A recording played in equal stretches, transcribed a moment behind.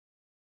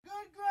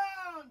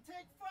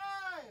Take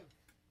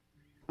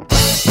 5.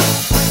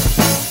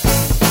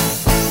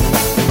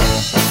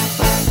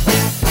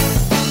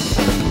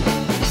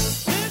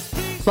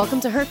 Welcome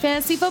to Her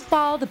Fantasy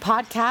Football, the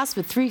podcast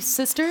with three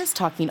sisters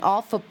talking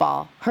all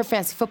football. Her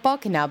Fantasy Football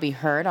can now be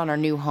heard on our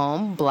new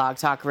home, Blog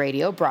Talk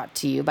Radio, brought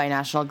to you by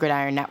National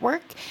Gridiron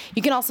Network.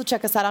 You can also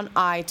check us out on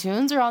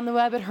iTunes or on the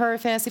web at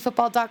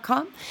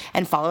herfantasyfootball.com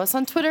and follow us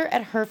on Twitter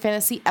at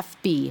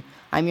herfantasyfb.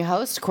 I'm your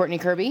host, Courtney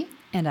Kirby.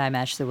 And I'm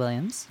Ashley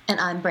Williams. And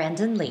I'm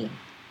Brandon Lee.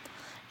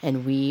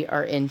 And we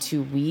are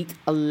into week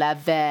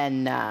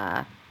 11.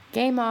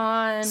 Game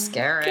on.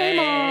 Scary. Game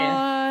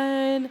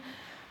on.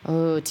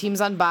 Oh, teams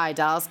on bye,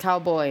 Dallas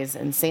Cowboys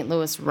and St.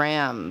 Louis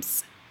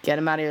Rams. Get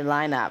them out of your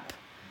lineup.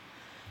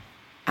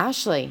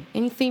 Ashley,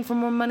 anything for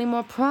more money,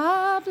 more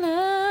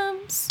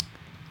problems?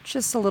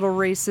 Just a little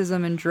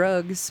racism and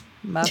drugs.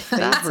 My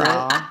That's favorite.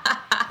 all.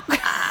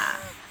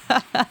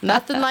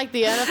 Nothing like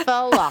the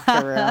NFL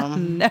locker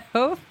room.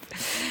 Nope.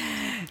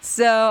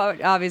 So,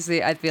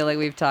 obviously, I feel like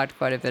we've talked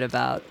quite a bit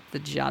about the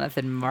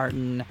Jonathan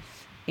Martin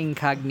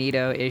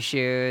incognito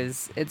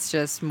issues. It's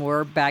just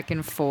more back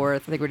and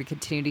forth. I think we're going to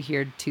continue to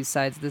hear two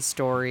sides of the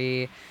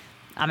story.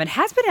 It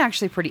has been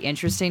actually pretty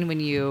interesting when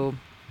you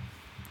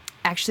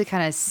actually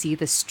kind of see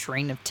the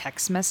string of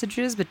text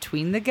messages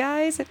between the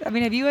guys. I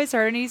mean, have you guys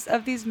heard any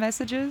of these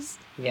messages?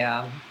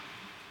 Yeah.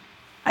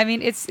 I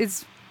mean, it's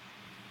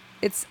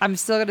I'm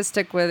still going to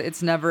stick with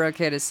it's never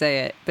okay to say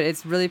it, but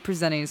it's really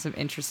presenting some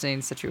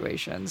interesting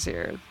situations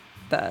here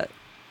that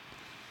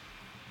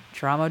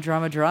drama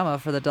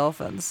for the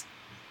Dolphins.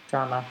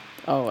 Drama.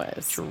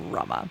 Always.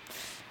 Drama.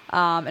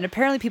 And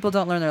apparently people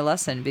don't learn their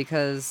lesson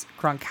because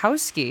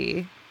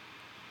Gronkowski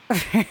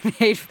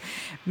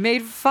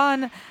made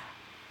fun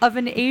of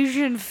an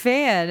Asian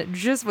fan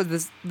just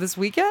with this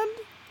weekend.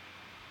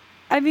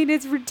 I mean,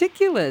 it's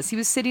ridiculous. He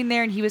was sitting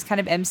there and he was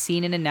kind of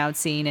emceeing and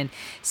announcing, and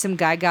some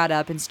guy got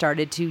up and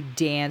started to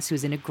dance who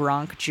was in a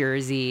Gronk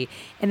jersey,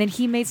 and then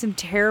he made some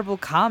terrible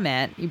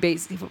comment. He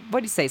basically, what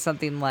did he say?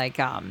 Something like,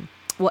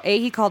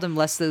 he called him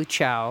Leslie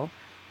Chow,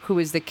 who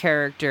is the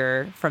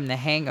character from The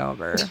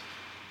Hangover.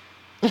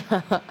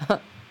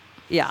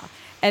 Yeah.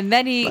 And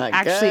then he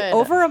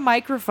over a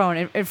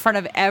microphone in front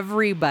of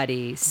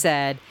everybody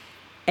said,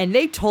 and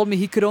they told me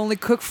he could only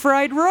cook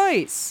fried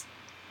rice.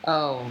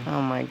 Oh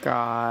my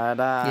God.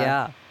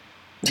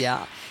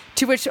 Yeah.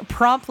 To which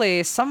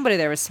promptly somebody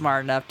there was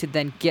smart enough to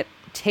then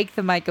take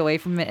the mic away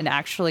from it and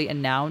actually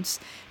announce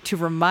to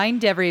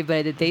remind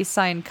everybody that they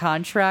signed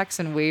contracts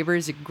and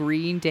waivers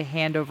agreeing to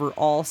hand over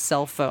all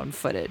cell phone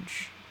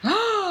footage.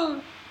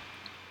 Yeah.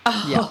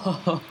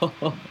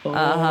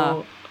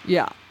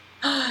 Yeah.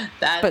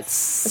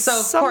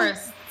 So of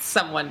course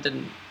someone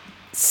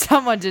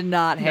did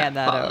not hand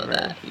that over.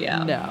 That.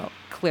 Yeah. No,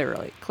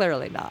 clearly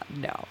not.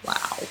 No.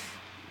 Wow.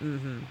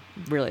 Mm-hmm.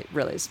 Really,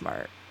 really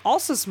smart.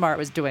 Also smart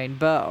was Dwayne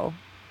Bowe.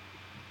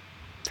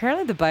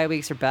 Apparently the bye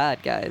weeks are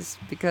bad, guys,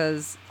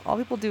 because all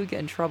people do get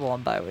in trouble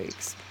on bye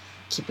weeks.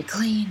 Keep it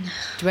clean.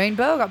 Dwayne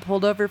Bowe got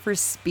pulled over for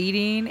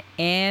speeding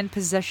and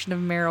possession of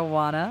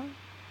marijuana.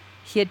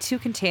 He had 2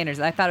 containers,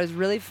 and I thought it was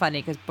really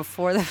funny because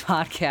before the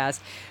podcast,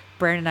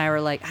 Brandon and I were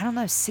like, I don't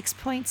know,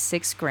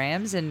 6.6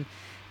 grams and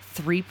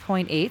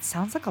 3.8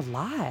 sounds like a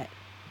lot.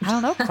 I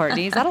don't know,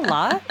 Courtney, is that a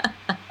lot?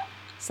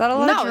 Is that a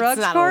lot of drugs,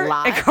 it's not a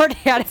lot. Courtney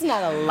It's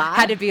not a lot.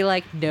 had to be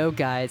like, no,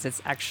 guys,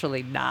 it's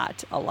actually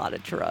not a lot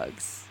of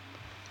drugs.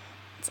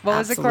 What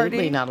was it, Courtney?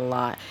 Absolutely not a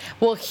lot.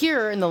 Well,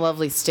 here in the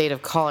lovely state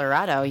of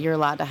Colorado, you're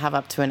allowed to have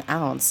up to an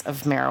ounce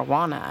of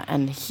marijuana,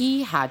 and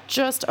he had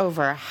just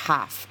over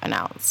half an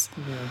ounce.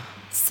 Mm-hmm.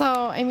 So,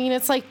 I mean,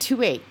 it's like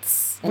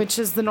 2/8, which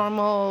is the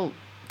normal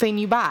thing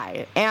you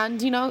buy. And,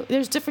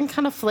 there's different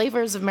kind of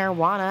flavors of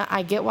marijuana.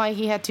 I get why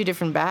he had 2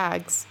 different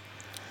bags.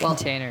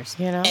 Containers.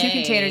 2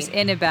 containers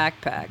in a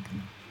backpack.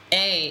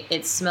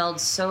 It smelled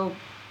so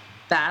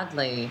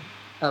badly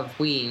of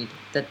weed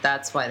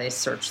that's why they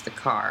searched the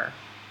car.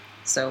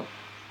 So,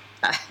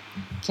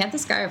 can't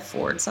this guy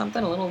afford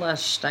something a little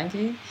less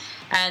stinky?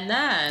 And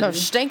then... No,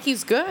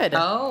 stinky's good.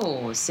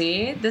 Oh,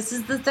 see? This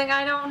is the thing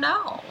I don't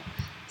know.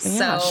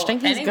 Yeah, so,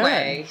 stinky's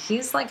anyway, good.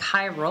 he's like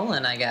high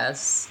rolling, I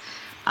guess.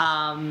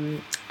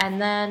 And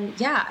then,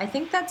 I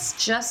think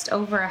that's just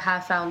over a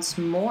half ounce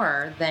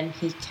more than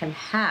he can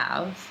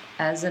have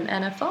as an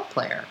NFL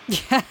player.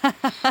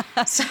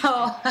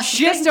 So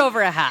just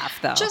over a half,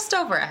 though. Just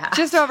over a half.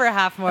 Just over a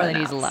half more than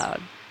he's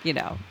allowed.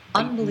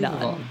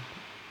 Unbelievable.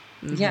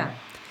 Mm-hmm. Yeah.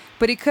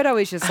 But he could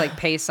always just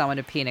pay someone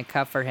to pee in a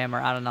cup for him,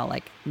 or I don't know,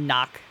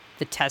 knock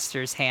the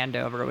tester's hand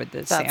over with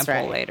the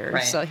sample later.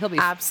 Right. So he'll be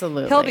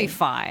absolutely. He'll be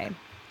fine.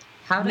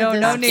 How did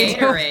this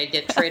Gatorade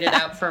get traded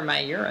out for my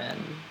urine?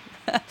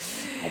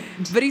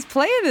 But he's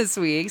playing this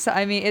week, so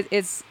I mean,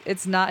 it's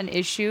not an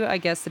issue. I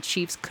guess the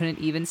Chiefs couldn't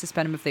even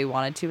suspend him if they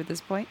wanted to at this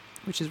point,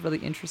 which is really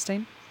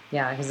interesting.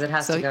 Yeah, because it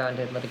has to go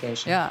into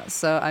litigation. Yeah,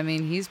 so I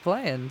mean, he's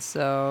playing.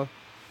 So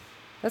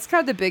that's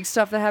kind of the big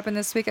stuff that happened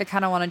this week. I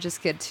kind of want to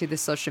just get to the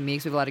social media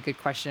because we have a lot of good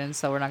questions,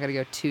 so we're not going to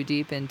go too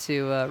deep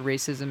into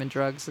racism and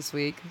drugs this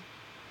week.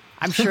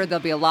 I'm sure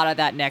there'll be a lot of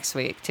that next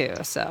week too.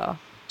 So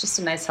just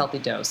a nice healthy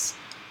dose.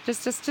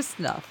 Just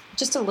enough.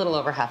 Just a little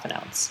over half an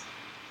ounce.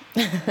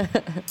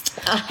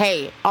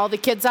 Hey, all the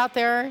kids out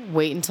there,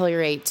 wait until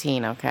you're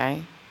 18,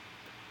 okay?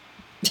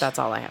 That's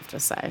all I have to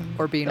say.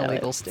 Or be in a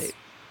legal state.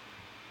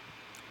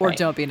 Or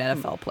don't be an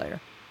NFL player.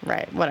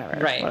 Right,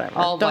 whatever. Right. Whatever.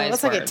 All Don't, wise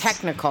let's not get words.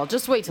 technical.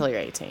 Just wait till you're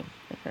 18.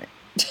 Okay.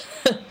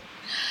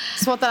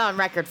 Just want that on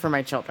record for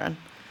my children.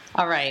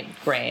 All right,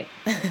 great.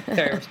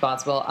 Very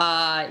responsible.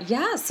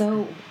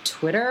 So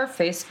Twitter,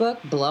 Facebook,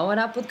 blowing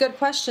up with good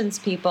questions,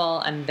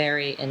 people. I'm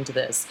very into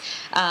this.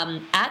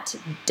 At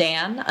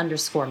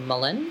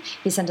Dan_Mullen,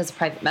 he sent us a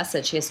private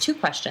message. He has 2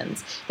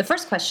 questions. The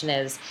first question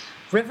is,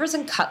 Rivers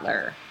and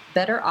Cutler,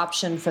 better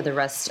option for the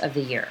rest of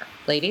the year?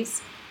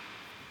 Ladies?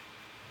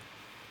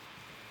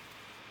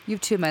 You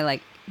have 2 of my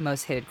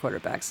most hated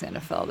quarterbacks in the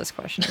NFL this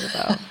question is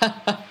about.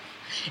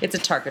 It's a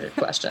targeted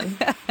question.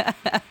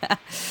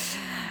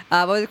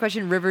 What was the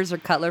question? Rivers or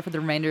Cutler for the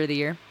remainder of the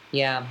year?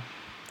 Yeah.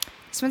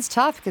 This one's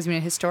tough because,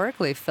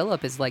 historically,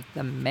 Phillip is like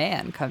the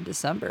man come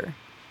December.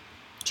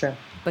 True.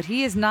 But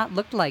he has not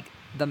looked like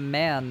the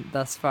man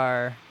thus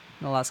far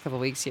in the last couple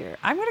of weeks here.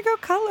 I'm going to go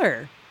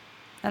Cutler.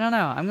 I don't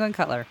know. I'm going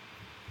Cutler.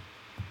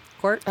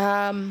 Court?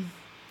 Cutler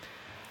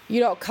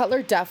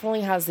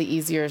definitely has the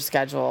easier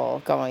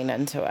schedule going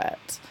into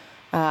it.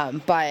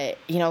 But,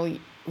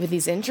 with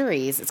these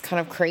injuries, it's kind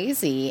of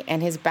crazy.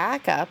 And his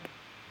backup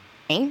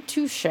ain't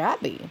too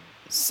shabby.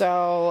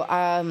 So,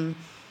 I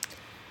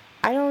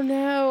don't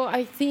know.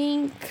 I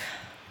think...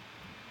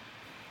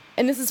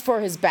 And this is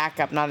for his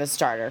backup, not his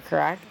starter,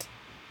 correct?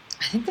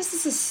 I think this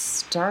is a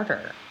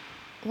starter.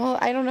 Well,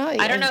 I don't know.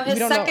 I don't know. His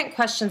second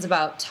question's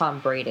about Tom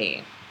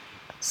Brady.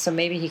 So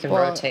maybe he can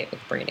rotate with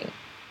Brady.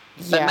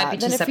 But it might be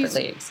 2 separate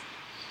leagues.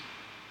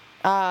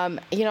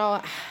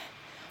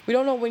 We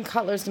don't know when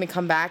Cutler's going to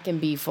come back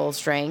and be full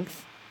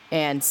strength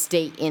and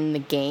stay in the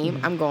game.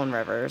 I'm going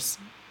Rivers.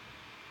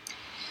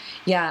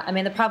 Yeah,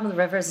 the problem with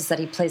Rivers is that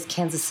he plays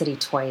Kansas City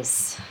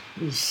twice.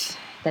 Eesh.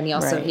 Then he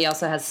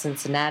also has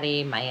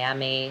Cincinnati,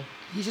 Miami.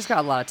 He's just got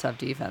a lot of tough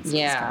defenses.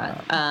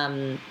 Yeah.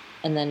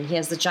 And then he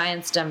has the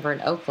Giants, Denver,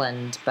 and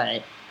Oakland,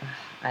 but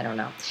I don't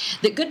know.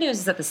 The good news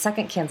is that the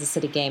second Kansas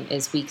City game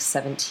is week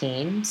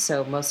 17,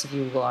 so most of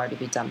you will already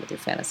be done with your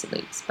fantasy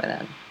leagues by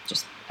then,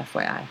 just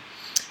FYI.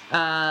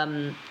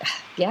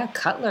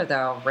 Cutler,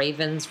 though.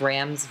 Ravens,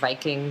 Rams,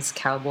 Vikings,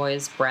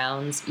 Cowboys,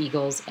 Browns,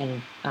 Eagles,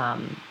 and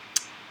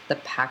the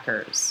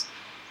Packers.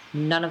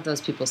 None of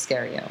those people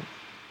scare you.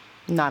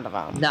 None of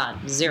them.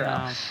 None.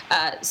 Zero.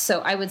 No. So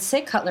I would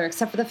say Cutler,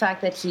 except for the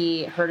fact that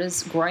he hurt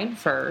his groin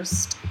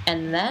first,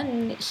 and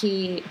then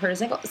he hurt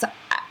his ankle. So,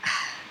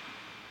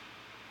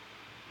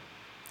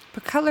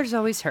 But Cutler's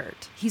always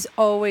hurt. He's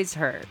always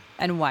hurt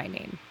and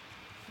whining.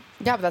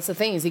 Yeah, but that's the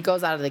thing is he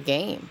goes out of the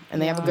game,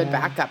 and they have a good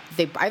backup.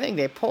 I think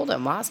they pulled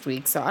him last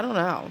week, so I don't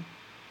know.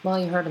 Well,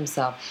 he hurt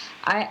himself.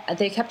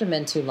 They kept him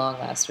in too long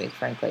last week,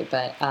 frankly.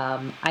 But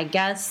I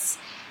guess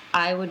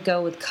I would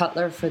go with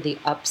Cutler for the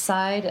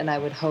upside, and I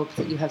would hope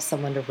that you have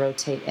someone to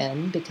rotate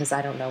in because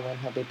I don't know when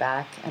he'll be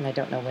back, and I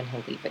don't know when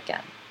he'll leave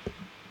again.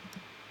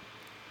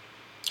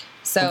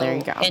 So there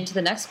you go. Into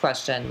the next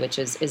question, which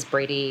is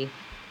Brady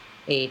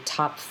a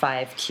top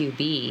 5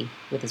 QB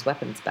with his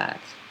weapons back?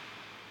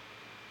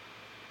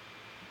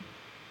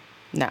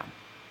 No.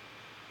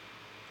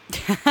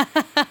 No.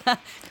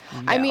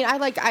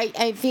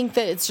 I think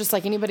that it's just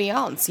like anybody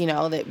else,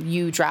 that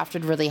you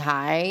drafted really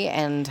high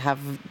and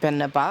have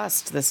been a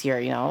bust this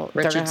year,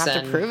 They're going to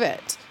have to prove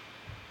it.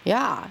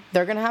 Yeah,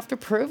 they're going to have to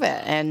prove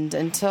it. And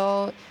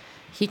until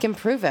he can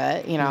prove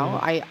it,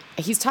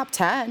 he's top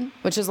 10,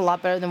 which is a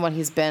lot better than what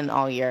he's been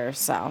all year,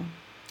 so.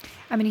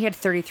 He had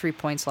 33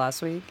 points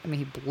last week.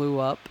 He blew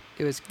up.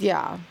 It was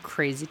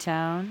crazy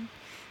town.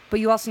 But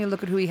you also need to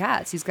look at who he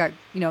has. He's got,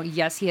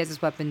 yes, he has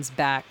his weapons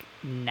back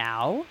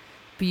now,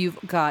 but you've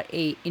got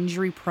a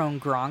injury-prone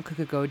Gronk who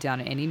could go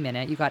down at any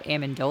minute. You got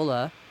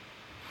Amendola,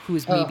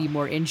 who's maybe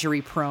more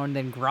injury-prone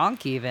than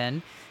Gronk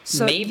even.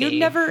 So you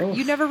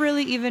never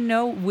really even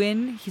know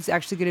when he's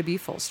actually going to be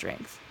full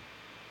strength.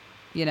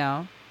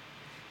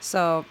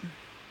 So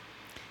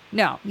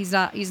no, he's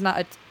not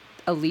an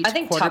elite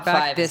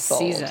quarterback this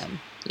season.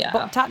 Yeah,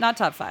 but not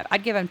top 5.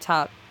 I'd give him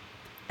top.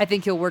 I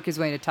think he'll work his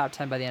way into top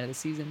 10 by the end of the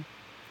season.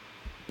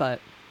 But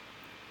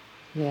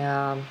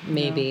yeah,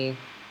 maybe.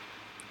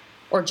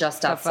 Or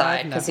just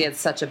outside, because he had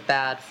such a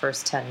bad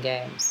first 10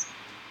 games.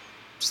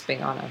 Just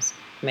being honest.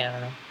 I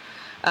don't know.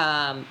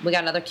 We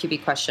got another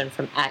QB question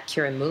from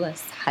 @Kieran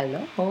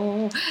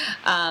Hello.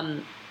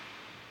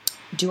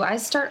 Do I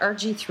start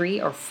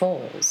RG3 or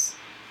Foles?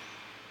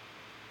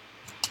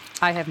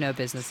 I have no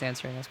business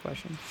answering this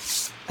question.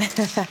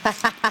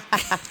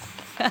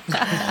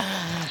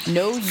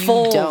 No,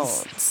 you don't.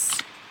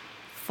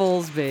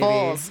 Foles, baby.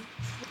 Foles.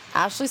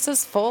 Ashley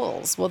says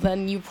Foles. Well,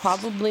 then you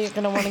probably are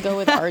going to want to go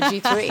with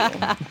RG3.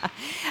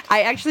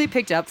 I actually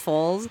picked up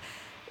Foles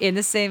in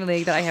the same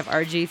league that I have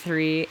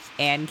RG3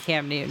 and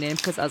Cam Newton in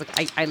because I was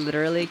like, I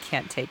literally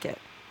can't take it.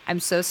 I'm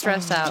so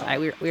stressed out.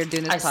 We were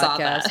doing this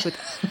podcast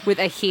with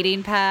a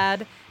heating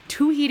pad,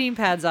 2 heating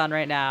pads on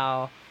right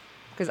now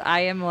because I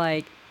am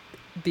like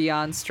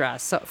beyond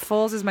stressed. So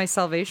Foles is my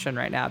salvation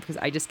right now because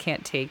I just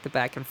can't take the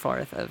back and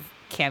forth of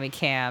Cammy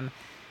Cam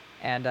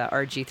and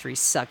RG3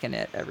 sucking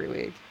it every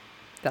week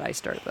that I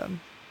start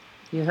them.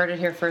 You heard it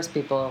here first,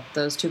 people.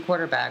 Those two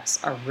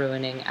quarterbacks are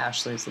ruining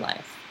Ashley's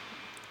life.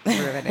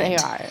 They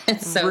are.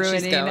 So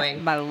ruining she's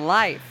going. my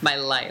life. My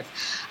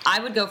life. I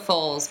would go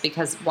Foles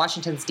because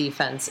Washington's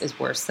defense is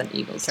worse than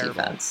Eagles'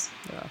 defense.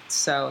 Yeah.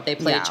 So they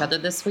play each other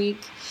this week.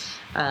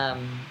 But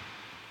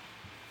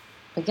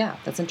yeah,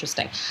 that's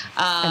interesting.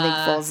 I think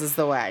Foles is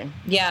the way.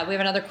 Yeah, we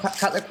have another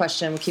Cutler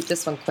question. We'll keep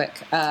this one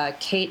quick.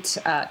 Kate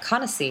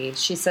Conacy,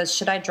 she says,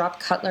 should I drop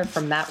Cutler for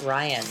Matt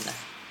Ryan?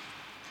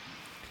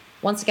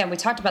 Once again, we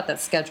talked about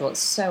that schedule. It's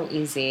so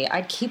easy.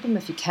 I'd keep him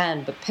if you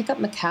can, but pick up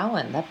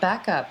McCowan, that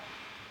backup.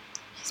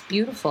 He's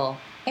beautiful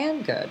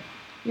and good.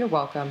 You're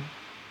welcome.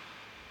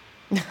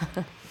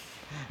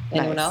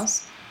 Anyone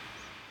else?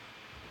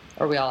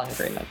 Or are we all in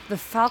agreement? The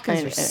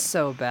Falcons are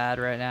so bad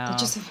right now.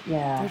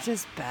 They're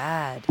just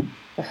bad.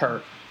 They're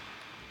hurt.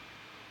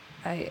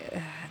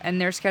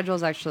 And their schedule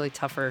is actually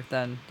tougher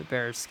than the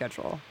Bears'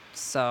 schedule.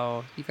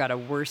 So you've got a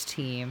worse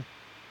team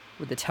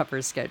with a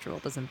tougher schedule.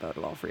 It doesn't bode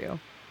well for you.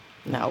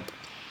 Nope.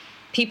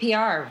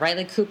 PPR,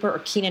 Riley Cooper or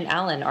Keenan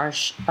Allen? Our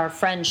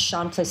friend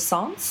Sean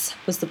Plaisance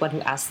was the one who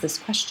asked this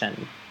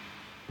question.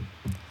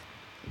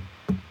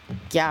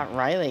 Yeah,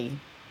 Riley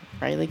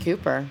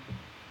Cooper.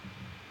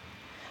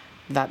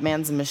 That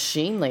man's a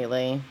machine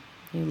lately.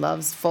 He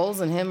loves Foles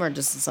and him are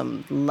just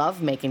some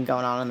love making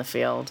going on in the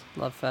field.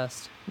 Love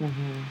fest.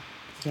 Mm-hmm.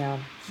 Yeah.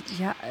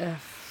 Yeah.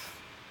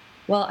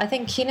 Well, I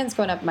think Keenan's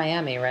going up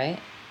Miami, right?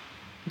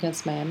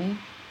 Against Miami?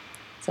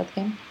 Is that the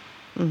game?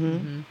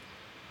 Mm-hmm.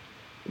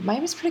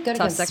 Miami's pretty good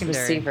Tough against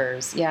secondary.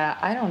 receivers. Yeah,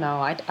 I don't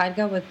know.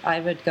 I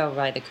would go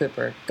Riley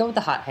Cooper. Go with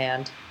the hot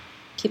hand.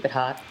 Keep it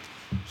hot.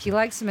 He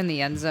likes him in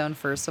the end zone,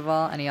 first of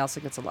all, and he also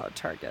gets a lot of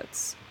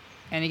targets.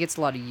 And he gets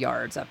a lot of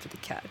yards after the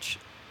catch.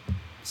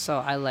 So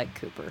I like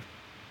Cooper.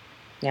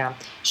 Yeah.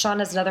 Sean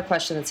has another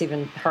question that's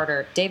even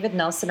harder. David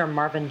Nelson or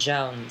Marvin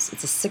Jones?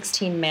 It's a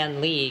 16-man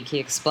league, he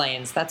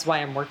explains. That's why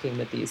I'm working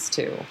with these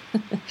two.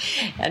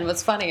 And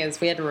what's funny is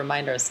we had to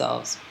remind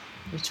ourselves,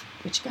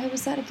 which guy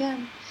was that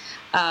again?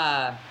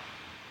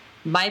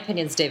 My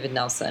opinion is David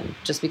Nelson,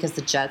 just because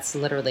the Jets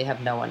literally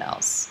have no one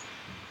else.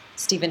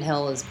 Stephen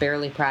Hill is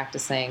barely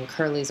practicing.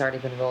 Curley's already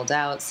been rolled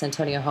out.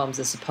 Santonio Holmes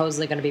is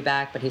supposedly going to be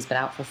back, but he's been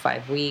out for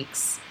 5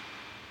 weeks.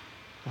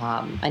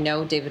 I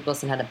know David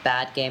Wilson had a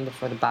bad game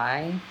before the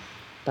bye,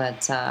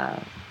 but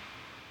I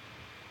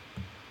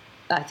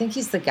think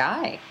he's the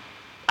guy.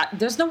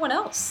 There's no one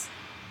else.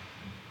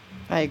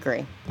 I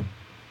agree.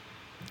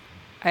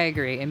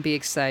 And be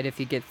excited if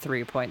you get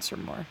 3 points or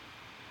more.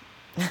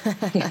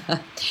 Yeah.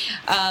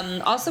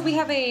 Also, we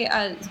have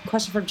a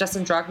question from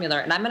Justin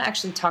Drogmuller, and I'm going to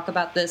actually talk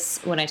about this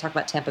when I talk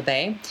about Tampa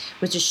Bay,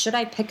 which is, should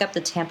I pick up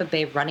the Tampa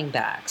Bay running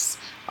backs?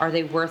 Are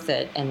they worth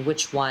it, and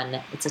which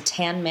one? It's a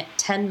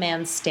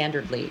 10-man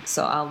standard league,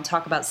 so I'll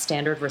talk about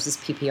standard versus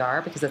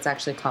PPR because that's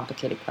actually a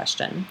complicated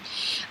question.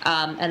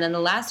 And then the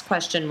last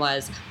question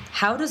was,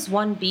 how does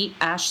one beat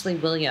Ashley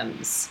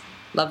Williams?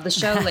 Love the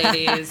show,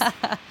 ladies.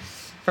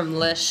 From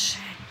Lish.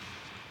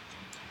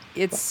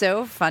 It's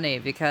so funny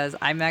because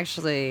I'm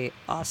actually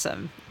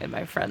awesome in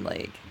my friend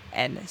league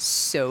and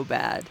so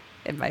bad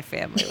in my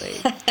family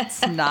league.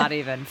 It's not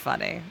even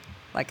funny.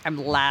 Like,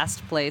 I'm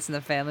last place in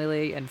the family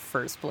league and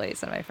first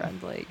place in my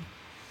friend league.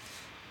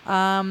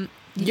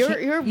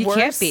 You're you worse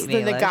can't beat me,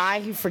 than the Lish.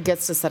 guy who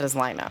forgets to set his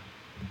lineup.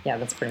 Yeah,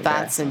 that's pretty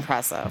That's embarrassing.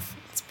 impressive.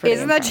 It's pretty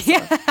Isn't that,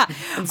 impressive. yeah.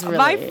 It's really-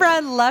 My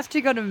friend left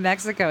to go to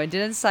Mexico and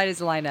didn't cite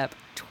his lineup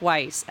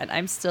twice, and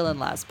I'm still in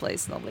last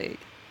place in the league.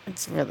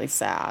 It's really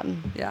sad.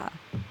 Yeah.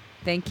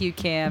 Thank you,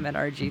 Cam and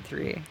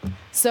RG3.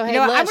 So, hey,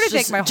 know what? Lish, I'm gonna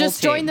take my whole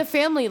just join team. the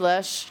family,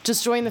 Lish.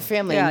 Just join the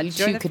family. Yeah, and you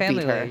join too the could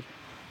family beat her. league.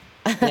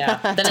 Yeah,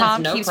 then it's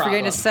Tom no keeps problem.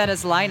 forgetting to set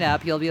his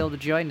lineup. You'll be able to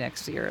join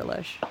next year,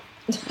 Lish.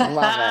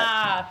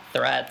 Love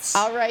Threats. it.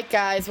 All right,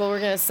 guys. Well,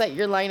 we're going to set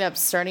your lineup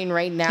starting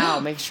right now.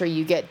 Make sure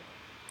you get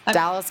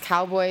Dallas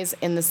Cowboys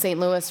and the St.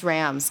 Louis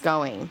Rams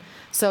going.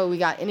 So we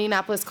got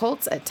Indianapolis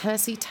Colts at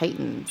Tennessee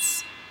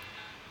Titans.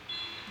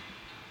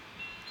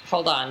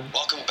 Hold on.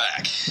 Welcome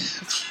back.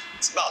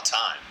 It's about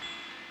time.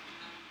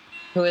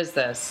 Who is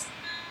this?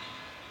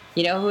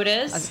 You know who it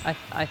is?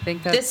 I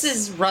think that's... This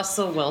is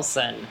Russell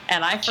Wilson,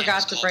 and I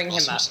forgot to bring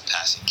him up. Russell Wilson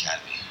Passing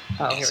Academy.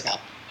 Oh, here we go.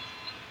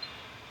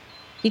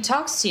 He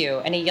talks to you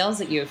and he yells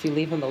at you if you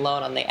leave him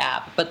alone on the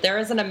app. But there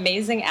is an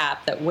amazing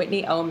app that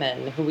Whitney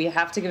Oman, who we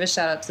have to give a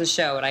shout out to the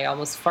show, and I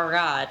almost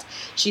forgot,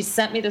 she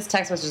sent me this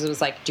text message that was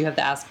like, do you have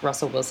the Ask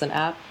Russell Wilson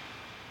app?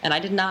 And I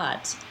did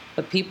not.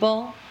 But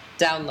people,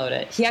 download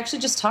it. He actually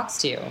just talks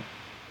to you.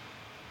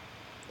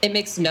 It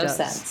makes no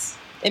sense.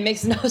 It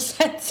makes no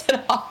sense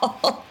at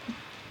all.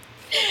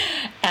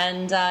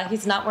 And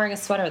he's not wearing a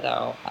sweater,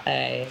 though.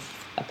 I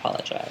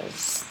apologize.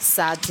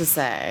 Sad to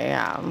say,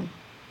 yeah.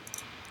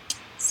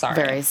 Sorry.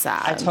 Very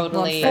sad. I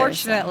totally... Well,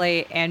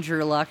 unfortunately,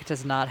 Andrew Luck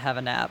does not have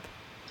an app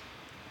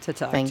to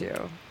talk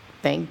to.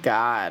 Thank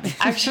God.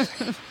 Actually,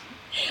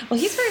 well,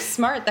 he's very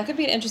smart. That could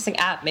be an interesting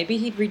app. Maybe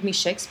he'd read me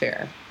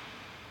Shakespeare.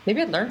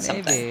 Maybe I'd learn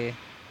something. Maybe.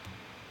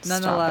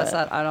 Stop Nonetheless,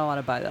 it. I don't want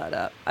to buy that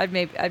app.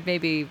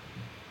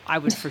 I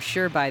would for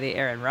sure buy the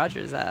Aaron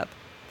Rodgers app,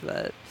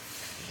 but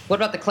What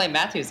about the Clay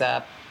Matthews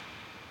app?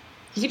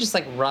 He could just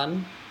like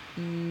run.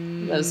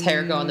 Let his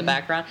hair go in the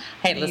background.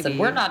 Hey, listen, maybe.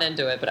 we're not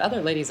into it, but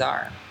other ladies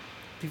are.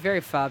 be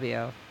very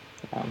Fabio.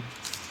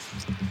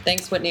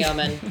 Thanks, Whitney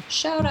Oman.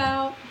 Shout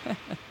out.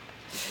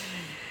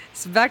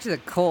 So back to the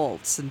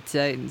Colts and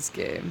Titans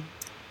game.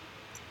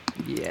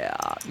 Yeah,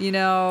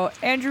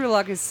 Andrew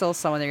Luck is still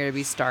someone they're going to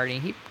be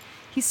starting.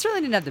 He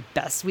certainly didn't have the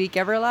best week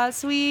ever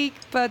last week,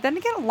 but then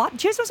again, a lot of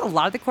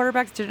the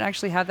quarterbacks didn't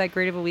actually have that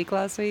great of a week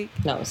last week.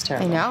 No, it was I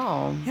terrible.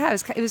 know. Yeah,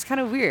 it was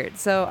kind of weird.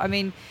 So, I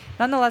mean,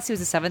 nonetheless, he was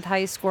the 7th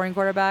highest scoring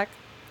quarterback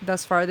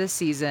thus far this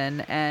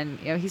season, and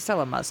he's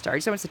still a must start.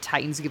 He still wants the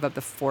Titans to give up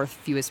the 4th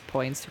fewest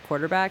points to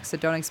quarterbacks, so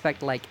don't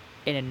expect like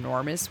an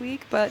enormous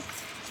week, but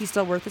he's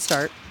still worth a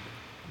start.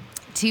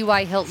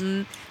 T.Y.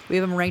 Hilton, we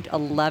have him ranked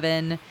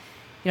 11.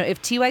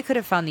 If T.Y. could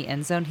have found the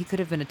end zone, he could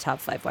have been a top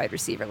 5 wide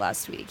receiver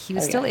last week. He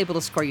was still able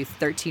to score you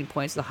 13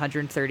 points with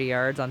 130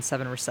 yards on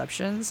 7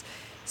 receptions.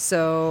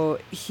 So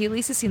he at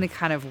least has seen the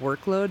kind of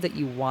workload that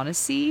you want to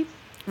see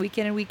week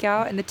in and week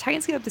out. And the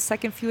Titans give up the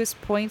 2nd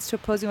fewest points to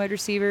opposing wide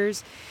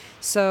receivers.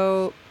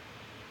 So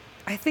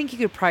I think you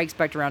could probably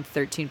expect around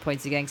 13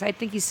 points again, because I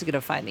think he's still going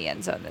to find the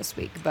end zone this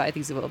week, but I think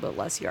he's a little bit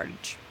less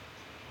yardage.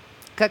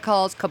 Cut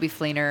calls, Kobe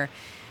Fleener.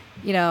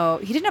 He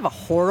didn't have a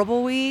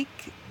horrible week,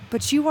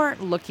 but you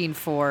weren't looking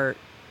for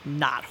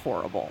not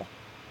horrible.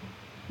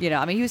 He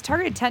was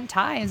targeted 10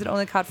 times and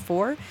only caught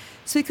 4.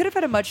 So he could have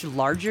had a much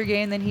larger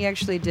game than he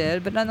actually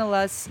did. But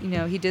nonetheless,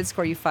 he did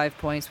score you 5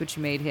 points, which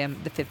made him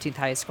the 15th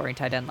highest scoring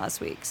tight end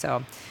last week.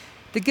 So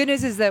the good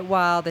news is that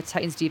while the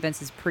Titans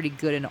defense is pretty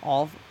good in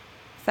all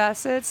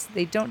facets,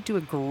 they don't do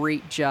a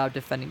great job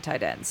defending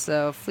tight ends.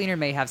 So Fleener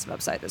may have some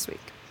upside this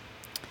week.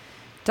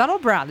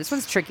 Donald Brown, this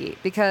one's tricky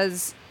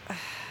because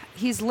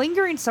he's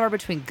lingering somewhere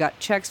between gut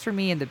checks for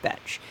me and the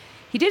bench.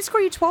 He did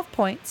score you 12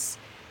 points,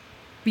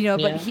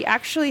 but he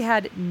actually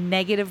had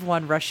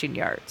 -1 rushing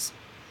yards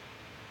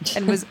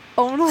and was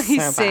only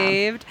So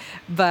saved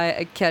by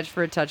a catch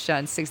for a touchdown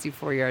and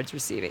 64 yards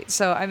receiving.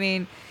 So, I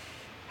mean,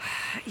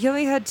 he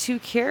only had 2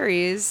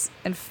 carries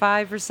and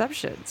 5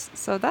 receptions.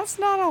 So that's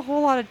not a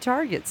whole lot of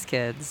targets,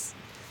 kids.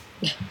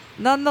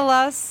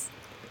 Nonetheless,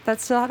 that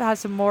still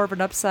has some more of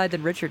an upside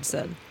than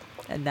Richardson,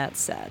 and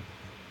that's sad.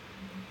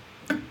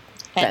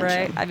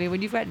 Right? I mean,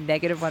 when you've got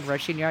 -1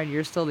 rushing yard and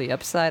you're still the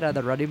upside on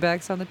the running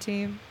backs on the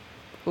team,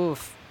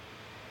 oof.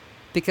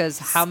 Because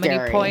how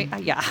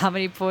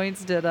many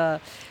points did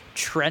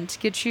Trent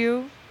get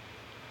you?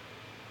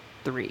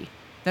 3.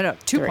 No,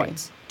 2 3.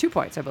 points. 2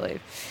 points, I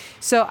believe.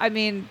 So, I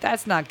mean,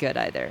 that's not good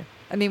either.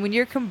 I mean, when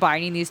you're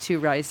combining these 2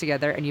 guys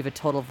together and you have a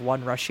total of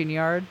 1 rushing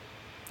yard,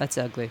 that's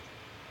ugly.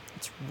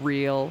 It's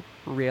real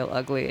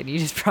ugly, and you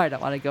just probably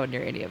don't want to go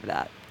near any of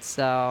that.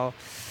 So,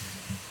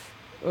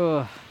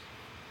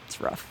 it's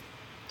rough.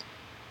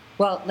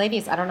 Well,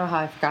 ladies, I don't know how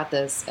I forgot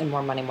this in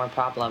More Money, More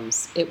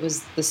Problems. It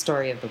was the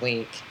story of the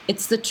week.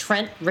 It's the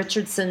Trent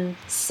Richardson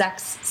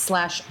sex/orgy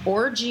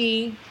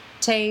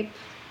tape.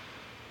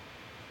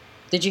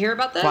 Did you hear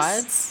about this?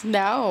 What?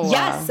 No.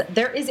 Yes,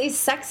 there is a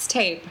sex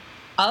tape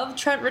of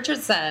Trent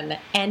Richardson,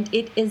 and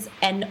it is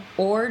an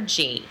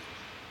orgy.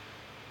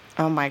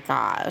 Oh my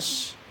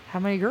gosh. How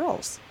many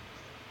girls?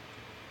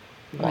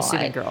 I'm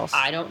assuming girls.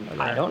 I don't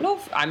know.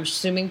 I'm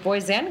assuming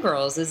boys and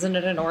girls. Isn't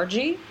it an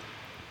orgy?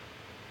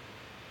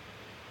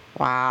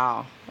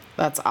 Wow.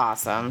 That's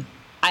awesome.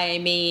 I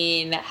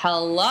mean,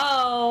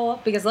 hello.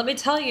 Because let me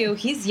tell you,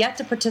 he's yet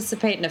to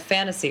participate in a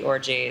fantasy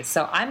orgy.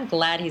 So I'm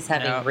glad he's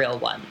having real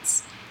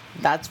ones.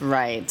 That's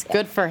right.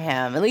 Good for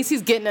him. At least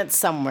he's getting it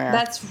somewhere.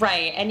 That's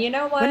right. And you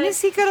know what? When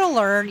is he going to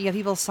learn? You have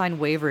people sign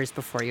waivers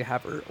before you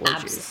have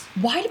orgies.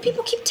 Why do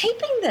people keep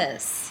taping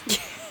this?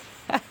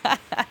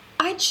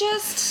 I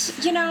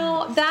just,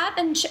 that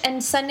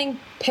and sending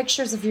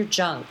pictures of your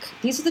junk.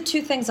 These are the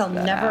 2 things I'll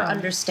never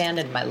understand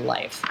in my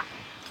life.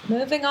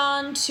 Moving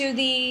on to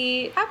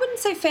the, I wouldn't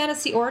say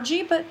fantasy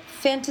orgy, but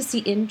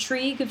fantasy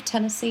intrigue of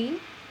Tennessee.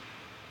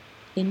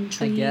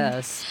 Intrigue. I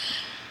guess.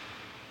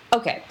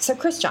 Okay, so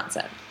Chris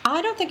Johnson.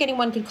 I don't think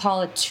anyone could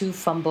call a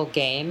 2-fumble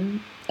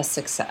game a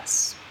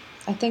success.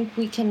 I think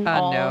we can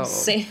all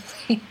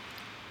safely...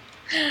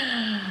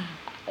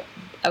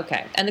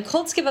 Okay, and the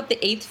Colts give up the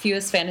 8th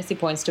fewest fantasy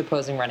points to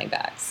opposing running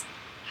backs.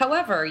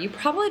 However, you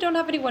probably don't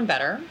have anyone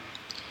better,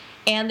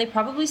 and they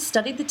probably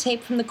studied the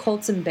tape from the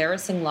Colts'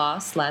 embarrassing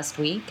loss last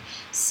week,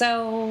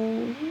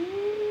 so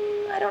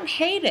I don't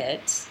hate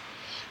it.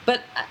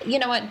 But you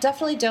know what?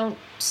 Definitely don't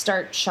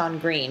start Sean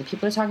Green.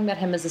 People are talking about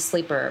him as a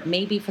sleeper,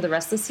 maybe for the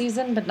rest of the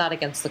season, but not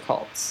against the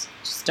Colts.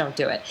 Just don't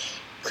do it.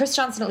 Chris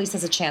Johnson at least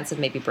has a chance of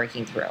maybe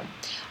breaking through.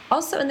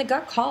 Also, in the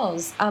gut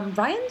calls,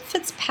 Ryan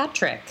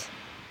Fitzpatrick.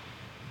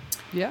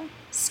 Yeah.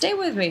 Stay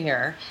with me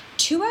here.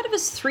 2 out of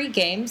his 3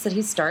 games that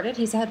he's started,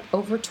 he's had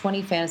over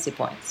 20 fantasy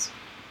points.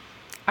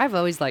 I've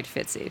always liked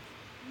Fitzy.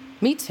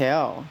 Me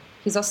too.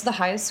 He's also the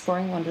highest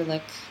scoring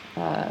Wonderlic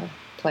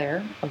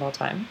player of all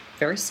time.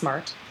 Very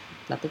smart.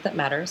 Not that that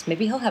matters.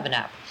 Maybe he'll have a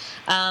nap.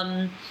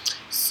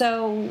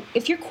 So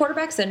if your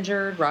quarterback's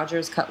injured,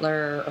 Rodgers,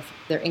 Cutler, if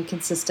they're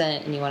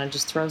inconsistent and you want to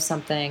just throw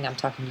something, I'm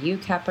talking to you,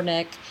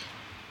 Kaepernick.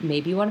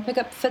 Maybe you want to pick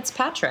up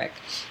Fitzpatrick.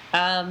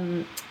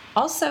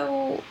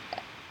 Also,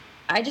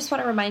 I just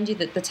want to remind you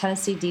that the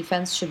Tennessee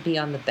defense should be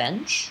on the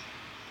bench.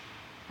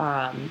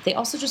 They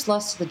also just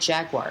lost to the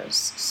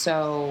Jaguars.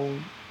 So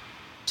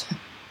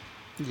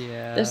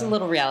Yeah. there's a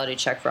little reality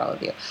check for all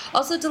of you.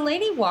 Also,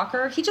 Delaney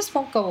Walker, he just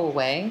won't go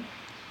away.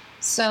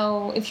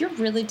 So if you're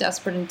really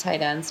desperate in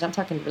tight ends, and I'm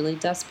talking really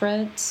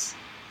desperate,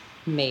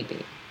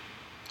 maybe.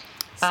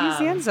 Sees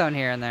the end zone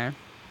here and there.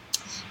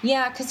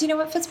 Yeah, because you know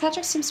what?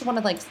 Fitzpatrick seems to want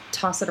to, like,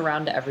 toss it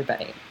around to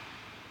everybody.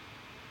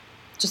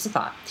 Just a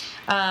thought.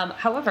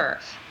 However,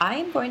 I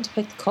am going to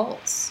pick the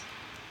Colts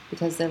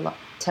because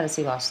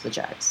Tennessee lost to the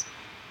Jags.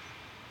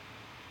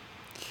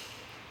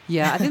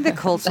 Yeah, I think the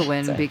Colts will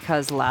win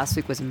because last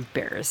week was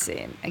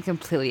embarrassing and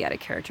completely out of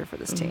character for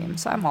this team.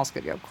 So I'm also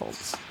going to go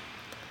Colts.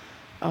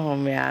 Oh,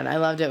 man. I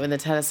loved it when the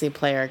Tennessee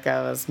player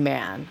goes,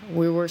 man,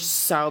 we were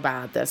so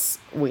bad this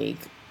week.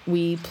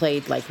 We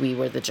played like we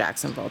were the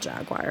Jacksonville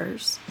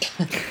Jaguars.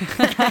 True.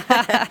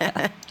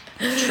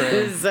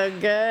 It was so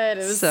good.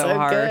 It was so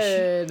harsh.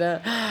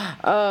 good.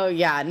 Oh,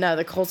 yeah. No,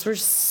 the Colts were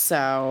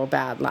so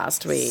bad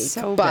last week.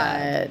 So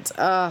but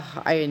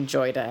I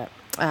enjoyed it.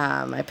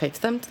 I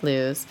picked them to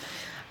lose.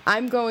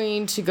 I'm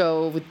going to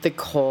go with the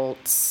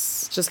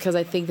Colts just because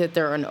I think that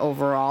they're an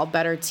overall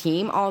better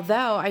team.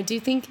 Although I do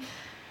think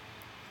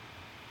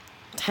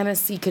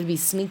Tennessee could be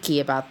sneaky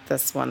about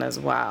this one as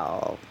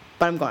well.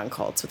 But I'm going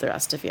Colts with the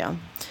rest of you.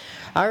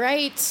 All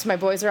right, my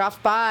boys are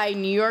off by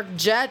New York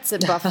Jets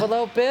and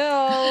Buffalo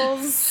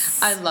Bills.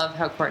 I love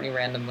how Courtney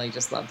randomly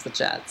just loves the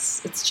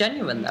Jets. It's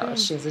genuine, though.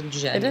 She has a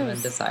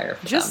genuine desire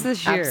for Just them.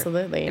 this year.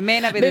 Absolutely. It may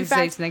not be But the in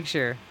fact- same next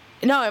year.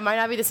 No, it might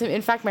not be the same.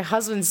 In fact, my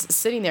husband's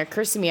sitting there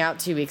cursing me out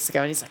 2 weeks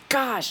ago, and he's like,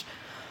 gosh,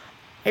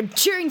 I'm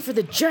cheering for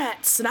the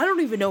Jets, and I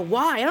don't even know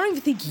why. I don't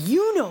even think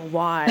you know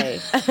why.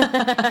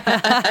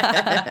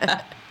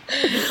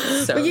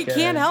 So But you good.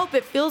 can't help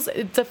it.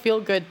 It's a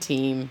feel-good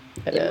team.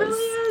 It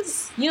really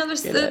is. You know,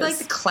 they're like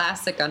the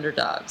classic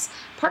underdogs.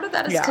 Part of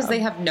that is because they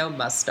have no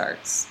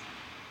must-starts.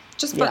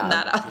 Just putting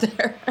that out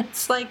there.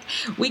 It's like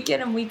week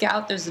in and week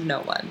out, there's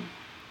no one.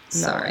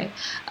 Sorry.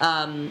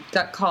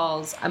 Got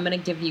calls. I'm going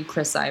to give you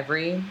Chris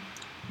Ivory.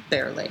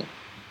 Barely.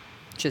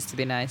 Just to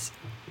be nice.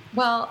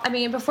 Well, I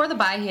mean, before the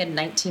bye, he had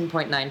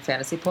 19.9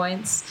 fantasy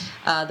points.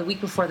 The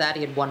week before that,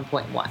 he had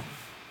 1.1.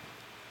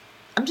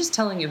 I'm just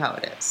telling you how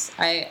it is.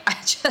 I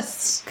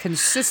just...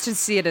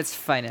 Consistency at its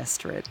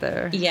finest right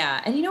there.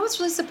 Yeah, and you know what's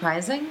really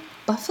surprising?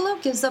 Buffalo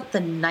gives up the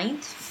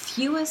 9th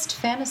fewest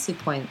fantasy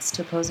points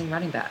to opposing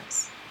running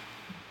backs.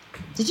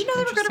 Did you know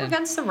they were good up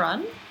against the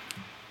run?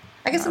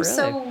 I guess Not I'm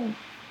so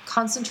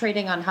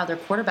concentrating on how their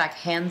quarterback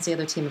hands the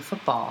other team a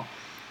football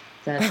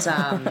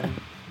that...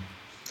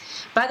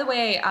 By the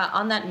way,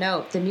 on that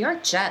note, the New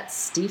York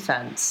Jets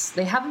defense,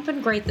 they haven't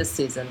been great this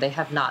season. They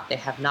have not.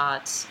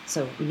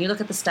 So when you look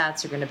at the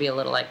stats, you're going to be a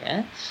little like,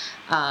 eh.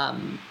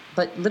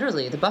 But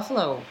literally, the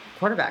Buffalo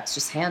quarterbacks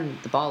just hand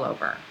the ball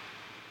over.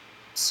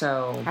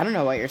 So I don't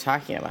know what you're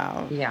talking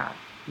about. yeah.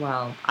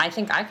 Well, I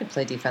think I could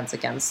play defense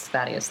against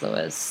Thaddeus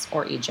Lewis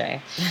or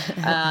EJ.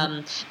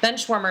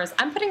 Bench warmers,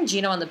 I'm putting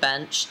Gino on the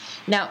bench.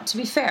 Now, to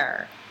be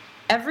fair,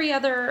 every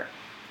other,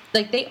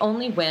 like, they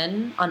only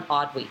win on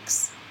odd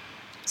weeks.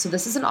 So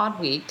this is an odd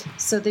week,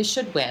 so they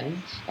should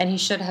win, and he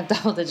should have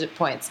double-digit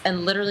points.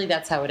 And literally,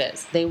 that's how it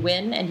is. They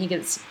win, and he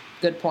gets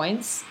good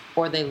points,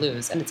 or they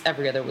lose, and it's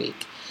every other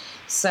week.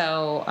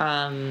 So,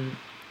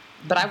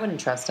 but I wouldn't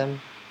trust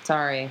him.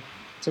 Sorry.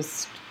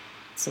 Just,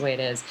 it's the way it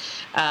is.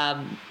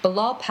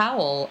 Bilal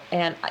Powell,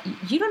 and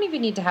you don't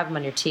even need to have him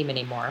on your team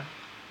anymore.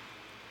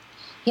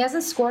 He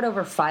hasn't scored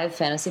over 5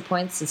 fantasy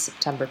points since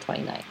September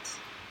 29th.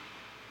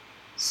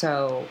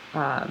 So,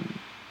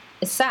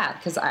 it's sad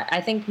because I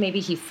think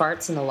maybe he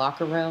farts in the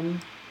locker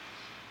room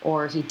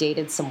or he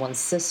dated someone's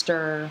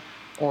sister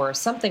or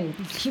something.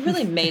 He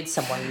really made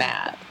someone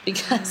mad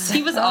because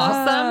he was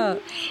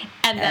awesome.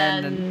 And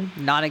then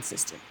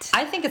non-existent.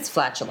 I think it's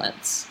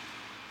flatulence,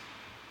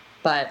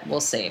 but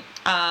we'll see.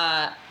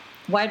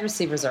 Wide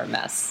receivers are a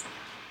mess.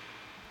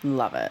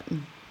 Love it.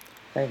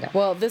 There you go.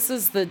 Well, this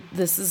is the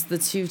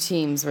 2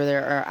 teams where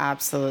there are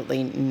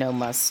absolutely no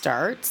must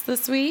starts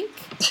this week.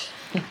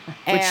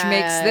 Which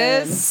makes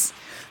this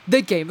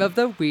the game of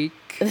the week.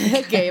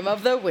 Game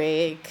of the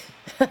week.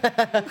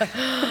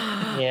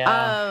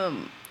 Yeah.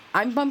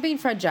 I'm bumping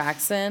Fred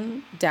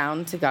Jackson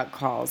down to gut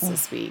calls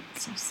this week.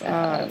 So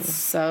sad. It's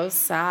so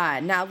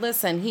sad. Now,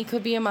 listen, he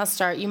could be a must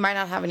start. You might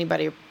not have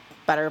anybody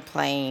better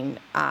playing.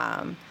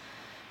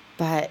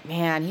 But,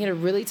 man, he had a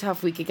really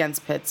tough week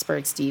against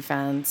Pittsburgh's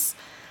defense.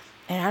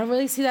 And I don't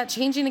really see that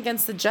changing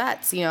against the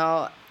Jets. You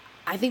know,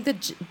 I think the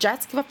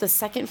Jets give up the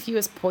second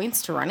fewest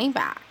points to running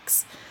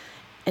backs.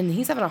 And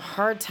he's having a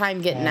hard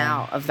time getting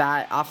out of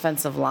that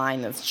offensive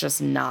line that's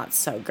just not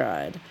so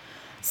good.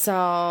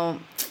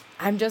 So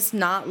I'm just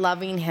not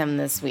loving him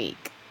this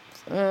week.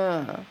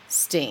 Ugh,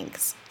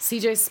 stinks.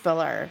 CJ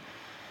Spiller.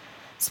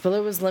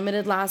 Spiller was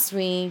limited last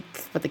week,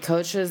 but the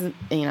coaches,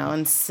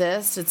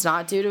 insist it's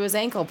not due to his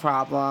ankle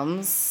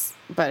problems.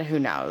 But who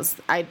knows?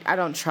 I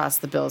don't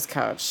trust the Bills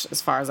coach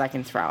as far as I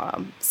can throw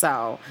him.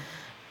 So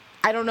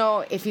I don't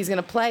know if he's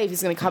going to play, if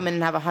he's going to come in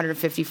and have a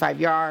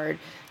 155-yard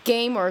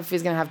game, or if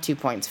he's going to have 2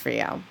 points for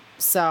you.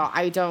 So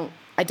I don't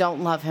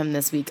love him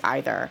this week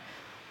either.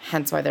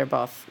 Hence why they're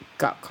both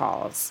gut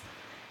calls.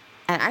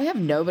 And I have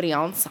nobody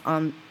else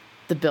on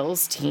the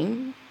Bills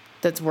team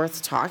that's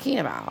worth talking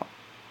about.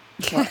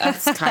 Well,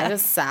 that's kind of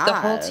sad. The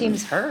whole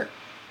team's hurt.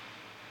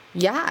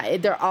 Yeah,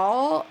 they're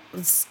all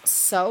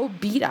so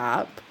beat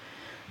up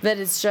that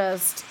it's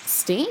just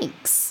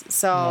stinks.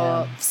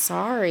 So,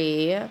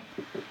 sorry.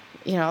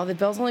 The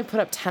Bills only put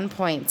up 10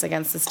 points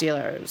against the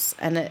Steelers,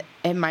 and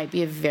it might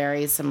be a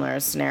very similar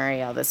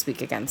scenario this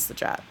week against the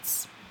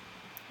Jets.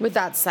 With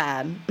that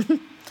said,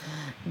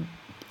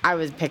 I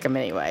would pick them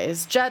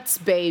anyways. Jets,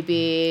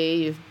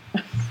 baby.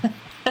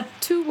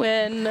 To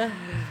win.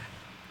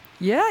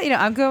 Yeah,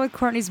 I'm going with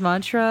Courtney's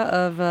mantra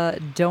of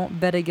don't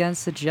bet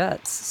against the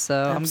Jets.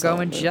 So Absolutely. I'm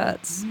going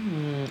Jets.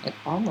 It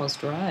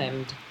almost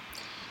rhymed.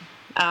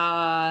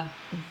 Wow,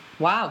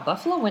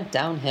 Buffalo went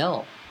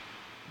downhill.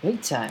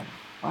 Big time.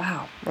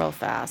 Wow. Real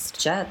fast.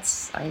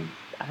 Jets. I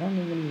don't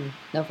even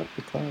know if it'd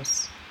be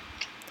close.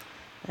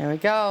 There we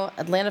go.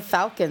 Atlanta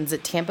Falcons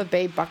at Tampa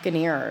Bay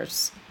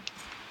Buccaneers.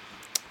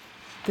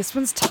 This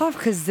one's tough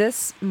because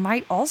this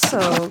might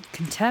also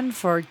contend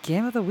for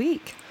Game of the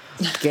Week.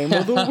 Game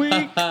of the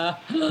week.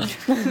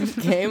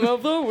 Game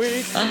of the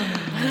week.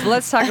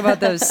 Let's talk about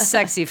those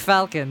sexy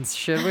Falcons,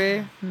 should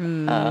we?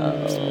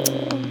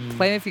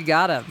 Play 'em if you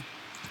got 'em.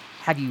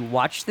 Have you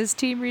watched this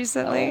team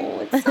recently?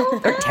 Oh, it's so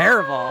They're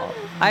terrible.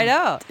 I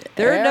know.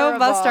 There are no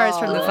must-starts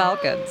from the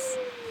Falcons.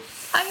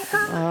 I'm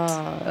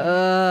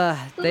hurt.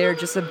 They are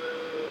just a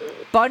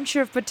bunch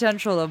of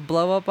potential to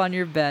blow up on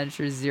your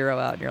bench or zero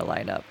out in your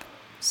lineup.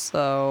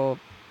 So,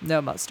 no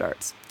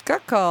must-starts.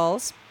 Gut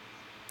calls.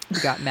 We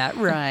got Matt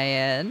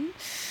Ryan.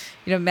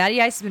 Matty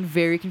Ice has been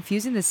very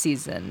confusing this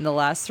season. The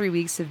last 3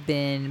 weeks have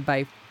been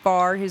by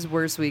far his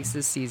worst weeks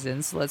this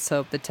season. So let's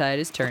hope the tide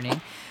is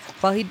turning.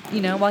 While he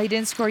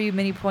didn't score you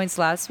many points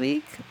last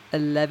week,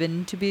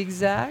 11 to be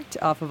exact,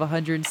 off of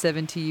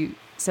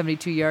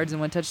 172 yards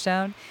and 1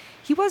 touchdown,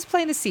 he was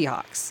playing the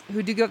Seahawks,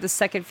 who do give up the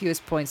second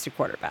fewest points to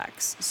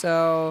quarterbacks.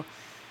 So,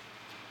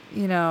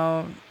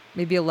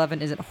 maybe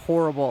 11 isn't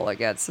horrible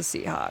against the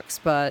Seahawks.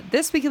 But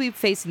this week he'll be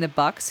facing the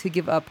Bucs, who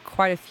give up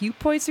quite a few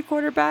points to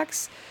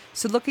quarterbacks.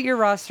 So look at your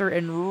roster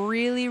and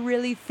really,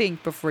 really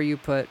think before you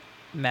put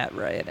Matt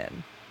Ryan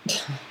in.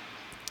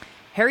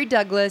 Harry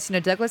Douglas.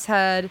 Douglas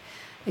had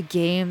a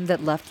game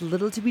that left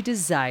little to be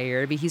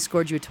desired. He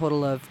scored you a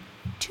total of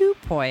 2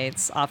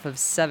 points off of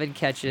 7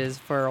 catches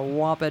for a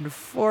whopping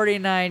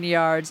 49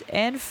 yards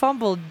and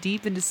fumbled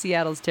deep into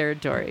Seattle's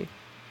territory.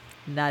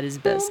 Not his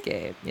best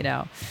game,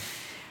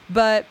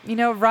 But,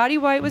 Roddy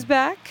White was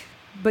back,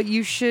 but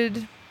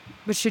should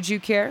you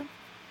care?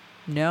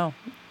 No,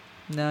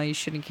 you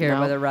shouldn't care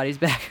whether Roddy's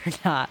back or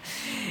not.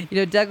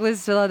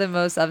 Douglas still had the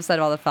most upside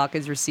of all the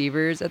Falcons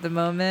receivers at the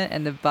moment,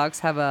 and the Bucs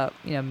have a,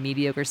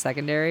 mediocre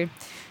secondary.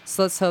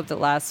 So let's hope that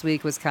last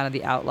week was kind of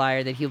the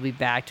outlier, that he'll be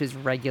back to his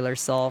regular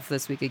self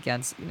this week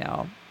against,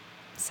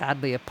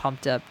 sadly a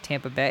pumped up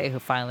Tampa Bay who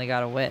finally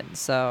got a win.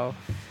 So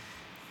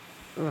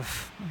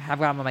I've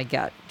got him on my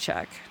gut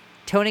check.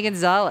 Tony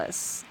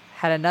Gonzalez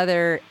had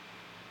another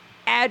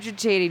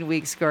agitating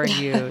week, scoring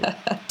you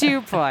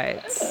 2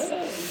 points.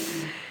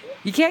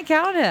 You can't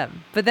count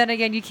him. But then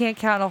again, you can't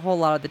count a whole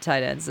lot of the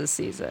tight ends this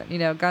season.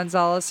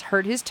 Gonzalez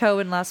hurt his toe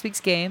in last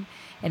week's game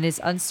and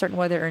is uncertain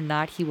whether or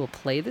not he will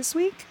play this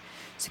week.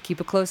 So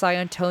keep a close eye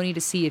on Tony to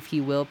see if he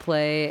will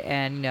play.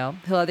 And,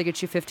 he'll either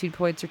get you 15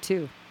 points or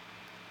 2.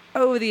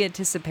 Oh, the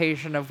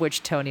anticipation of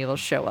which Tony will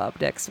show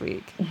up next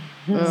week.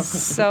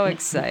 So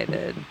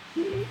excited.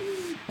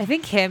 I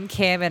think him,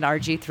 Cam, and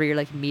RG3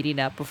 are meeting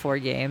up before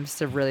games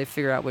to really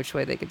figure out which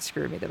way they can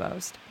screw me the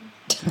most.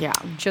 Yeah.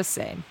 Just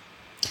saying.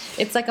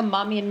 It's like a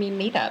mommy and me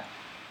meetup.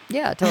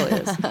 Yeah, it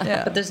totally is.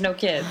 Yeah. But there's no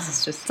kids.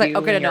 It's just It's you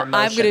okay, and your I'm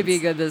going to be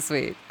emotions. good this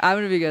week.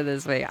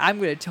 I'm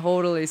going to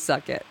totally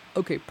suck it.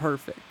 Okay,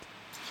 perfect.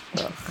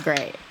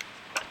 Great.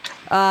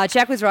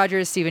 Jacquizz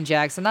Rodgers, Steven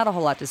Jackson, not a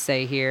whole lot to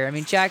say here.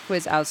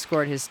 Jacquizz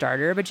outscored his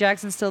starter, but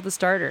Jackson's still the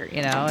starter,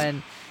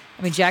 and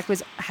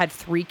Jacquizz had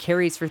 3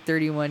 carries for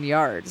 31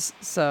 yards,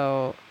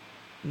 so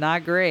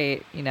not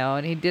great,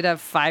 and he did have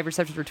 5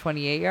 receptions for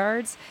 28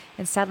 yards,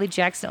 and sadly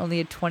Jackson only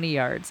had 20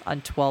 yards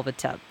on 12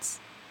 attempts.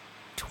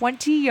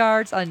 20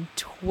 yards on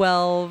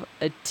 12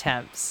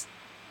 attempts.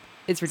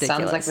 It's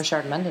ridiculous. Sounds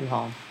like Rashard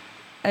Mendenhall.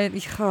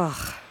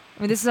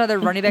 This is another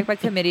running back by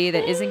committee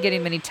that isn't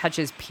getting many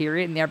touches,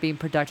 period, and they are being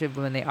productive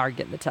when they are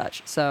getting the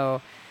touch.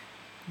 So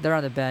they're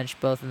on the bench,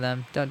 both of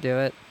them. Don't do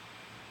it.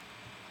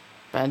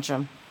 Bench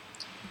him.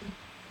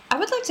 I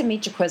would like to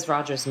meet Jacquizz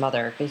Rodgers'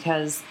 mother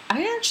because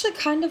I actually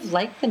kind of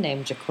like the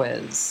name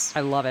Jacquizz.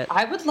 I love it.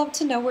 I would love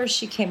to know where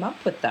she came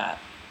up with that.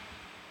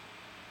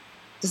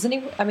 That's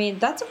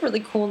a really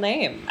cool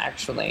name,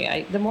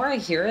 actually. The more I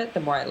hear it, the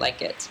more I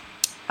like it.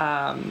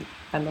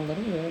 I'm a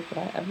little weird, but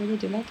I really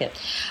do like it.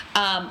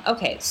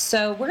 Okay,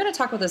 so we're going to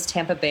talk about those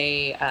Tampa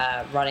Bay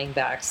running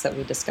backs that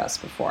we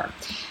discussed before.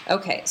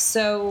 Okay,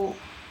 so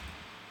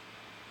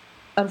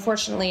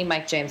unfortunately,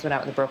 Mike James went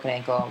out with a broken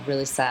ankle.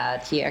 Really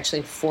sad. He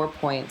actually had 4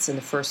 points in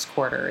the first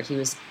quarter. He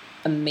was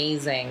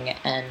amazing,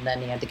 and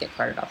then he had to get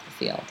carted off the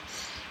field.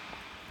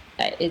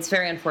 It's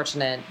very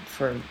unfortunate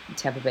for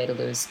Tampa Bay to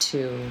lose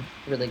 2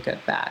 really good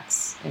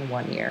backs in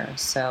 1 year.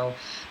 So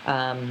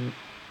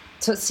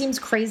it seems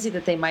crazy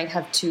that they might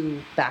have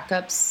 2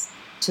 backups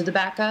to the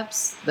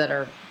backups that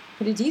are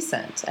pretty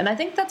decent. And I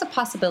think that's a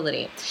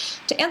possibility.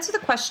 To answer the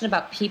question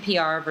about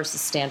PPR versus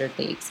standard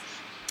leagues,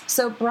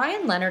 so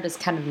Brian Leonard is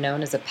kind of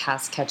known as a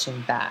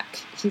pass-catching back.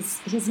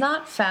 He's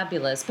not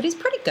fabulous, but he's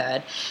pretty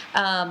good.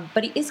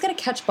 But he is going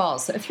to catch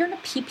balls. So if you're in a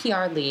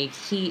PPR league,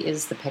 he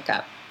is the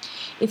pickup.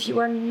 If you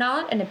are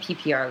not in a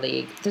PPR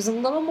league, there's a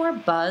little more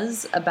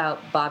buzz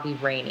about Bobby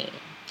Rainey.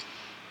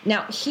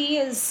 Now, he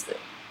is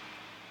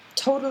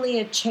totally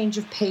a change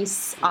of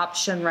pace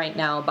option right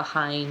now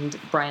behind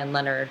Brian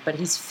Leonard, but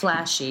he's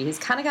flashy. He's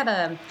kind of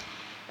got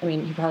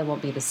he probably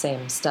won't be the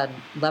same stud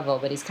level,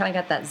 but he's kind of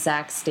got that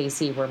Zach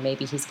Stacy where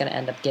maybe he's going to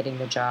end up getting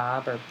the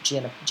job, or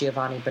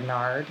Giovanni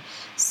Bernard.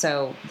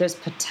 So there's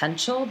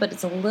potential, but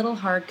it's a little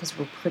hard because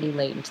we're pretty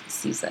late into the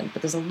season.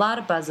 But there's a lot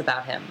of buzz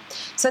about him.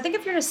 So I think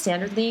if you're in a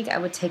standard league, I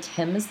would take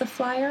him as the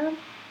flyer.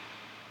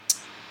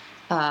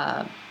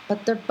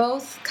 But they're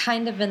both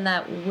kind of in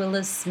that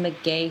Willis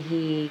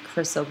McGahee,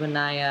 Chris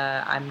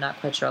Ogbonnaya, I'm not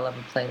quite sure I'll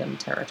ever play them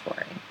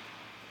territory.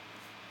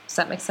 Does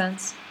that make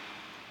sense?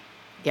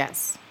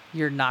 Yes.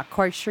 You're not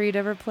quite sure you'd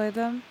ever play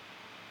them?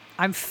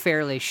 I'm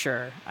fairly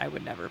sure I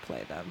would never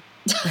play them.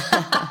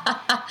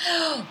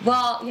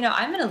 Well,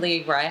 I'm in a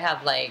league where I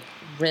have like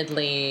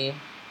Ridley,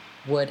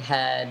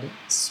 Woodhead,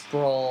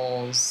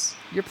 Sproles.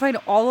 You're playing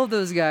all of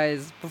those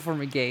guys before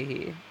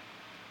McGahee.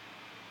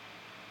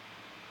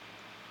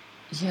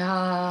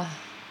 Yeah.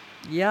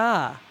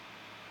 Yeah.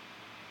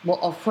 Well,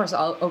 of course,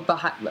 I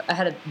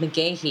had a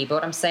McGahee, but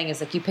what I'm saying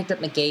is, like, you picked up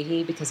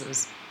McGahee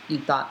because you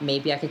thought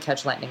maybe I could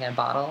catch lightning in a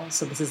bottle.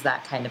 So this is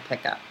that kind of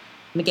pickup.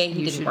 McGahee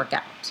didn't work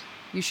out.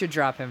 You should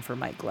drop him for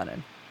Mike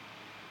Glennon.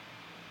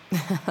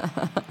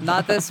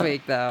 Not this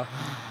week, though.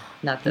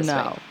 Not this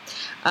week.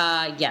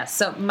 Yes.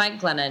 So Mike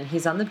Glennon,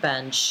 he's on the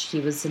bench. He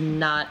was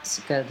not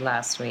good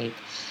last week.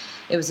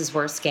 It was his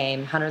worst game,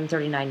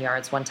 139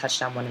 yards, 1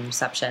 touchdown, 1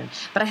 interception.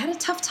 But I had a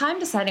tough time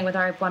deciding whether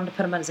I wanted to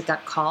put him as a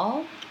gut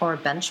call or a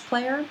bench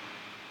player.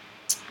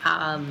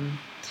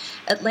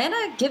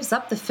 Atlanta gives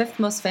up the 5th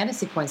most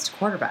fantasy points to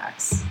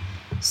quarterbacks.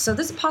 So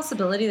there's a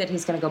possibility that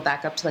he's going to go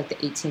back up to like the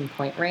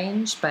 18-point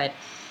range. But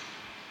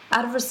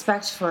out of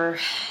respect for,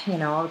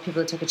 all the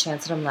people that took a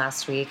chance at him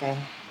last week, I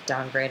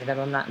downgraded him.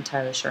 I'm not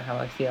entirely sure how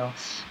I feel.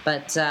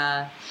 But,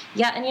 yeah,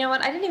 and you know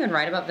what? I didn't even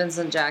write about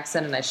Vincent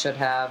Jackson, and I should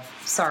have.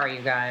 Sorry,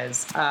 you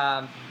guys.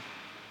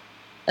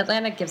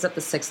 Atlanta gives up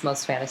the 6th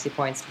most fantasy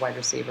points to wide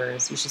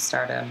receivers. You should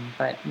start him.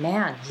 But,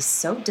 man, he's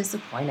so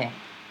disappointing.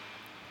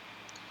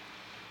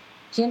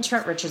 He and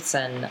Trent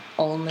Richardson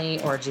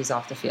only orgies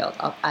off the field.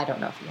 I don't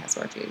know if he has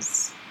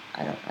orgies.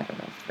 I don't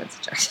know if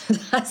Vincent Jackson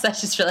does. I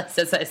just realized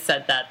as I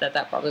said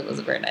that probably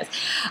wasn't very nice.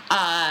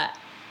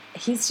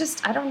 He's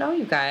just, I don't know,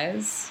 you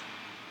guys.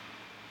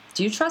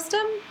 Do you trust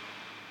him?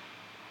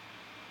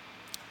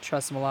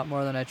 Trust him a lot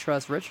more than I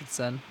trust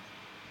Richardson.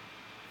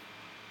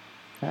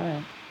 All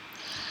right.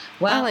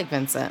 Well, I like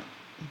Vincent.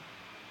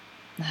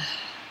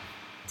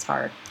 It's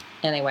hard.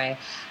 Anyway,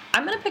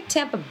 I'm going to pick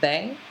Tampa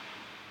Bay.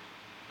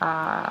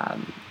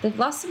 They've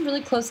lost some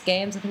really close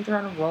games. I think they're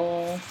on a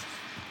roll.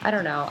 I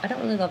don't know. I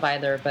don't really love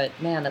either, but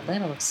man,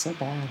 Atlanta looks so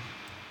bad.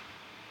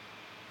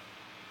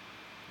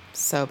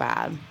 So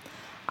bad.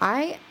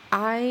 I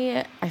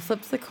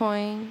flipped the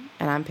coin,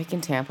 and I'm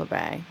picking Tampa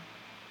Bay.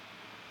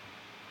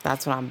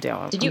 That's what I'm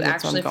doing. Did you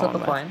actually flip a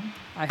coin?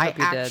 I hope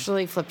you did.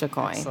 Actually flipped a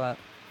coin. Excellent.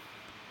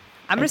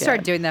 I'm going to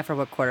start doing that for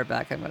what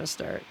quarterback I'm going to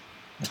start.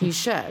 You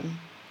should.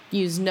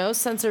 Use no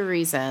sense of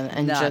reason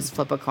and just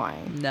flip a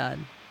coin.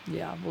 None.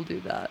 Yeah, we'll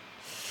do that.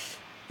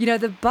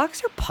 The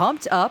Bucs are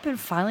pumped up and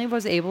finally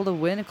was able to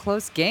win a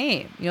close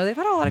game. They've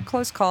had a lot of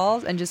close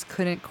calls and just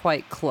couldn't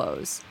quite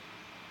close.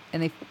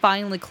 And they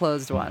finally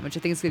closed one, which I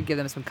think is going to give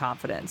them some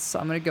confidence. So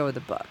I'm going to go with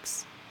the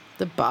Bucs.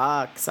 The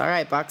Bucs. All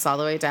right, Bucs all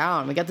the way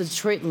down. We got the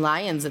Detroit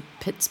Lions at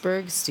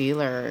Pittsburgh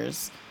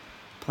Steelers.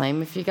 Play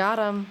 'em if you got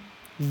 'em.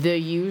 The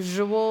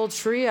usual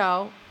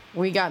trio.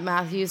 We got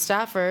Matthew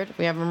Stafford.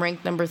 We have him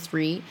ranked number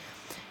 3.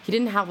 He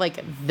didn't have,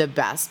 the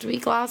best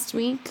week last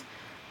week.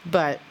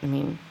 But,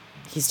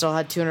 he still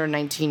had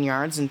 219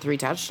 yards and 3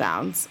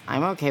 touchdowns.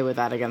 I'm okay with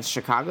that against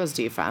Chicago's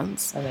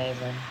defense.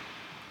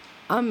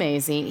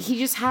 Amazing. He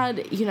just had,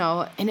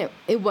 and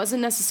it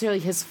wasn't necessarily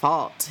his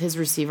fault. His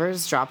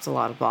receivers dropped a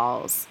lot of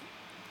balls.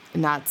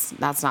 And that's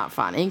not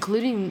fun,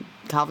 including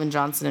Calvin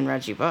Johnson and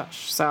Reggie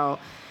Bush. So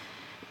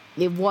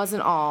it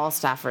wasn't all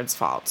Stafford's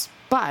fault.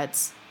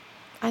 But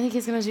I think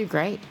he's going to do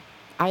great.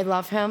 I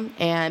love him.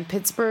 And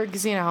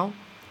Pittsburgh's, a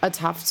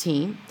tough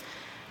team.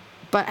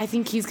 But I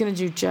think he's going to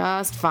do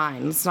just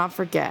fine. Let's not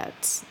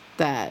forget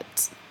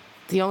that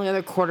The only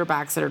other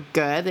quarterbacks that are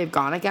good they've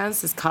gone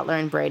against is Cutler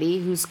and Brady,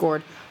 who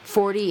scored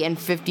 40 and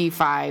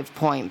 55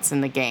 points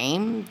in the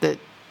game that,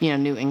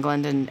 New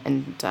England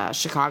and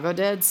Chicago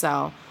did.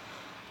 So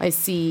I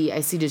see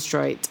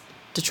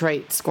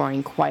Detroit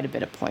scoring quite a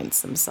bit of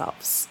points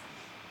themselves.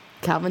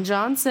 Calvin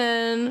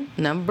Johnson,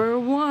 number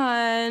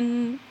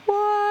 1.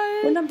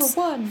 What? We're number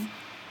 1.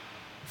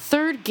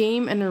 Third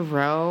game in a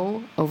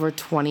row over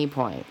 20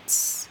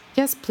 points.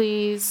 Yes,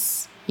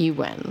 please. You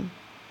win.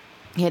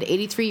 He had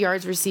 83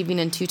 yards receiving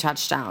and 2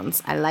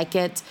 touchdowns. I like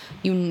it.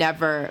 You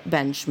never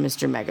bench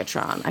Mr.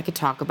 Megatron. I could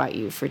talk about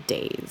you for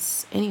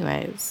days.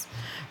 Anyways,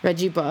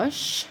 Reggie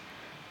Bush,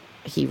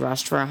 he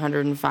rushed for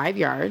 105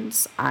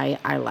 yards. I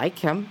like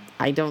him.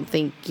 I don't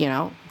think,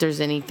 there's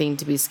anything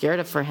to be scared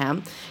of for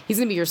him. He's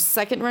going to be your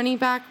second running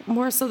back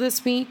more so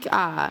this week.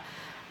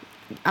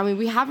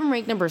 We have him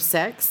ranked number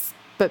 6,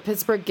 but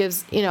Pittsburgh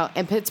gives up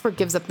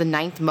the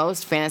 9th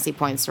most fantasy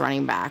points to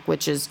running back,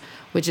 which is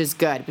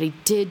good. But he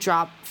did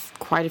drop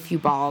quite a few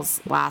balls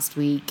last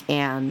week,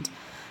 and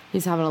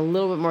he's having a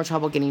little bit more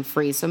trouble getting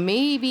free. So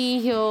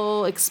maybe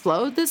he'll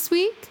explode this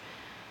week,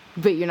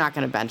 but you're not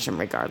going to bench him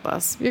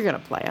regardless. You're going to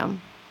play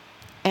him.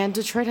 And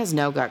Detroit has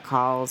no gut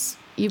calls.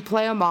 You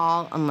play them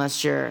all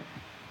unless you're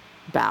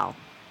Bell,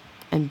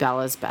 and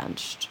Bell is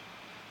benched.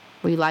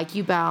 We like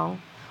you, Bell.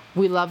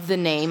 We love the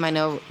name. I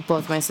know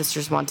both my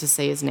sisters want to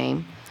say his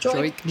name.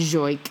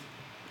 Joik.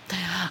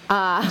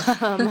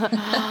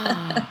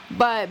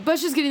 But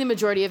Bush is getting the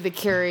majority of the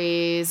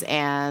carries,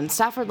 and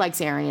Stafford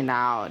likes airing it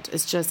out.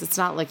 It's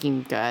not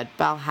looking good.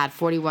 Bell had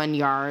 41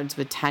 yards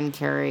with 10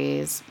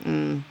 carries.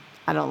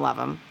 I don't love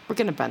him. We're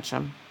going to bench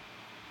him.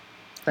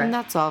 Right. And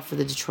that's all for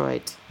the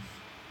Detroit.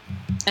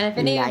 And if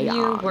any of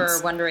you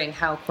were wondering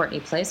how Courtney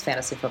plays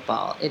fantasy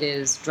football, it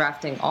is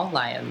drafting all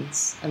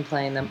Lions and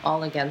playing them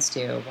all against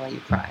you while you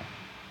cry.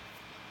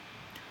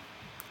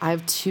 I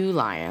have 2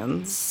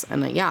 Lions,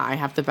 and I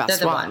have the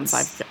best ones.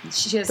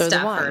 She has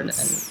Stafford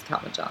and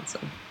Calvin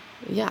Johnson.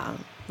 Yeah,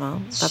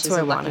 well, that's She's what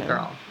I a lucky wanted.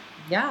 Girl.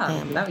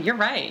 Yeah, no, you're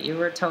right. You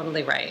were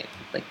totally right.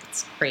 Like,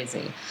 it's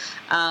crazy.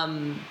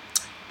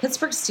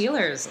 Pittsburgh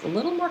Steelers, a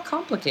little more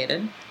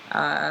complicated.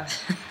 No,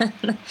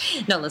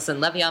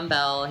 listen, Le'Veon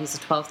Bell, he's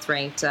the 12th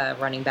ranked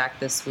running back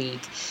this week.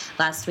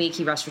 Last week,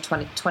 he rushed for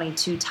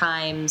 22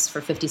 times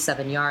for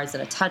 57 yards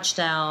and a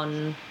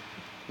touchdown.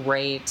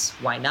 Great.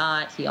 Why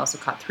not? He also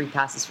caught 3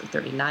 passes for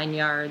 39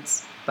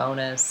 yards.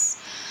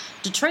 Bonus.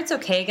 Detroit's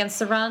okay against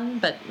the run,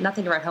 but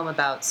nothing to write home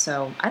about,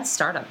 so I'd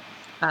start him.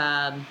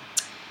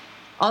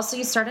 Also,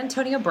 you start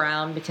Antonio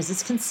Brown because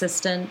he's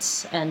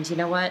consistent, and you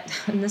know what?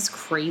 In this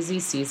crazy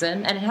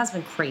season, and it has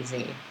been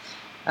crazy,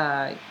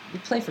 you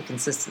play for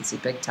consistency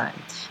big time.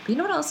 But you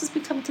know what else has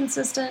become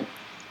consistent?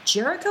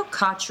 Jericho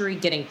Cotchery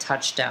getting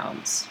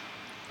touchdowns.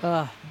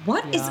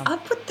 What is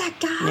up with that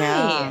guy?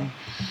 Yeah.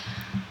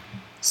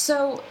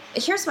 So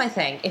here's my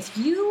thing. If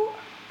you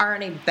are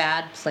in a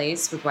bad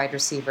place with wide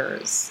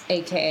receivers,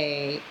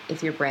 a.k.a.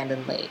 if you're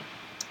Brandon Lee,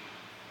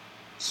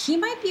 he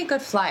might be a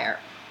good flyer.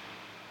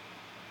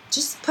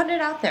 Just putting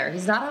it out there.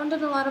 He's not owned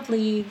in a lot of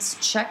leagues.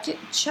 Check, they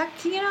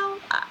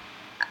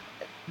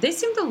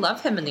seem to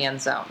love him in the end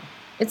zone.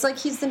 It's like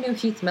he's the new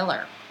Heath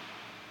Miller.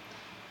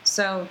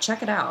 So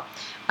check it out.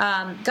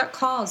 Gut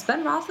calls.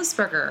 Ben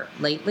Roethlisberger,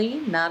 lately,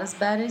 not as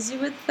bad as you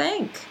would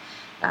think.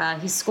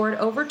 He scored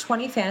over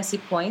 20 fantasy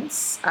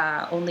points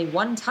only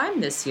one time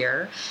this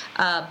year,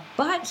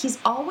 but he's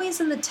always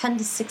in the 10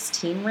 to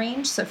 16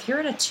 range. So if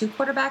you're in a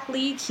 2-quarterback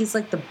league, he's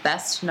like the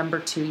best number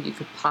 2 you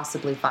could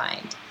possibly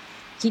find.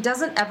 He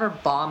doesn't ever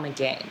bomb a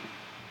game.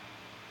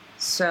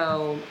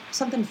 So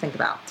something to think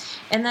about.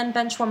 And then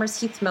bench warmers,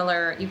 Heath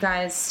Miller, you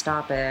guys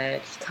stop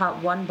it. He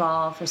caught 1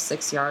 ball for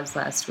 6 yards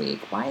last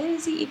week. Why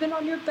is he even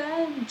on your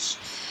bench?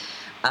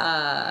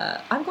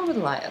 I'm going with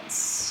the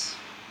Lions.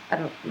 I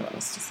don't know what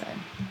else to say.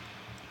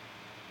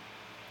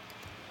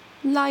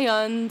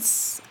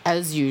 Lions,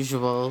 as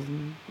usual.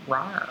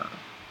 Rawr.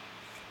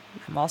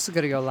 I'm also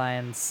going to go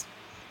Lions.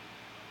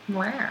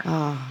 Rawr.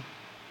 Oh,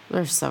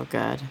 they're so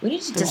good. We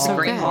need to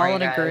disagree more, all in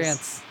guys.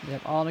 agreement.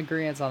 Yep, all in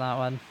agreement on that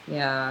one.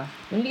 Yeah.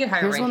 We need to get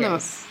higher Here's one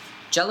rankings.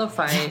 Jello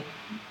fight.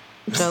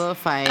 Jello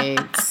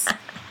fights.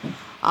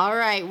 All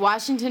right,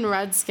 Washington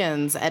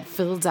Redskins at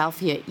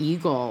Philadelphia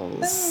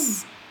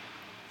Eagles.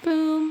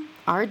 Boom.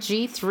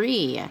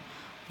 RG3.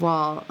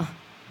 Well,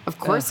 of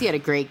course he had a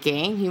great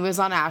game. He was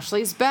on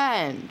Ashley's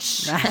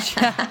bench.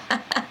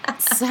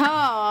 So,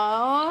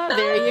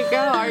 there you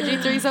go.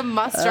 RG3's a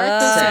must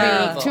start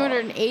this week.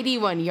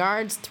 281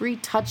 yards, 3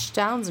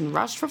 touchdowns, and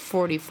rushed for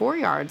 44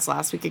 yards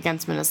last week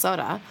against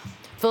Minnesota.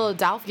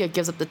 Philadelphia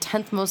gives up the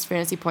 10th most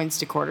fantasy points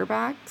to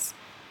quarterbacks.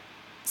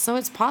 So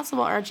it's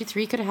possible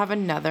RG3 could have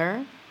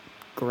another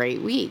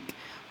great week.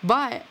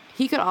 But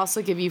he could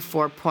also give you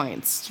 4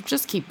 points.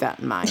 Just keep that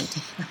in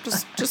mind.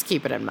 just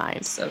keep it in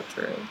mind. So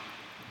true.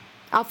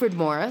 Alfred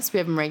Morris, we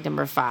have him ranked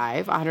number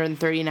 5,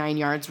 139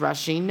 yards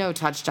rushing, no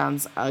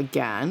touchdowns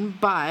again,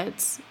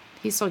 but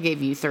he still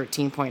gave you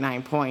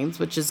 13.9 points,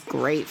 which is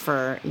great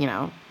for,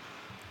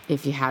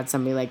 if you had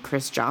somebody like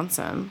Chris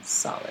Johnson.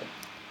 Solid.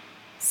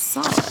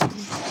 So,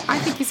 I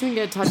think he's going to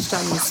get a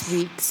touchdown this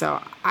week,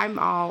 so I'm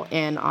all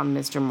in on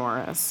Mr.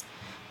 Morris.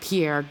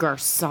 Pierre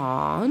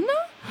Garçon.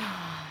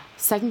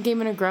 Second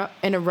game in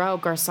a row,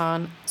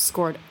 Garçon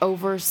scored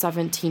over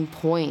 17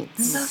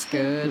 points. That's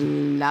good.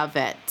 Love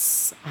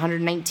it.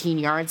 119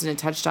 yards and a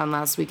touchdown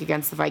last week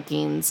against the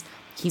Vikings.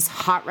 He's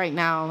hot right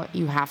now.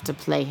 You have to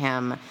play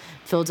him.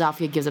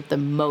 Philadelphia gives up the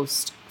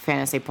most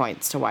fantasy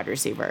points to wide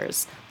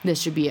receivers. This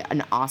should be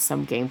an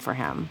awesome game for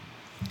him.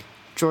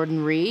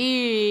 Jordan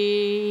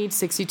Reed,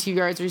 62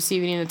 yards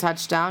receiving and a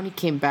touchdown. He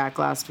came back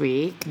last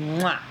week.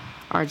 Mwah.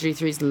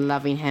 RG3's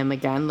loving him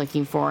again,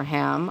 looking for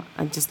him.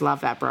 I just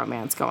love that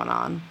bromance going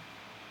on.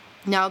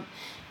 Now,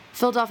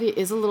 Philadelphia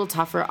is a little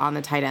tougher on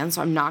the tight end,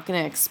 so I'm not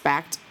going to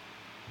expect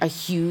a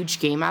huge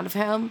game out of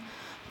him.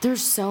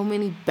 There's so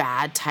many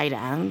bad tight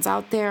ends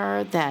out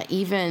there that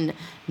even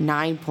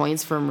 9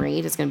 points from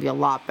Reed is going to be a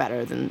lot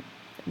better than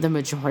the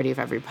majority of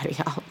everybody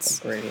else.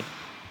 Agree.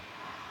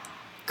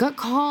 Good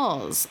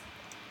calls.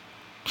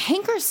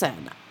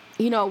 Hankerson,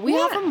 we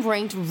have him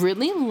ranked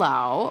really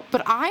low,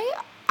 but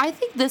I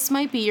think this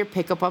might be your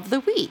pickup of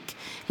the week.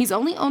 He's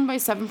only owned by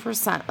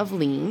 7% of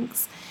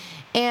leagues.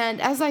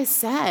 And as I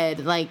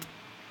said,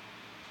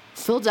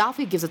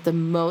 Philadelphia gives it the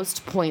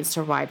most points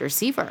to wide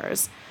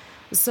receivers.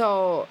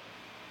 So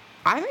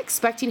I'm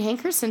expecting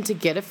Hankerson to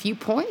get a few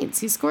points.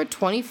 He scored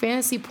 20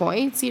 fantasy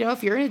points.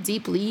 If you're in a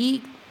deep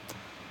league,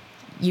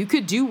 you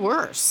could do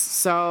worse.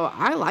 So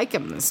I like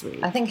him this week.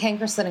 I think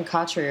Hankerson and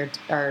Cutler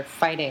are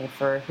fighting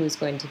for who's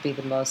going to be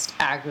the most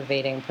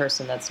aggravating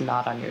person that's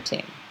not on your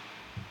team.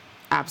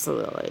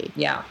 Absolutely.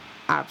 Yeah.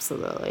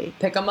 Absolutely.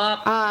 Pick them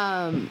up.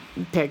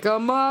 Pick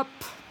them up.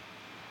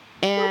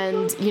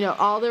 And,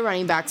 all the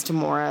running backs to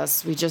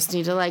Morris, we just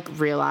need to,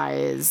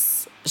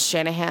 realize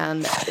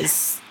Shanahan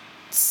is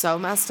so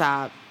messed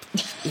up,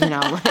 when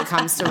it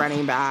comes to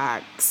running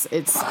backs.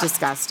 It's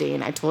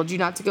disgusting. I told you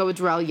not to go with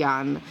Darrell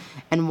Young,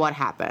 and what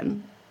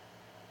happened?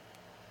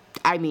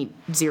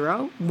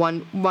 0.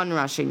 One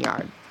rushing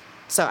yard.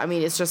 So,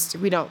 it's just,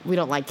 we don't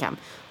like him.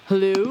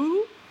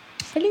 Hello?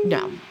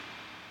 No.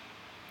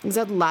 He's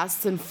had less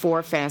than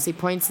 4 fantasy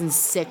points in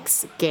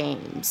 6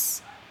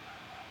 games,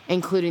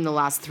 including the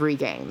last 3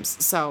 games.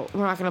 So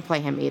we're not going to play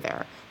him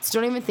either. So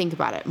don't even think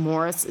about it.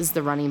 Morris is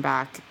the running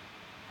back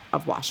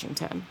of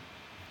Washington.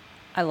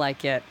 I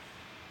like it.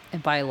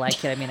 And by I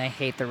like it, I mean I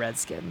hate the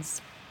Redskins.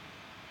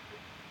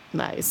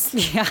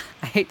 Nice. Yeah,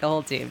 I hate the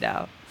whole team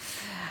now.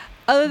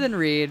 Other than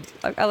Reed,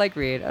 I like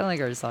Reed. I don't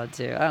like Garçon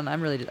too.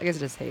 I guess I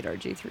just hate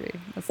RG3.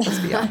 Let's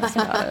be honest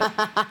about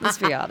it. Let's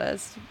be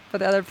honest. But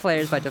the other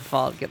players by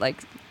default get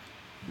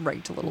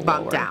ranked a little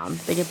Bumped lower. down.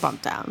 They get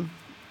bumped down.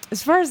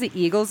 As far as the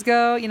Eagles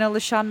go,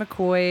 LaShawn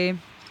McCoy,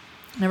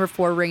 number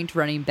 4 ranked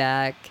running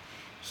back.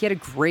 He had a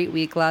great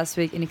week last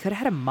week, and he could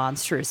have had a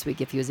monstrous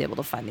week if he was able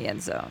to find the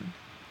end zone.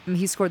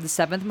 He scored the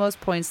 7th most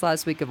points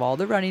last week of all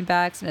the running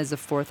backs and is the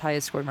 4th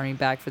highest scored running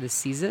back for the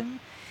season.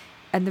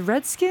 And the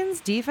Redskins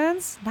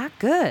defense, not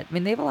good.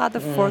 They've allowed the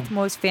 4th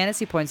most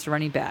fantasy points to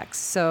running backs.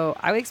 So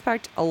I would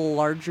expect a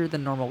larger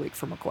than normal week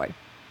for McCoy.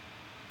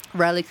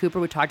 Riley Cooper,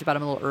 we talked about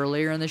him a little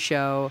earlier in the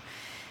show.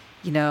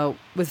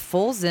 With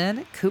Foles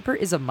in, Cooper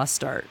is a must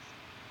start.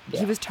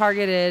 Yeah. He was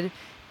targeted,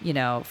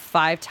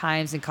 5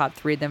 times and caught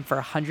 3 of them for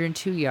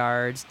 102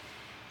 yards.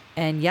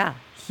 And yeah,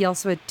 he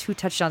also had 2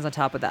 touchdowns on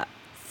top of that.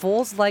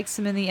 Foles likes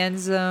him in the end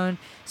zone,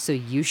 so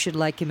you should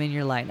like him in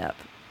your lineup.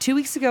 2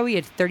 weeks ago, he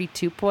had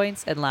 32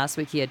 points, and last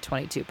week he had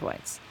 22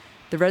 points.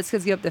 The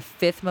Redskins give up the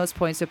 5th most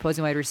points to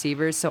opposing wide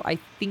receivers, so I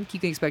think you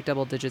can expect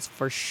double digits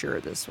for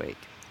sure this week.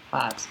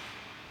 Hot.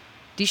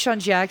 Deshaun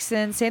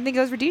Jackson, same thing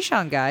goes for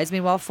Deshaun, guys.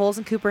 While Foles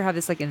and Cooper have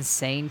this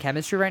insane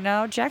chemistry right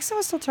now, Jackson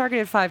was still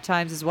targeted 5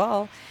 times as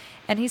well,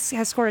 and he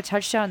has scored a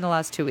touchdown in the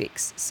last 2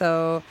 weeks.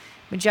 So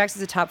when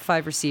Jackson's a top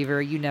 5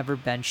 receiver, you never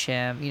bench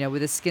him.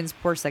 With the Skins'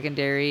 poor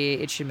secondary,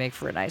 it should make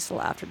for a nice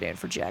little afternoon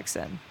for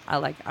Jackson.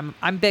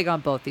 I'm big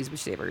on both these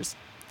receivers.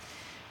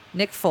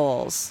 Nick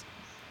Foles.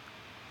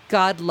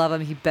 God love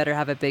him. He better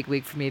have a big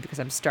week for me because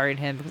I'm starting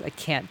him because I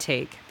can't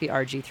take the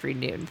RG3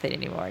 Newton thing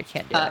anymore. I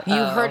can't do it.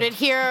 You heard it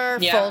here.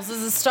 Yeah. Foles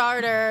is a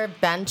starter.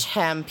 Bench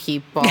him,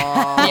 people. It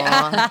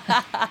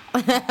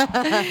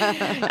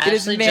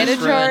is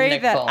mandatory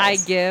that Foles. I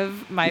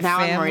give my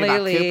family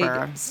league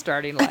Cooper.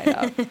 Starting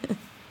lineup.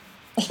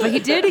 But he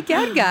did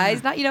again,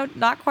 guys.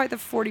 Not quite the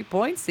 40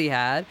 points he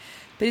had,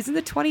 but he's in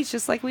the 20s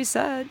just like we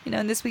said.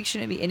 And this week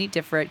shouldn't be any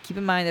different. Keep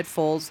in mind that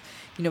Foles,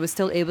 was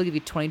still able to give you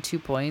 22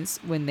 points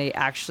when they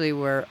actually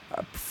were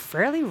a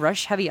fairly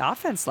rush-heavy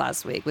offense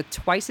last week with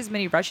twice as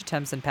many rush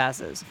attempts and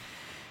passes.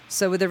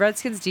 So with the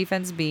Redskins'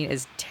 defense being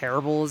as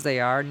terrible as they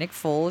are, Nick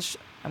Foles,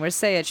 I'm going to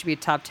say it should be a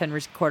top 10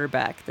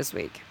 quarterback this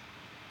week.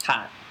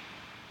 Hot.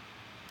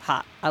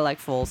 I like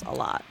Foles a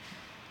lot.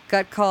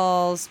 Gut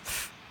calls.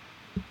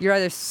 You're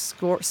either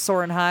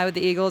soaring high with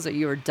the Eagles or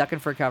you are ducking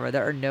for cover.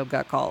 There are no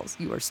gut calls.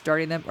 You are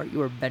starting them or you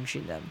are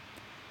benching them.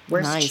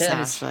 Where's nice, Chips?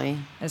 Ashley.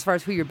 As far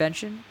as who you're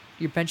benching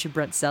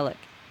Brent Selleck.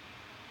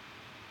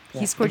 Yeah.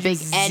 He scored a big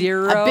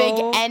 0. a big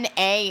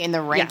NA in the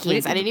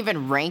rankings. Yeah, I didn't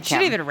even rank him.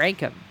 Shouldn't even rank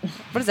him.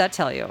 What does that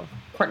tell you?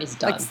 Courtney's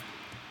done.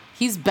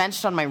 He's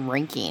benched on my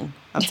ranking.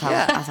 That's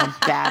how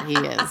bad he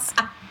is.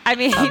 I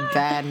mean, How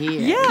bad he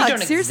is. yeah, You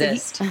don't seriously.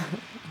 exist.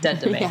 Dead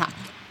to me. Yeah.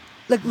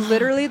 Like,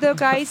 literally, though,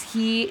 guys,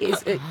 he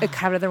is a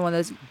kind of another one of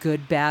those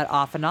good, bad,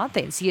 off and on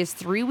things. He has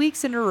 3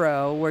 weeks in a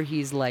row where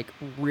he's, like,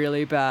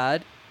 really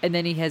bad, and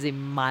then he has a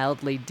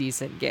mildly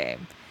decent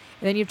game.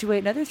 And then you have to wait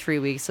another 3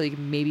 weeks so you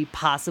can maybe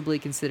possibly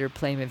consider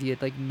playing him if you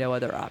had, like, no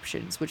other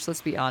options, which,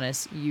 let's be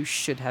honest, you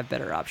should have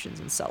better options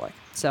than Selleck.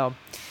 So,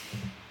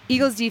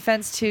 Eagles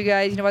defense, too,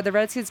 guys. You know what? The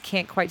Redskins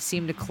can't quite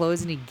seem to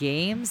close any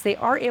games. They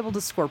are able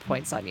to score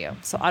points on you.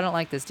 So, I don't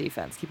like this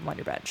defense. Keep them on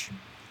your bench.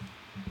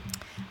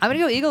 I'm going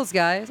to go Eagles,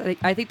 guys.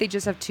 I think they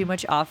just have too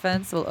much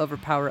offense that will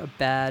overpower a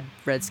bad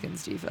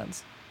Redskins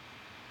defense.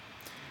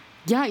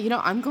 Yeah,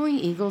 I'm going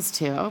Eagles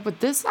too, but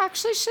this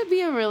actually should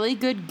be a really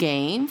good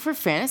game for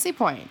fantasy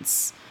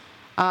points.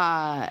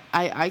 I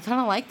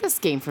kind of like this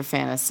game for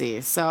fantasy,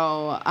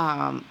 so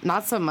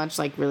not so much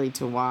like really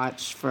to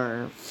watch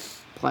for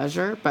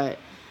pleasure, but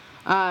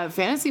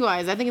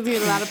fantasy-wise, I think it's going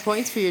to be a lot of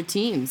points for your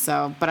team.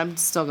 So, but I'm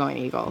still going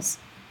Eagles.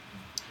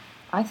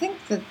 I think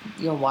that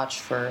you'll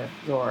watch for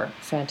your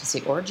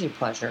fantasy orgy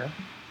pleasure.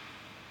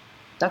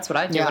 That's what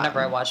I do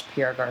whenever I watch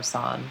Pierre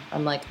Garçon.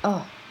 I'm like,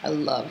 oh, I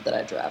love that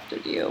I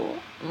drafted you.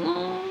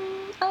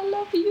 I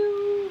love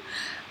you.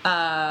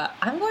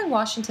 I'm going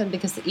Washington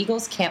because the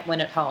Eagles can't win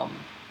at home.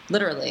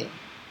 Literally.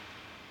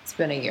 It's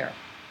been a year.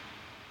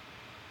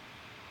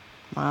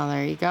 Well,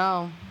 there you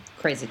go.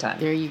 Crazy time.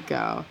 There you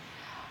go.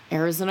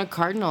 Arizona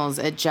Cardinals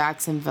at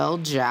Jacksonville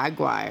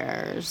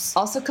Jaguars.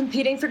 Also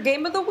competing for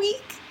Game of the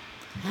Week.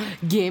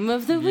 Game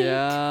of the week.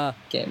 Yeah.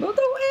 Game of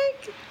the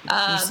Week.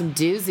 There's some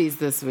doozies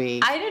this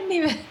week.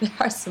 there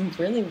are some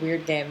really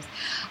weird games.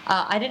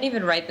 I didn't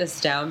even write this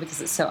down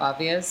because it's so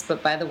obvious.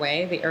 But by the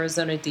way, the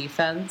Arizona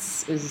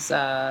defense is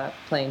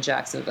playing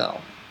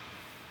Jacksonville.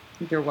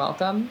 You're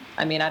welcome.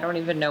 I mean, I don't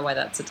even know why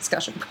that's a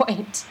discussion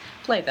point.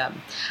 Play them.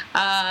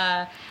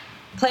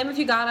 Play them if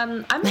you got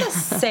them. I'm going to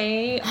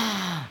say...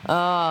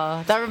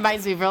 That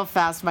reminds me real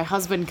fast. My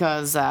husband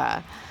goes,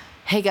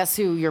 hey, guess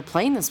who you're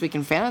playing this week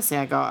in fantasy?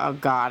 I go, oh,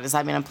 God, does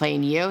that mean I'm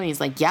playing you? And he's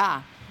like,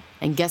 yeah.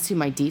 And guess who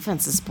my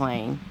defense is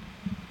playing?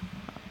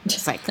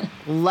 It's like,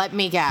 let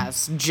me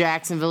guess,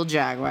 Jacksonville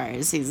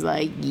Jaguars. He's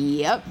like,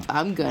 yep,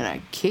 I'm going to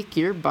kick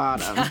your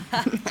bottom.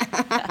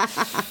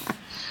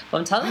 Well,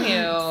 I'm telling you,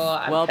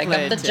 I pick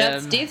played, up the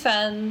Jets Tim.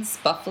 defense.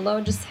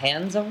 Buffalo just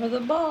hands over the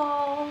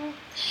ball.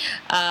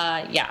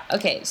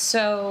 Okay,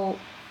 so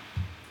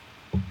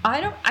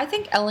I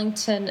think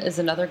Ellington is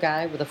another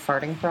guy with a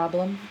farting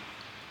problem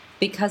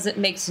because it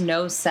makes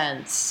no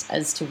sense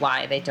as to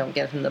why they don't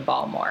give him the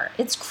ball more.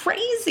 It's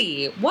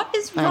crazy. What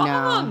is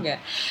wrong?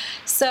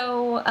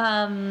 So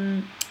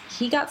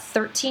he got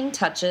 13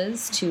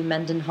 touches to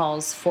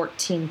Mendenhall's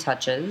 14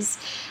 touches.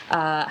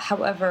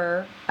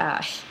 However,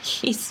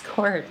 he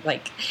scored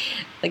like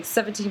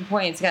 17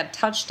 points, got a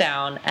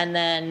touchdown, and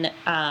then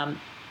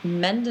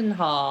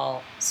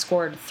Mendenhall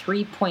scored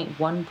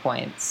 3.1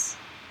 points.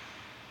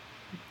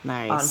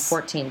 Nice. On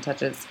 14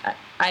 touches.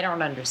 I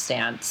don't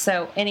understand.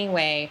 So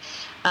anyway,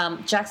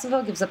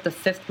 Jacksonville gives up the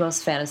 5th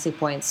most fantasy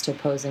points to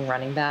opposing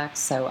running backs.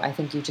 So I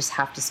think you just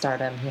have to start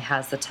him. He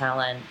has the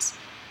talent.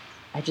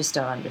 I just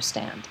don't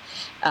understand.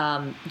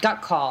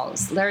 Got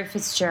calls. Larry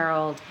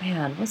Fitzgerald.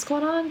 Man, what's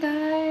going on,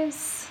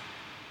 guys?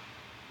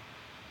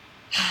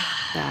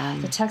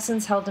 The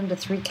Texans held him to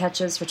 3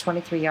 catches for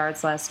 23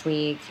 yards last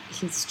week.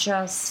 He's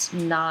just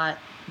not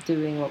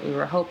doing what we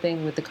were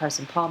hoping with the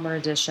Carson Palmer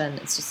addition.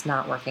 It's just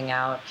not working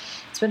out.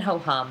 It's been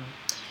ho-hum.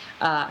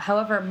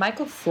 However,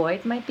 Michael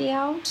Floyd might be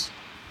out.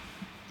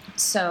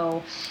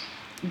 So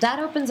that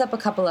opens up a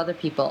couple other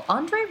people.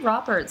 Andre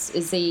Roberts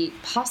is a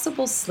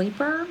possible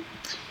sleeper.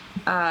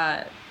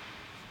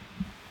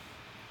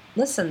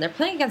 Listen, they're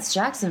playing against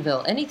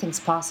Jacksonville. Anything's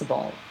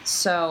possible.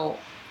 So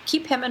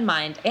keep him in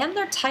mind. And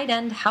their tight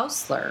end,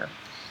 Hausler,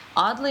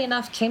 oddly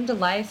enough, came to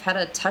life, had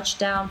a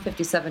touchdown,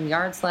 57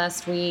 yards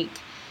last week.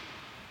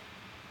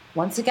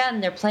 Once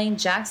again, they're playing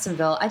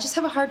Jacksonville. I just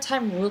have a hard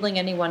time ruling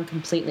anyone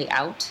completely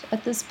out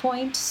at this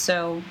point.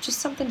 So just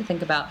something to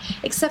think about,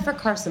 except for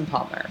Carson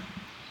Palmer.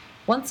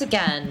 Once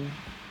again,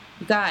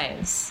 you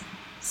guys,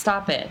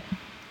 stop it.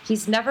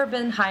 He's never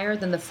been higher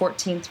than the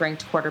 14th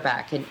ranked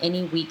quarterback in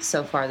any week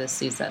so far this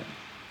season.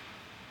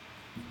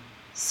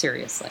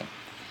 Seriously.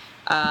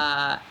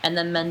 And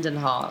then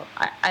Mendenhall.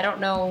 I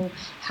don't know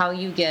how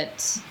you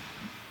get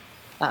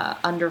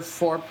under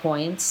 4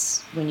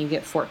 points when you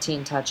get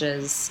 14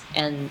 touches.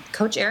 And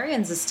Coach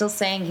Arians is still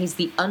saying he's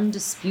the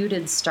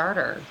undisputed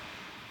starter.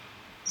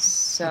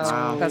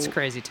 So That's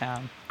crazy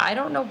town. I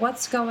don't know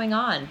what's going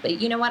on.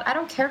 But you know what? I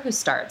don't care who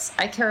starts.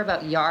 I care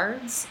about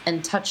yards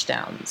and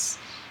touchdowns.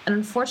 And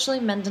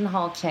unfortunately,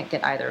 Mendenhall can't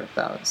get either of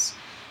those.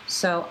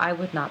 So I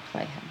would not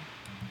play him.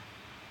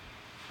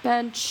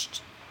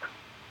 Benched.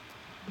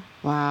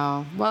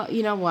 Wow. Well,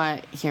 you know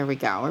what? Here we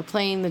go. We're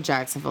playing the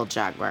Jacksonville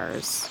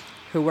Jaguars,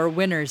 Who are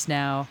winners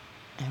now.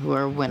 who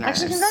are winners.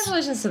 Actually,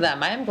 congratulations to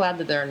them. I am glad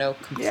that there are no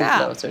complete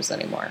losers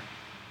anymore.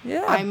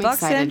 Yeah, I'm Bucks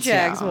excited and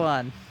Jags too.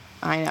 won.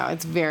 I know.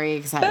 It's very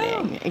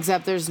exciting.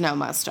 Except there's no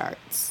must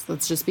starts.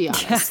 Let's just be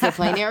honest. They're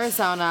playing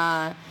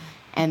Arizona,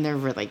 and they're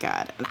really good.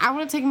 And I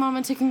want to take a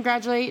moment to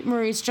congratulate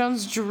Maurice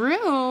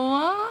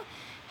Jones-Drew.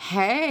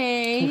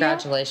 Hey.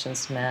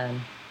 Congratulations,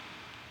 man.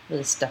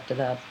 Really stepped it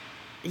up.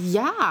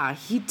 Yeah,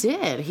 he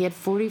did. He had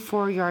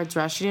 44 yards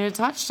rushing and a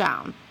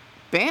touchdown.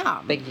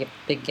 Bam. Big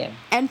game.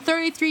 And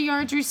 33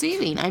 yards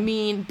receiving. I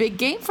mean, big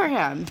game for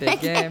him. Big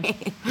game.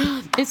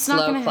 It's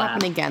not going to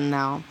happen again,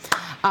 though.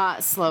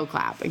 Slow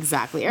clap,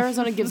 exactly.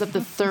 Arizona gives up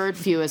the third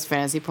fewest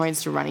fantasy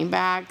points to running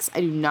backs. I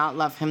do not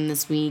love him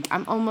this week.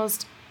 I'm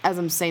almost, as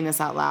I'm saying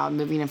this out loud,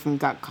 moving him from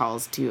gut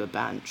calls to a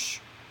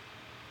bench.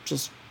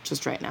 Just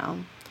right now.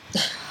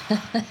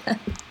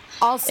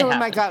 Also in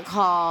my gut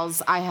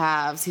calls, I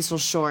have Cecil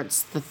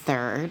Shorts the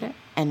third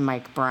and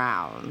Mike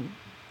Brown.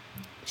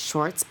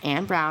 Shorts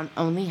and Brown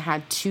only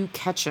had 2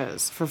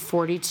 catches for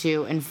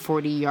 42 and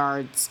 40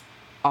 yards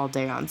all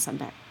day on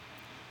Sunday.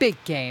 Big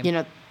game. You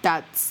know,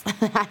 that's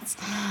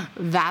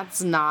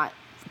not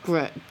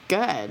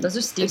good. Those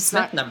are Steve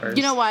Smith numbers.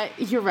 You know what?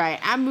 You're right.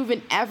 I'm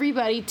moving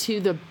everybody to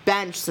the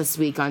bench this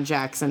week on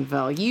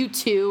Jacksonville. You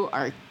two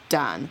are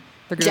done.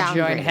 They're going to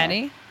join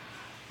Henny?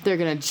 They're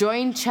going to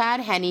join Chad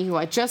Henne, who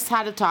I just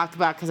had to talk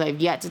about because I've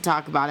yet to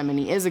talk about him, and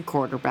he is a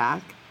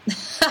quarterback.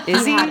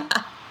 Is he?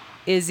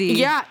 Is he?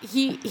 Yeah,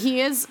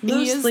 he is.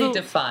 Loosely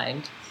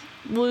defined.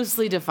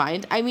 Loosely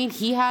defined. I mean,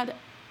 he had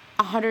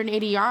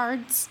 180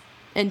 yards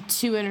and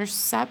 2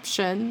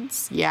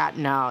 interceptions. Yeah,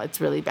 no, it's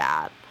really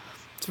bad.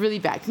 It's really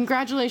bad.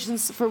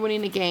 Congratulations for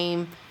winning the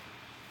game,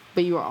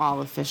 but you are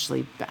all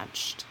officially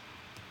benched.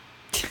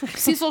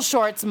 Cecil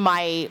Shorts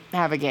might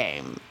have a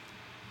game,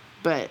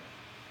 but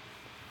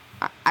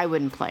I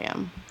wouldn't play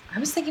him. I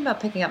was thinking about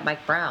picking up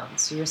Mike Brown,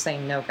 so you're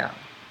saying no go.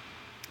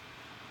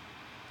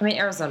 I mean,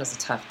 Arizona's a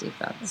tough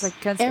defense. It's like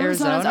against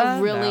Arizona's Arizona?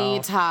 a really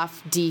No.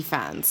 tough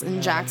defense,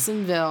 and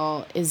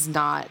Jacksonville is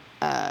not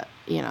a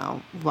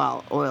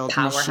well-oiled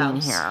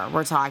machine here.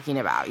 We're talking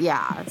about,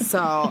 yeah.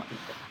 So,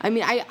 I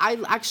mean, I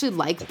actually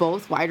like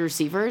both wide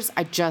receivers.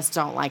 I just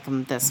don't like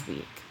them this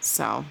week.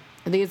 So,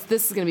 I think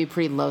this is going to be a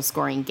pretty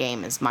low-scoring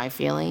game, is my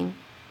feeling.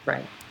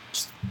 Right.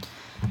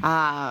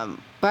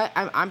 But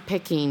I'm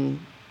picking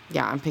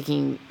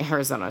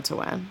Arizona to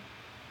win.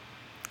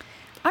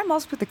 I'm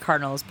also with the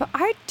Cardinals, but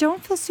I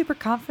don't feel super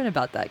confident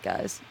about that,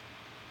 guys.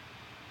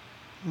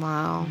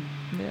 Wow.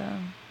 Yeah.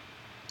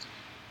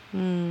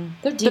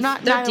 Their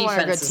defense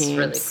is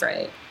really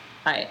great.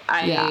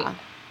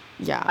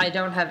 I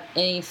don't have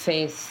any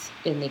faith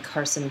in the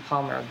Carson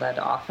Palmer-led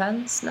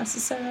offense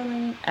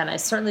necessarily, and I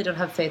certainly don't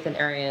have faith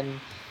in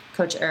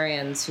Coach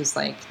Arians, who's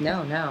like,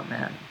 no,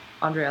 man,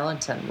 Andre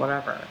Ellington,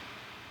 whatever.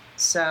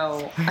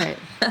 So, Right.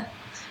 but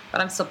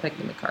I'm still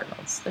picking the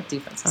Cardinals. Their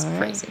defense is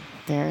crazy.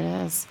 There it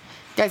is.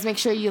 Guys, make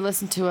sure you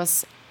listen to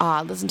us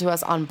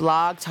on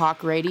Blog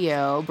Talk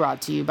Radio,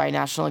 brought to you by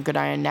National Good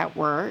Iron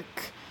Network.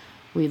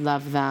 We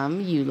love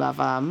them. You love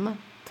them.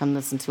 Come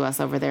listen to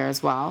us over there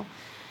as well.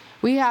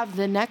 We have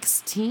the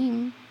next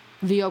team,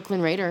 the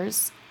Oakland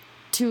Raiders,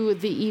 to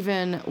the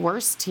even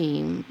worse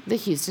team, the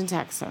Houston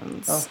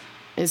Texans. Oh.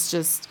 It's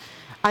just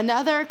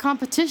another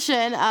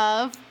competition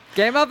of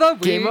Game of the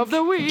week. Game of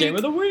the week. Game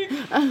of the week.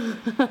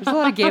 There's a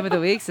lot of Game of the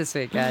Weeks this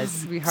week,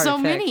 guys. It'll be hard So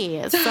to pick.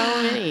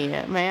 many.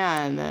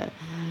 Man.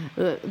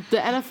 The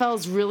NFL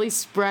is really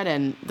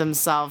spreading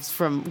themselves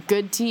from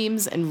good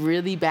teams and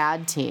really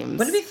bad teams.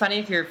 Wouldn't it be funny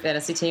if your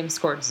fantasy team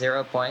scored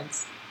 0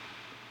 points?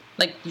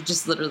 Like, you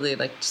just literally,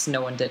 just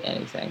no one did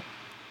anything.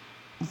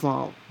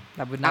 Well,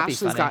 that would not Ashley's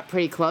be funny. got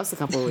pretty close a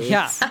couple of weeks.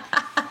 Yeah.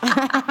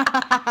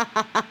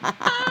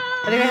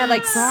 I think I had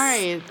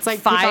it's like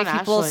 5 pick on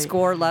people Ashley.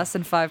 score less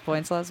than 5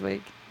 points last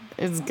week.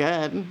 It's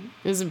good.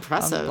 It was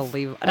impressive.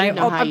 Unbelievable. I And didn't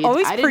know how I'm you-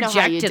 always I didn't know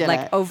how you projected did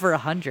it. over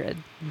 100.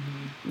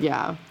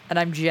 Yeah. And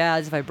I'm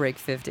jazzed if I break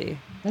 50.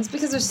 That's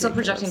because they're still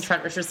projecting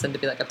Trent Richardson to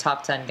be a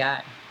top 10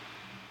 guy.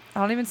 I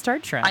don't even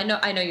start Trent. I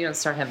know you don't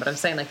start him, but I'm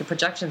saying the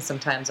projections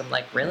sometimes I'm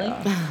like, really?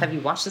 Have you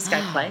watched this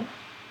guy play?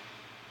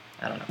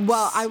 I don't know.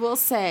 Well, I will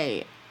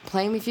say,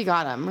 play him if you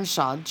got him,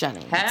 Rashad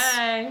Jennings.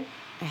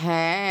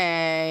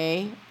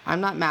 Hey. I'm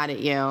not mad at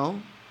you.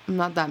 I'm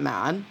not that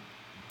mad.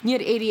 He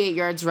had 88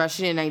 yards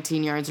rushing and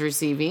 19 yards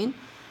receiving.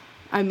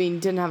 I mean,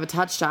 didn't have a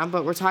touchdown,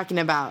 but we're talking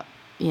about,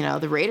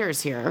 the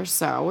Raiders here.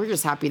 So we're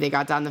just happy they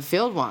got down the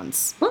field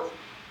once. Woo.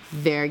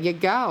 There you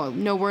go.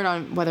 No word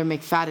on whether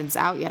McFadden's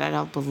out yet, I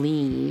don't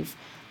believe.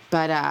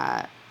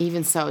 But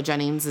even so,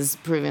 Jennings has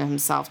proven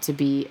himself to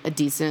be a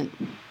decent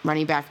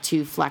running back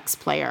 2 flex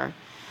player.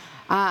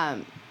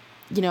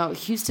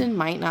 Houston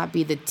might not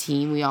be the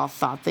team we all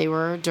thought they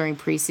were during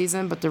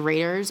preseason, but the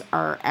Raiders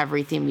are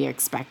everything we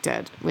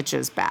expected, which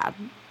is bad.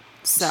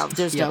 So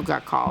there's no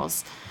gut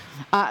calls.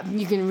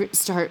 You can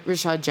start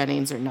Rashad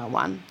Jennings or no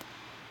one.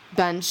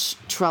 Bench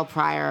Terrell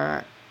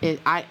Pryor,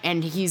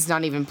 and he's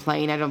not even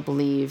playing, I don't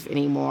believe,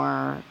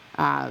 anymore.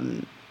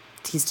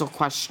 He's still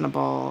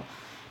questionable.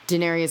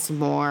 Denarius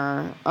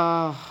Moore,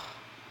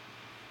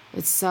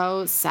 it's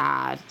so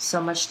sad.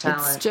 So much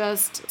talent. It's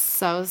just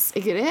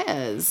it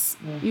is.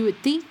 You would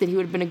think that he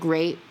would have been a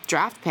great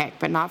draft pick,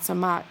 but not so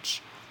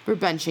much. We're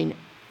benching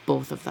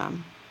both of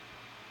them.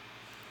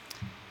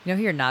 You know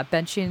who you're not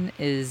benching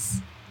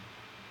is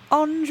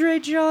Andre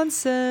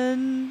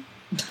Johnson.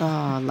 Oh,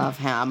 I love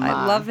him.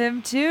 I love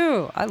him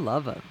too. I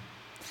love him.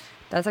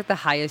 That's like the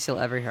highest you'll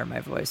ever hear my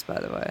voice, by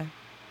the way.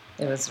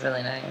 It was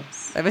really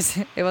nice. It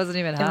wasn't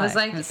even high.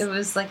 It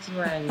was like you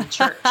were in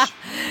church.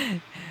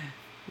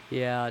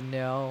 Yeah,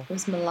 no. It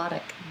was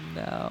melodic.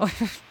 No.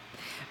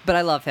 But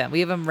I love him. We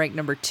have him ranked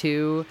number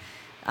 2.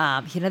 He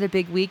had another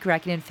big week,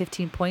 racking in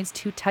 15 points,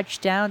 2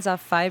 touchdowns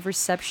off 5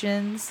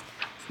 receptions.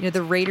 You know,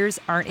 the Raiders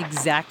aren't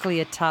exactly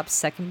a top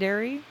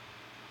secondary.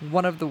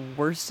 One of the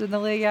worst in the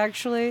league,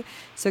 actually.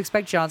 So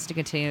expect Johnson to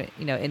continue,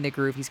 you know, in the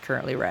groove he's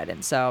currently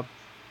riding. So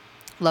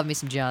love me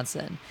some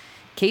Johnson.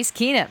 Case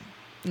Keenum.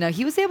 You know,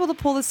 he was able to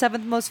pull the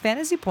 7th most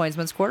fantasy points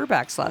amongst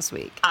quarterbacks last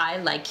week. I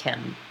like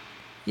him.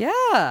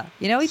 Yeah.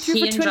 You know, he threw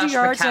for 200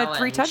 yards and had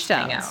 3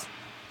 touchdowns.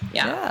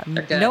 Yeah.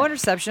 They're good. No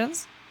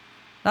interceptions.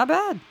 Not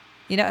bad.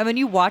 You know, and when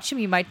you watch him,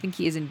 you might think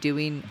he isn't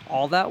doing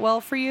all that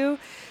well for you.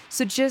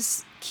 So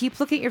just keep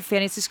looking at your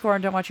fantasy score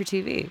and don't watch your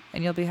TV,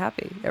 and you'll be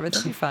happy.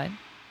 Everything will be fine.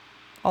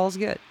 All's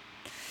good.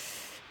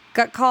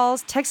 Gut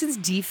calls. Texans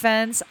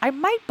defense. I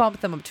might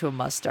bump them up to a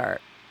must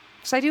start.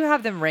 So I do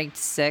have them ranked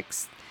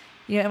 6th.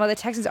 You know, and while the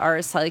Texans are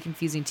a slightly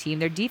confusing team,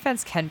 their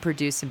defense can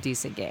produce some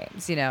decent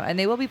games, you know, and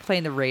they will be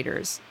playing the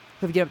Raiders,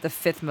 who have given up the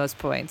 5th most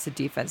points to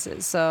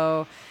defenses.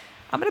 So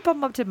I'm going to bump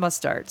them up to must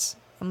starts.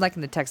 I'm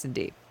liking the Texan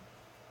D.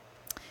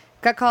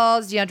 Gut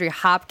calls, DeAndre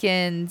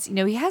Hopkins. You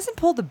know, he hasn't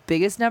pulled the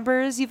biggest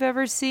numbers you've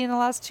ever seen in the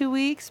last 2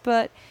 weeks,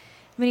 but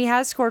I mean, he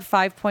has scored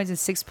 5 points and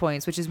 6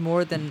 points, which is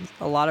more than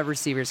a lot of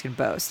receivers can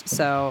boast.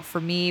 So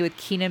for me, with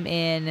Keenum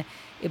in,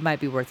 it might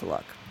be worth a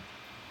look.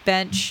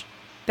 Bench,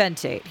 Ben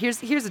Tate. Here's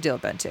the deal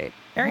with Ben Tate.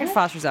 Arian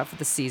Foster's out for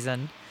the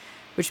season,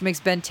 which makes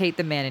Ben Tate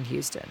the man in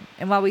Houston.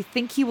 And while we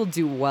think he will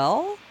do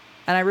well,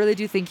 and I really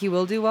do think he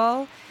will do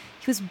well,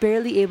 he was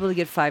barely able to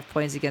get 5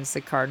 points against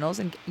the Cardinals.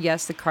 And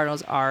yes, the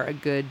Cardinals are a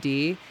good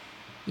D.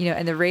 You know,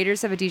 and the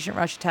Raiders have a decent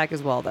rush attack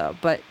as well, though.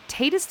 But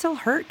Tate is still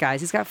hurt,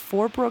 guys. He's got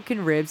 4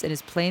 broken ribs and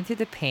is playing through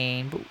the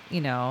pain. But,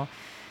 you know,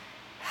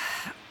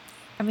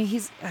 I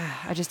mean,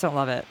 I just don't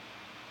love it.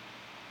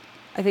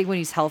 I think when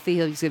he's healthy,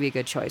 he's going to be a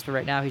good choice. But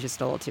right now, he's just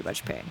in a little too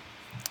much pain.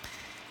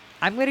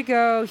 I'm going to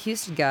go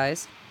Houston,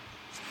 guys.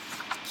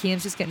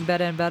 Keenum's just getting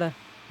better and better.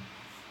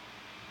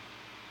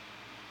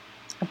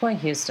 I'm going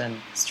Houston.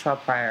 It's Terrell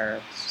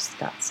Pryor just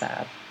got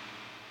sad.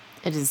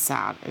 It is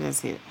sad. It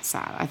is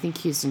sad. I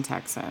think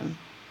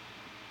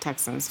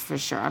Texans for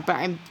sure. But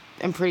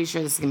I'm pretty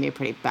sure this is gonna be a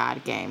pretty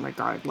bad game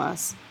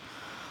regardless.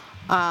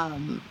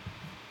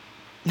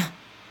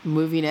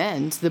 Moving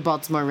in to the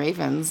Baltimore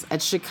Ravens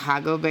at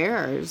Chicago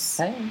Bears.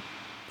 Hey.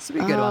 This will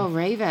be a good one.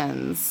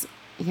 Ravens.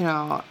 You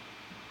know,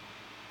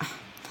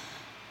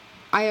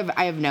 I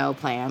have no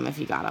plan if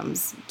you got them.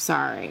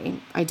 Sorry.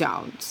 I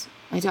don't.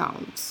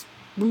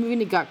 We're moving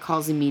to gut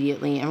calls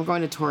immediately, and we're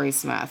going to Torrey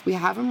Smith. We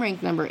have him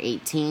ranked number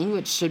 18,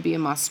 which should be a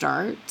must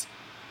start.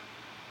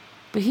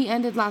 But he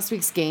ended last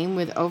week's game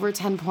with over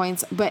 10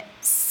 points, but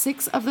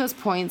 6 of those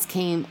points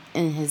came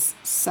in his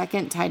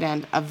second tight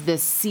end of the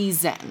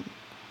season.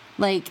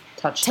 Like,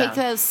 take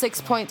those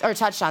 6 points, or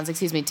touchdowns,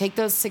 excuse me, take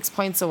those 6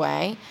 points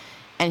away,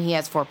 and he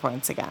has 4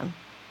 points again.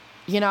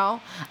 You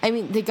know? I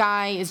mean, the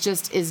guy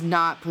is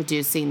not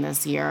producing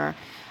this year.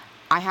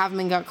 I have him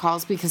in gut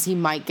calls because he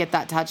might get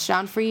that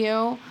touchdown for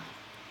you.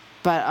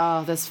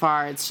 But, this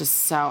far, it's just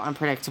so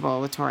unpredictable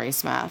with Torrey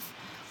Smith.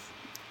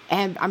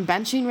 And I'm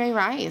benching Ray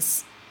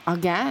Rice.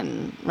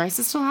 Again, Rice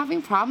is still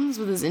having problems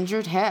with his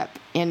injured hip.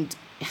 And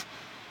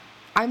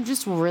I'm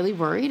just really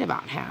worried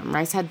about him.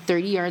 Rice had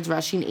 30 yards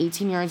rushing,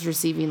 18 yards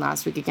receiving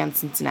last week against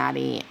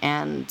Cincinnati.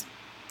 And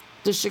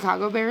the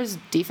Chicago Bears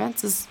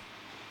defense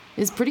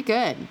is pretty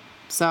good.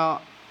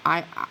 So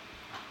I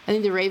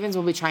think the Ravens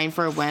will be trying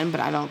for a win, but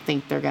I don't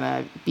think they're going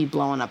to be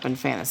blowing up in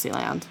fantasy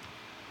land.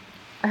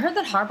 I heard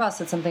that Harbaugh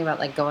said something about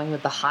like going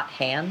with the hot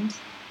hand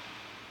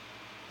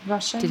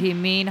rushing. Did he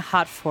mean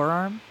hot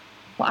forearm?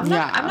 Well, I'm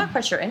not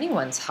quite sure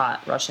anyone's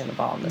hot rushing the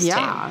ball in this team.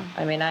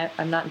 I mean,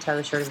 I'm not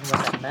entirely sure even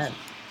what that meant.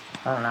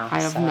 I don't know.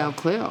 I have no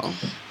clue.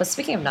 But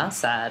speaking of not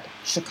sad,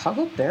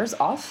 Chicago Bears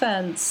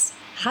offense.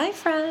 Hi,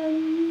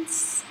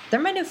 friends. They're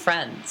my new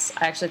friends.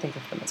 I actually think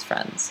of them as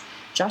friends.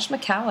 Josh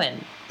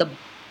McCown, the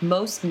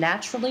most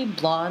naturally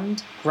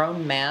blonde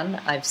grown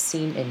man I've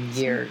seen in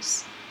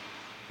years.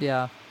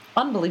 Yeah.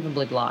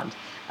 Unbelievably blonde.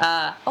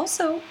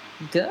 Also,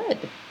 good.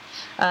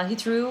 He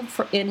threw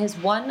in his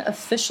one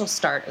official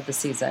start of the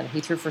season.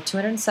 He threw for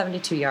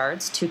 272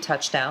 yards, 2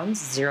 touchdowns,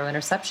 0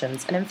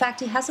 interceptions. And in fact,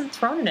 he hasn't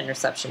thrown an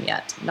interception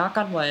yet. Knock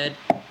on wood.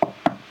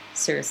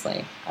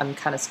 Seriously, I'm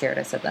kind of scared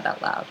I said that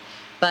out loud.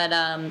 But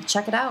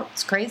check it out.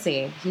 It's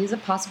crazy. He's a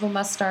possible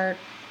must start,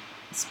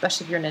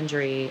 especially if you're in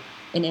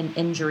an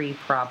injury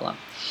problem.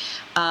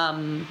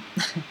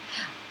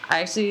 I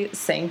actually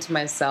sang to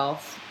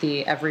myself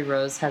the Every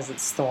Rose Has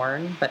Its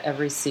Thorn, but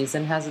Every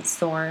Season Has Its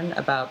Thorn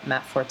about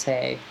Matt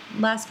Forte.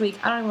 Last week,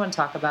 I don't even want to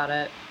talk about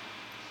it.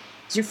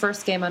 It was your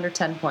first game under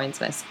 10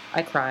 points.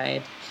 I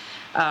cried.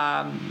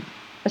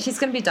 But he's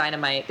going to be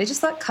dynamite. They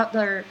just let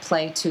Cutler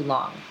play too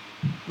long.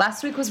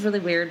 Last week was really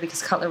weird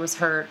because Cutler was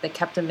hurt. They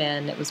kept him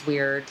in. It was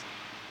weird.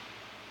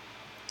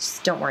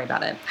 Just don't worry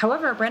about it.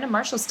 However, Brandon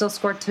Marshall still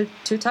scored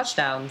two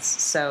touchdowns.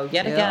 So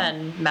yet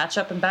again,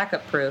 matchup and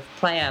backup proof.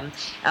 Play him.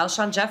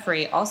 Alshon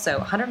Jeffrey also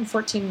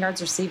 114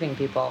 yards receiving,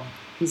 people.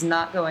 He's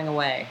not going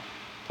away.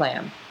 Play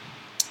him.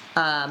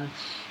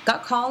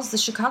 Got calls. The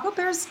Chicago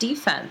Bears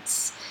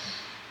defense.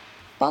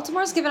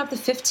 Baltimore's given up the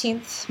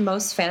 15th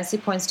most fantasy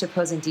points to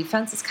opposing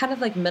defense. It's kind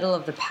of like middle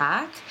of the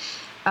pack.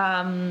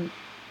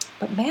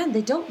 But man,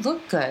 they don't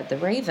look good. The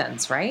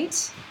Ravens,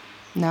 right?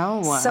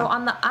 No. So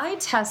on the eye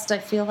test, I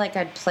feel like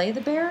I'd play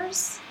the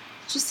Bears.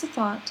 Just a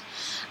thought.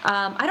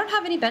 I don't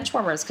have any bench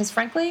warmers because,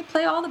 frankly,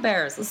 play all the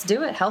Bears. Let's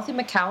do it. Healthy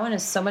McCowan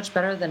is so much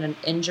better than an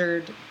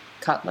injured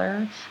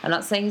Cutler. I'm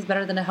not saying he's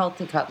better than a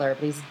healthy Cutler,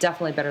 but he's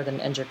definitely better than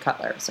an injured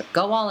Cutler. So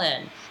go all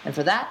in. And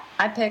for that,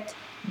 I pick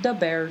the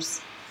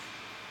Bears.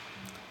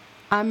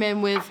 I'm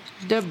in with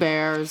the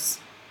Bears.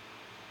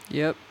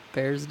 Yep,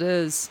 Bears it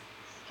is.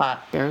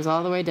 Hot. Bears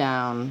all the way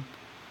down.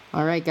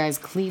 All right, guys.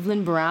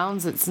 Cleveland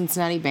Browns at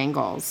Cincinnati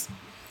Bengals.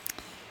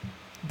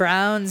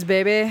 Browns,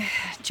 baby.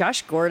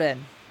 Josh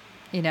Gordon,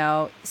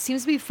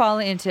 seems to be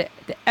falling into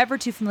the ever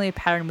too familiar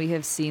pattern we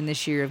have seen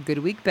this year of good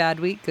week, bad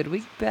week, good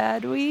week,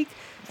 bad week.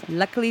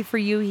 Luckily for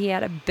you, he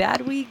had a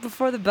bad week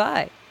before the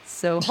bye.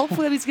 So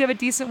hopefully he's going to have a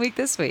decent week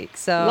this week.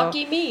 So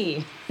lucky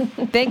me.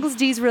 Bengals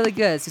D is really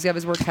good, so he's got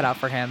his work cut out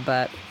for him.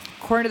 But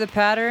according to the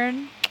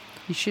pattern,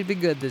 he should be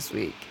good this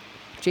week.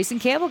 Jason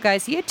Campbell,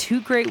 guys, he had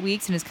 2 great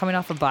weeks and is coming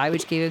off a bye,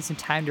 which gave him some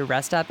time to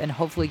rest up and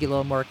hopefully get a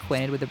little more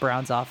acquainted with the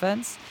Browns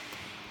offense.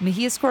 I mean,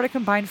 he has scored a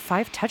combined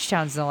 5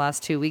 touchdowns in the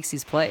last 2 weeks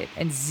he's played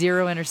and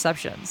 0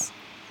 interceptions.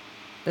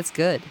 That's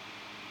good.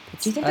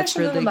 Do you think I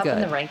should move him up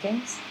in the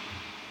rankings?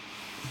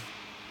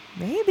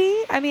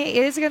 Maybe. I mean, it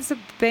is against the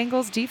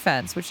Bengals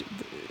defense, which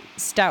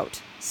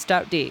stout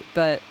D.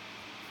 But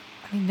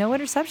I mean, no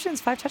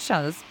interceptions, 5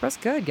 touchdowns. That's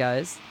good,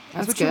 guys.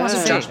 That's what you want to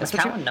see. Josh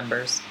McCown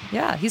numbers.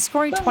 Yeah, he's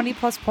scoring 20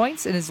 plus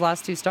points in his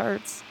last 2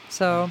 starts.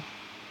 So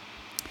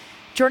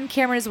Jordan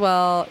Cameron as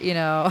well.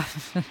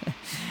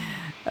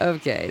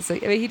 Okay, so I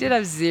mean, he did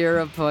have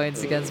 0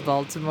 points against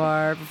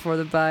Baltimore before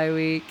the bye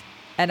week,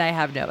 and I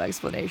have no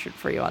explanation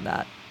for you on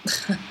that.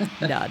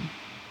 None.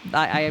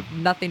 I have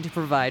nothing to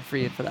provide for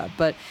you for that.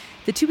 But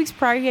the 2 weeks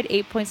prior, he had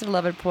 8 points and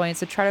 11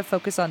 points, so try to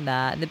focus on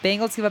that. And the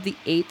Bengals give up the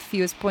 8th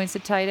fewest points to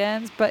tight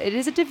ends, but it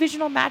is a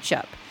divisional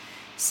matchup.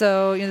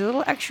 So, a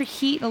little extra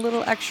heat and a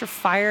little extra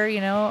fire,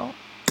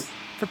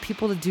 for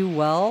people to do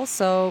well.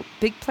 So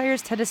big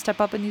players tend to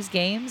step up in these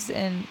games,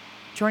 and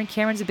Jordan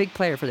Cameron's a big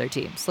player for their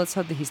team. So let's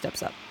hope that he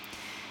steps up.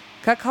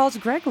 Cut calls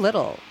Greg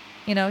Little.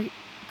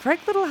 Greg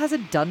Little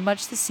hasn't done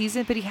much this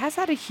season, but he has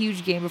had a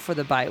huge game before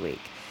the bye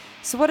week.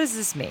 So what does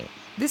this mean?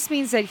 This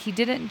means that he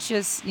didn't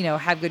just,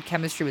 have good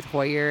chemistry with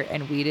Hoyer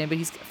and Whedon, but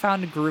he's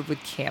found a groove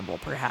with Campbell,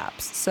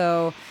 perhaps.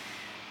 So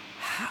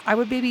I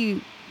would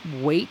maybe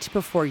wait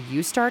before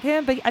you start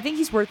him, but I think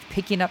he's worth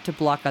picking up to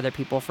block other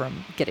people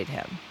from getting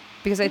him,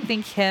 because I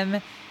think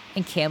him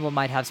and Campbell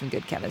might have some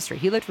good chemistry.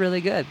 He looked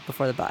really good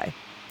before the bye.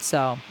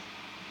 So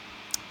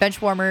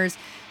bench warmers,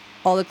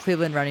 all the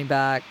Cleveland running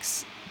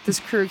backs.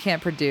 This crew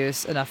can't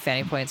produce enough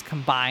fanny points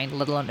combined,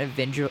 let alone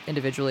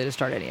individually, to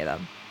start any of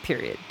them.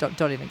 Period.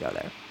 Don't even go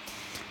there.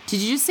 Did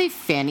you just say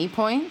fanny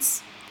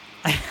points?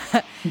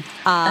 Fantasy.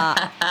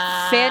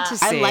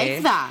 I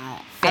like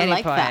that. Fanny I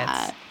like points.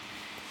 that.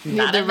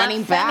 Not they're enough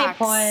running fanny backs.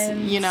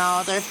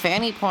 points. They're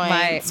fanny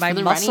points. My for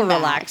the muscle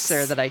running backs.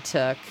 relaxer that I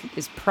took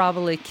is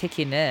probably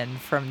kicking in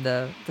from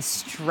the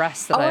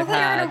stress that I've I thought you were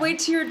had. going to wait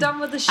till you're done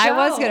with the show. I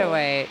was going to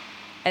wait,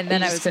 and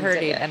then You I just was couldn't take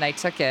hurting, it. and I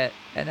took it,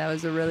 and that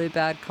was a really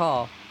bad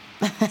call.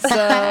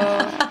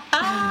 So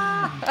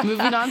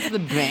Moving on to the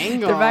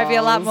Bengals. there might be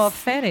a lot more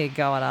fanny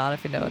going on,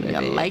 if you know what I I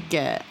mean. like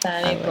it.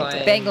 Fanny I like it.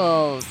 points.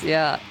 Bengals,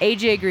 yeah.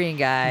 AJ Green,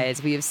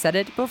 guys. We have said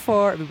it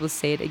before. We will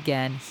say it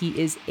again. He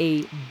is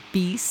a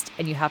beast,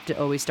 and you have to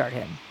always start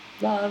him.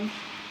 Love.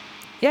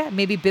 Yeah,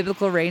 maybe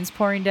biblical rains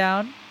pouring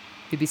down.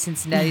 Maybe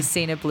Cincinnati's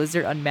seeing a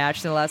blizzard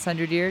unmatched in the last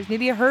 100 years.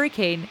 Maybe a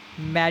hurricane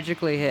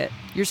magically hit.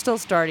 You're still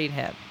starting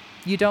him.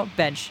 You don't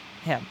bench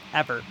him,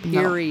 ever.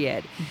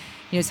 Period.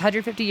 His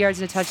 150 yards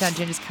and a touchdown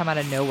didn't just come out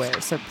of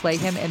nowhere. So play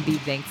him and be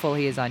thankful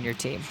he is on your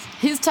team.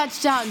 His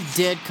touchdown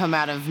did come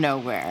out of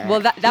nowhere. Well,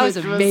 that was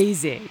which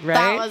amazing, right?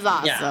 That was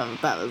awesome. Yeah.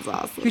 That was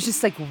awesome. He was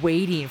just like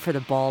waiting for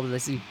the ball to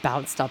just be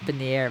bounced up in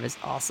the air. It was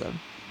awesome.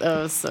 That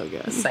was so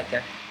good.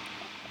 Psycho.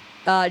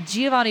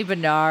 Giovanni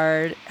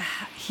Bernard,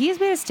 he has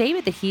made a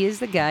statement that he is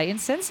the guy in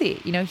Cincy.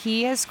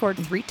 He has scored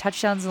 3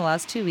 touchdowns in the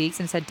last 2 weeks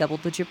and has had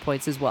double-digit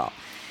points as well.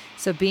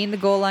 So being the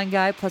goal line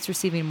guy plus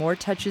receiving more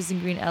touches than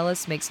Green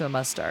Ellis makes him a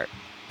must-start.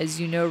 As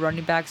you know,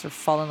 running backs are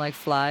falling like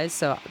flies,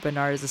 so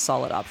Bernard is a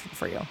solid option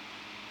for you.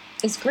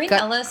 Is Green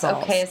Gut Ellis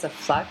calls. okay as a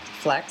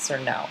flex or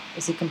no?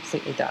 Is he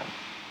completely done?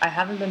 I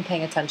haven't been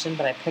paying attention,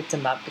 but I picked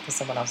him up because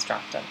someone else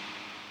dropped him.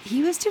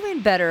 He was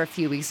doing better a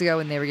few weeks ago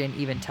when they were getting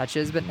even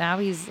touches, but now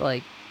he's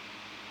like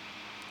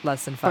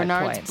less than 5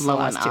 Bernard's points in the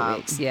last blowing 2 up.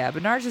 weeks. Yeah,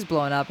 Bernard's just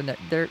blowing up, and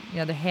they're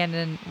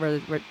handing where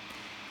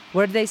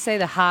What did they say?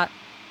 The hot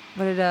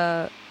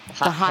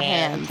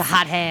hand. The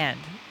hot hand.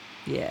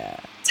 Yeah.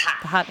 It's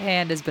hot. The hot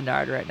hand is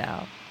Bernard right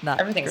now. Not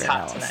Everything's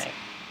Grant hot Ellis. tonight.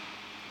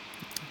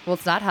 Well,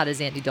 it's not hot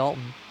as Andy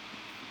Dalton.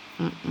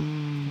 I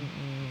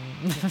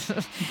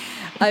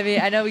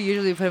mean, I know we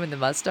usually put him in the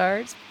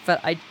must-starts,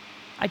 but I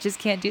just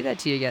can't do that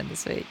to you again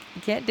this week. I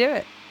can't do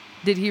it.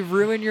 Did he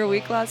ruin your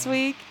week last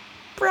week?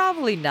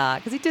 Probably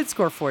not, because he did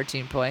score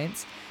 14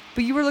 points.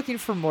 But you were looking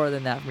for more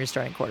than that from your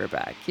starting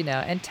quarterback, you know.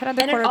 And 10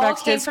 other And it all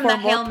quarterbacks came did from score the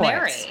more Hail Mary.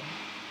 points.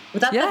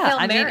 Without the Yeah, Hail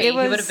I mean, Mary, it he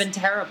would was- have been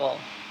terrible.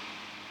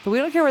 But we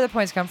don't care where the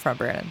points come from,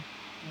 Brandon.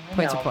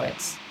 Points No, are but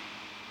points.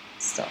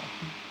 Still,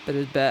 But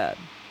it's bad.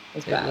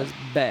 it's It bad. was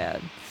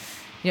bad.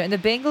 You know, and the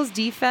Bengals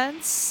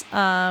defense,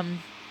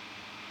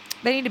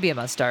 they need to be a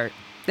must start.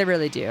 They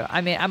really do.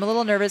 I mean, I'm a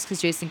little nervous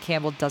because Jason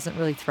Campbell doesn't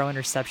really throw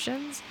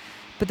interceptions,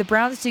 but the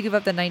Browns do give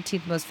up the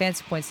 19th most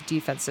fantasy points to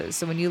defenses.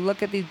 So when you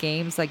look at these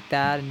games like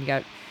that and you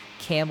got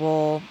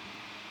Campbell,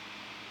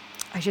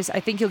 I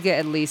think you'll get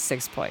at least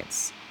 6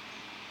 points,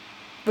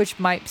 which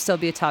might still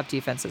be a top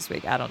defense this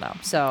week. I don't know.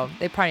 So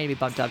they probably need to be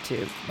bumped up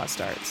to must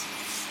starts.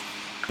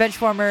 Bench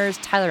warmers,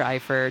 Tyler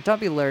Eifert. Don't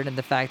be lured in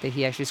the fact that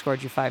he actually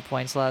scored you 5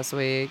 points last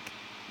week.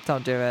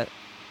 Don't do it.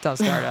 Don't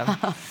start him.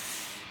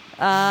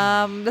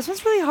 This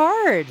one's really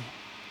hard.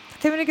 I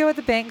think I'm going to go with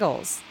the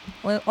Bengals,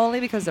 only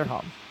because they're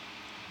home.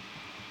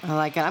 I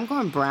like it. I'm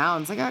going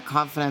Browns. I got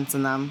confidence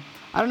in them.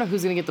 I don't know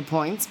who's going to get the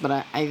points,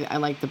 but I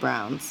like the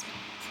Browns.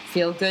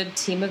 Feel good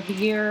team of the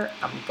year.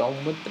 I'm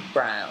going with the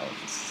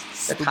Browns.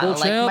 They're Super kind Bowl of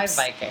like my champs.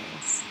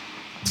 Vikings.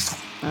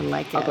 I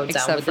like I'll go it.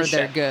 down Except with for the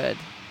they're ship. good.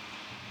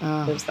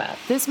 Who's that?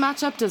 This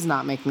matchup does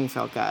not make me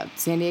feel good.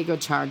 San Diego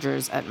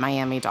Chargers at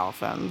Miami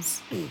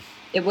Dolphins.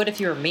 It would if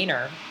you were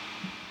meaner.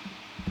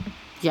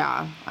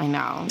 Yeah, I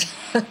know.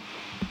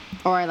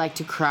 Or I like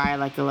to cry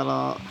like a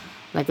little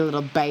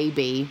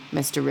baby,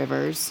 Mr.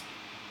 Rivers.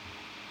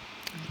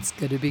 It's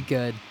going to be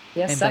good.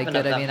 Yeah, And by 7 good,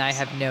 of I them. mean I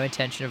have no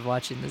intention of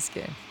watching this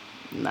game.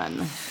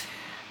 None.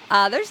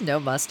 There's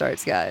no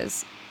must-starts,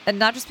 guys. And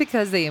not just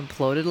because they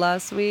imploded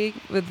last week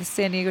with the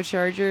San Diego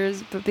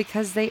Chargers, but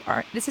because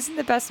this isn't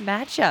the best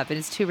matchup and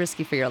it's too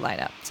risky for your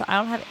lineup. So I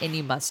don't have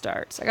any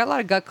must-starts. I got a lot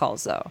of gut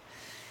calls, though.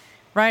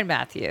 Ryan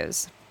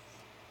Matthews.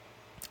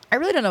 I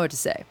really don't know what to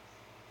say.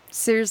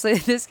 Seriously,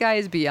 this guy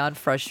is beyond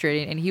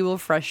frustrating, and he will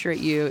frustrate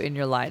you in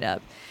your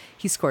lineup.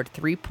 He scored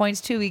 3 points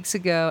 2 weeks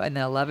ago and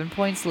then 11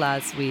 points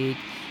last week.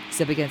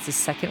 He's up against the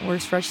second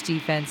worst rush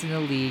defense in the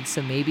league,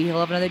 so maybe he'll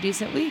have another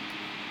decent week.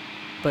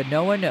 But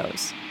no one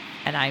knows.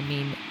 And I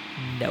mean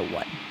no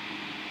one.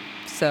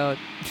 So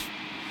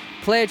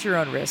play at your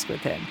own risk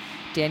with him.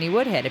 Danny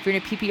Woodhead. If you're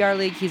in a PPR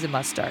league, he's a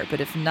must-start.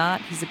 But if not,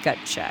 he's a gut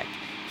check.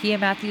 He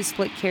and Matthews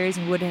split carries,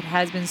 and Woodhead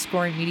has been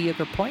scoring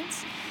mediocre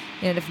points.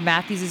 And if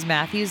Matthews is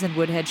Matthews, then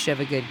Woodhead should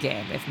have a good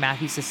game. If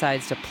Matthews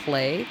decides to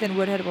play, then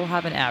Woodhead will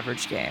have an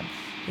average game.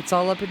 It's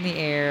all up in the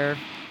air,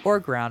 or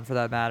ground for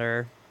that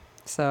matter.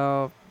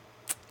 So,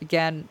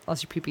 again,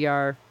 unless you're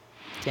PPR,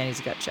 Danny's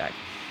a gut check.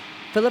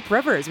 Phillip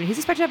Rivers, he's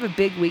expected to have a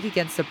big week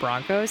against the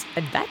Broncos,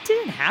 and that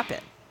didn't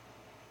happen.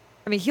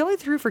 I mean, he only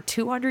threw for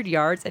 200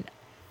 yards, and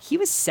he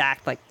was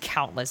sacked like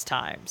countless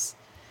times.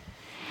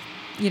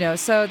 You know,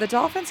 so the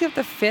Dolphins have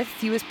the 5th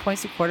fewest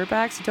points to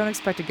quarterbacks, so don't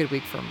expect a good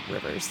week from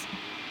Rivers.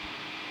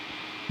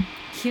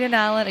 Keenan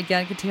Allen,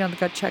 again, continue on the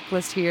gut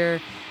checklist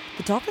here.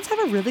 The Dolphins have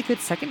a really good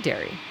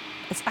secondary.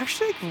 It's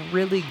actually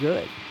really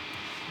good.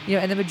 You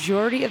know, and the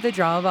majority of the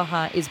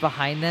drama is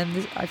behind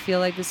them, I feel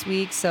like, this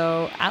week.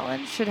 So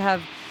Allen should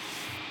have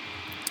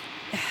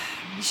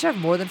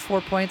more than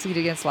 4 points like he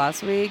did against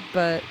last week,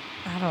 but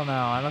I don't know.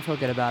 I don't feel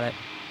good about it.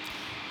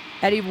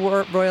 Eddie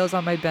Royals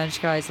on my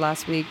bench, guys,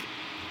 last week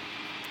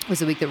was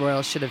the week that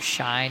Royals should have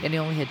shined, and he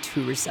only had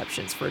 2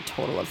 receptions for a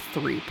total of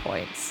 3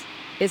 points.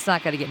 It's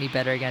not going to get any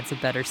better against a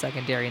better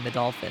secondary in the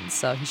Dolphins,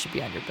 so he should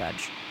be on your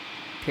bench,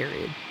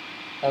 period.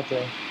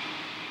 Okay.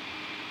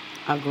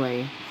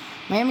 Ugly.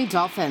 Miami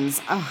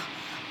Dolphins.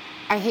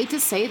 I hate to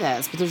say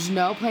this, but there's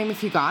no playing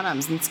if you got him,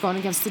 and it's going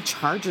against the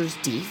Chargers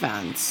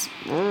defense.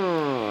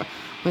 Ugh.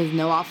 With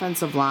no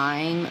offensive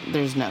line,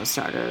 there's no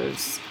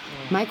starters.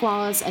 Mike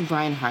Wallace and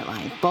Brian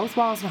Hartline. Both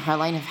Wallace and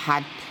Hartline have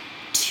had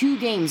 2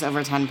 games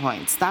over 10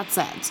 points. That's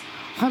it.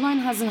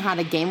 Hartline hasn't had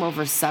a game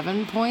over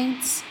 7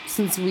 points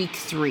since week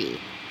 3.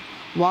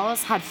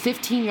 Wallace had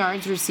 15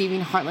 yards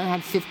receiving. Hartline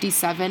had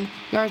 57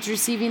 yards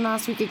receiving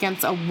last week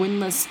against a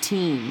winless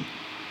team.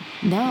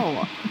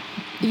 No.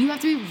 You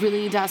have to be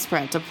really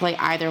desperate to play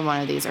either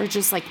one of these, or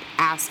just like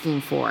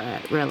asking for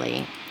it,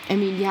 really. I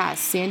mean, yes,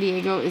 San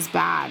Diego is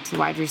bad to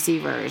wide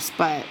receivers,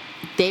 but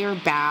they are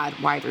bad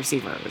wide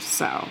receivers.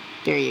 So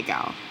there you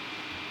go.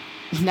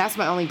 And that's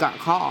my only gut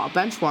call.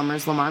 Bench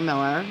warmers, Lamar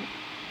Miller.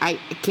 I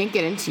can't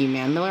get into you,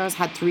 man. Miller has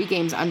had 3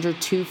 games under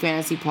 2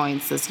 fantasy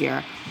points this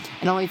year,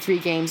 and only 3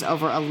 games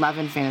over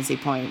 11 fantasy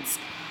points.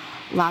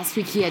 Last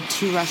week, he had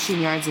 2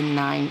 rushing yards and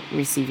 9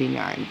 receiving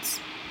yards.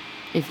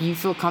 If you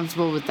feel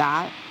comfortable with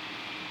that,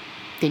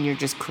 then you're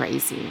just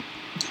crazy.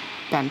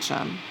 Bench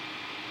him.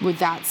 With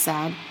that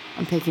said,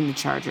 I'm picking the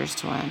Chargers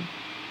to win.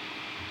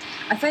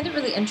 I find it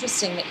really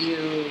interesting that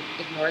you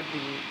ignored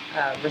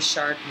the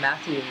Richard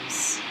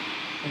Matthews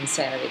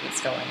insanity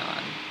that's going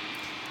on.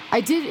 I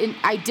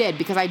did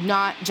because I'm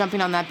not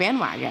jumping on that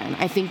bandwagon.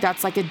 I think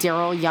that's like a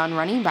Daryl Young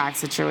running back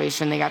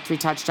situation. They got 3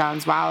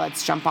 touchdowns. Wow,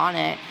 let's jump on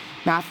it.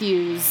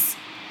 Matthews.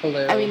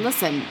 Hello. I mean,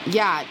 listen,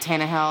 yeah,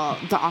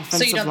 Tannehill, the offensive line.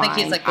 So you don't think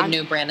he's like the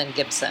new Brandon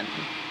Gibson?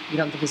 You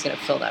don't think he's going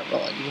to fill that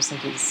role? You just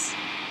think he's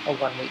a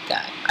one-week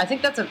guy? I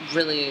think that's a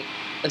really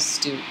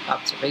astute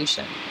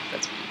observation.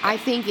 That's what I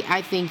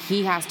think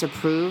he has to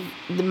prove,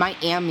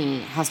 Miami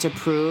has to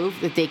prove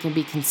that they can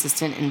be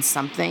consistent in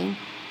something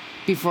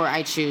before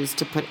I choose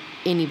to put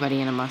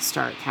anybody in a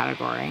must-start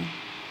category.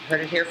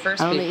 Heard it here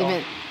first, I don't people.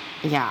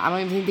 I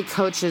don't even think the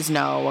coaches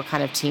know what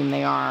kind of team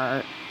they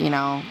are,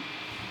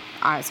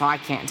 so I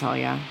can't tell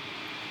you.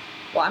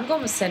 Well, I'm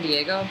going with San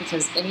Diego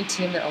because any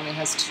team that only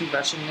has 2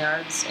 rushing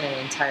yards in an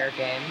entire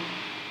game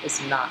is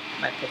not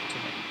my pick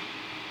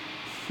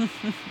to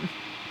win.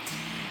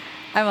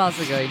 I'm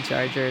also going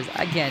Chargers.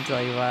 I can't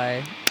tell you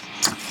why.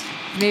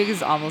 Maybe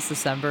it's almost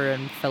December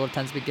and Phillip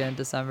tends to begin in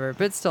December,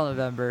 but it's still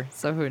November,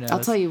 so who knows? I'll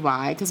tell you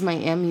why, because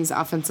Miami's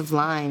offensive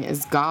line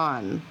is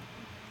gone.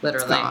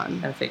 Literally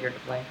gone. and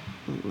figuratively.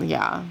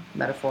 Yeah.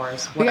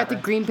 Metaphors. We got Whatever.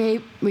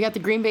 the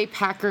Green Bay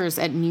Packers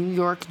at New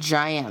York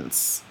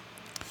Giants.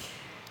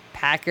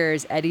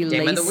 Packers, Eddie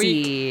Game of the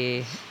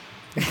Lacy.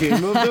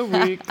 Game of the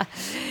week.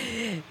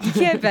 You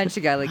can't bench a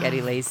guy like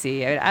Eddie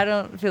Lacy. I mean, I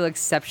don't feel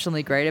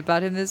exceptionally great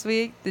about him this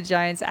week. The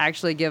Giants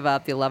actually give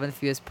up the 11th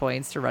fewest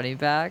points to running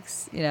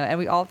backs, and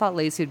we all thought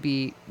Lacy would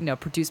be,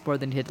 produce more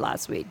than he did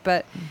last week.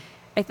 But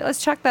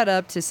let's chalk that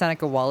up to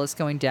Seneca Wallace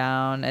going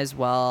down as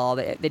well.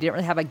 They didn't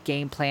really have a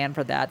game plan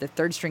for that. The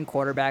third string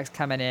quarterback's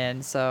coming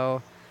in,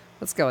 so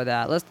let's go with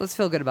that. Let's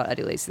feel good about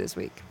Eddie Lacy this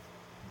week.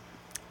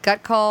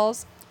 Gut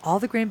calls, all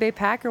the Green Bay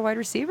Packer wide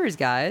receivers,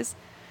 guys.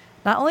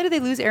 Not only did they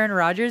lose Aaron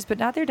Rodgers, but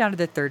now they're down to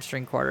the third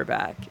string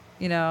quarterback,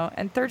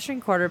 and third string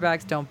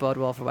quarterbacks don't bode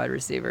well for wide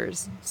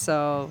receivers.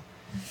 So,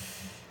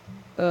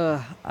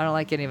 I don't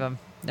like any of them.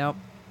 Nope,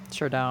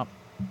 sure don't.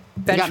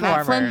 Bench got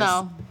Matt Flynn,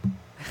 though.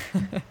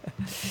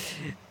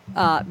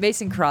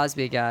 Mason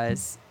Crosby,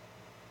 guys.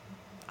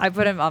 I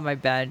put him on my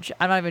bench.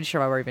 I'm not even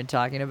sure why we're even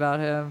talking about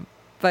him.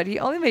 But he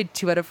only made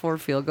 2 out of 4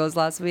 field goals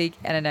last week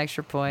and an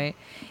extra point.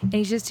 And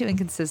he's just too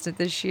inconsistent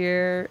this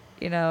year,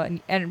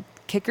 and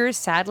kickers,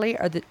 sadly,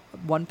 are the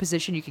one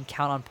position you can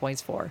count on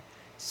points for.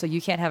 So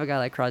you can't have a guy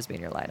like Crosby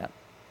in your lineup.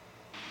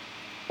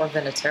 Or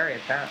Vinatieri,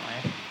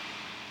 apparently.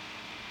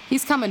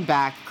 He's coming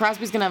back.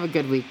 Crosby's going to have a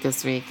good week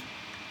this week.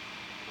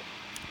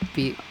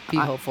 Be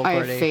hopeful, I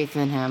Courtney. have faith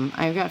in him.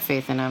 I've got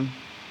faith in him.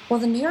 Well,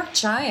 the New York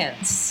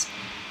Giants.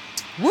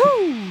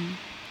 Woo!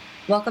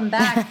 Welcome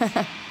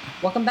back.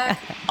 Welcome back,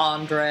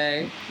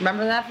 Andre.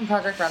 Remember that from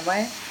Project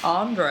Runway?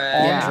 Andre.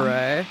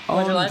 Andre.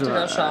 Would you like to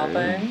go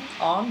shopping?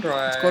 Andre.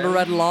 Let's go to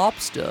Red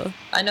Lobster.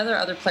 I know there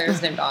are other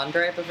players named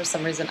Andre, but for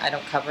some reason I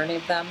don't cover any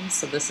of them,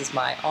 so this is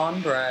my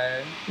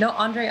Andre. No,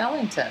 Andre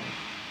Ellington.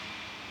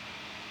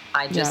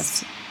 I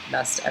just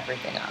messed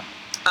everything up.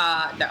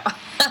 No.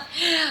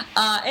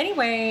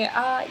 Anyway,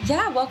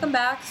 welcome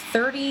back.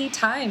 30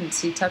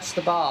 times he touched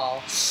the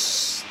ball.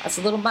 That's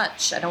a little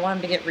much. I don't want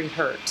him to get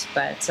re-hurt,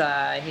 but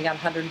he got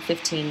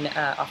 115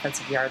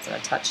 offensive yards and a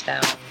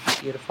touchdown.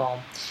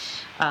 Beautiful.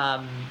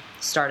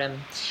 Start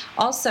him.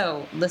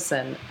 Also,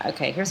 listen,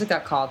 okay, here's a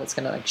gut call that's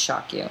going to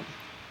shock you.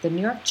 The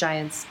New York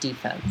Giants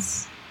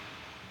defense.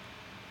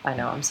 I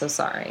know, I'm so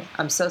sorry.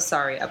 I'm so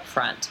sorry up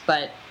front,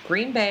 but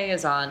Green Bay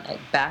is on a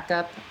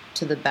backup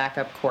to the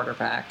backup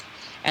quarterback.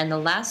 And the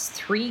last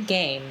 3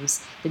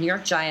 games, the New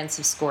York Giants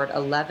have scored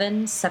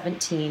 11,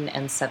 17,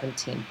 and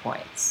 17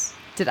 points.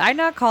 Did I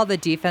not call the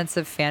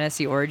defensive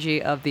fantasy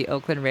orgy of the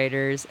Oakland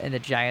Raiders in the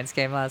Giants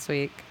game last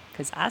week?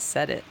 Because I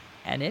said it,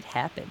 and it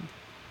happened.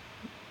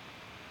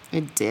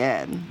 It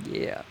did.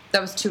 Yeah.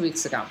 That was 2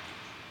 weeks ago.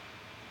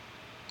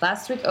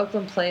 Last week,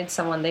 Oakland played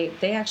someone. They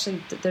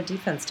actually, their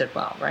defense did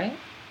well, right?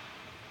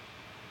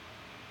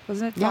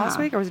 Wasn't it last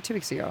week or was it 2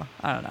 weeks ago?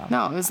 I don't know.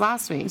 No, it was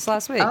last week. It was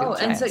last week. Oh,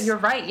 and so you're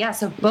right. Yeah,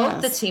 so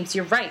both the teams.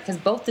 You're right because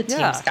both the teams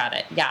Yeah. got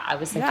it. Yeah, I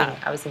was thinking. Yeah.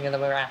 I was thinking the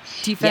way around.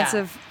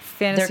 Defensive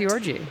fantasy They're-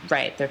 orgy.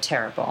 Right, they're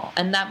terrible,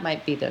 and that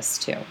might be this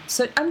too.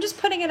 So I'm just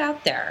putting it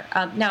out there.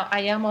 Now, I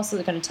am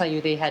also going to tell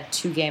you they had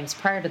 2 games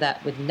prior to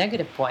that with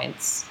negative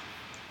points.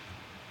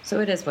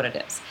 So it is what it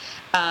is.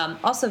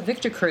 Also,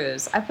 Victor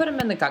Cruz, I put him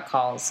in the gut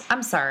calls.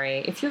 I'm sorry.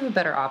 If you have a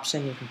better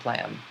option, you can play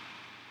him.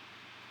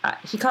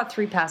 He caught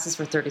 3 passes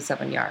for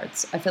 37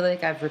 yards. I feel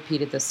like I've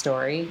repeated this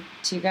story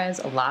to you guys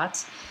a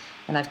lot,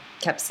 and I've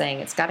kept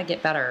saying it's got to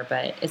get better,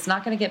 but it's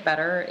not going to get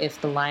better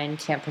if the line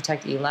can't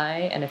protect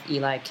Eli and if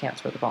Eli can't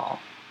throw the ball.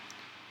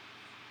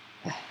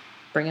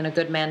 Bringing a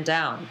good man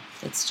down.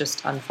 It's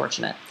just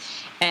unfortunate.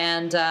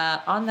 And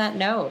on that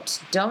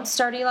note, don't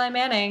start Eli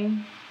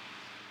Manning.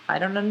 I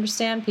don't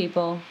understand,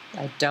 people.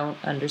 I don't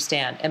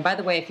understand. And by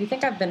the way, if you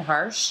think I've been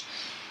harsh,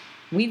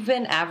 we've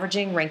been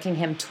ranking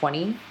him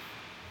 20,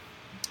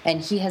 and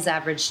he has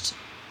averaged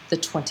the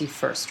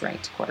 21st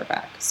ranked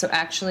quarterback. So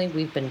actually,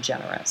 we've been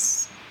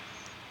generous.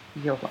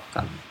 You're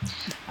welcome.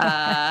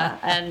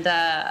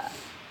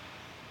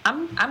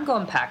 I'm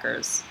going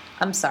Packers.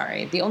 I'm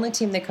sorry. The only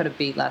team they could have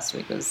beat last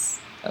week was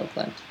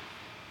Oakland.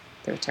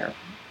 They were terrible.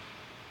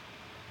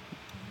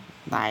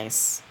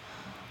 Nice.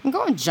 I'm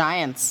going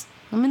Giants.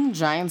 I'm in the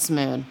Giants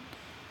mood.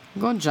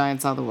 I'm going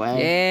Giants all the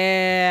way.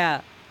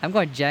 Yeah. I'm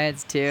going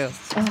Giants too.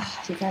 Ugh,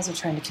 you guys are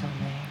trying to kill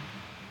me.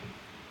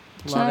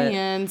 Love it.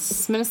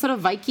 Giants, Minnesota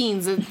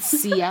Vikings, and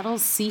Seattle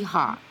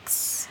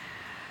Seahawks.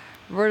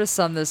 We're going to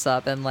sum this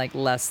up in like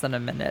less than a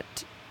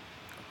minute.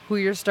 Who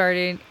you're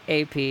starting,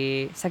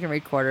 AP,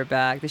 second-rate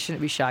quarterback. This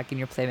shouldn't be shocking.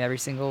 You're playing him every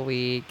single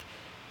week.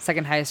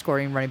 Second highest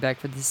scoring running back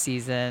for the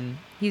season.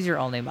 He's your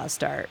only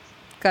must-start.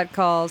 Gut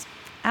calls.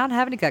 I don't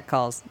have any gut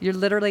calls. You're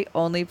literally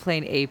only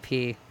playing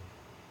AP,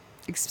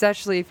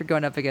 especially if you're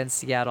going up against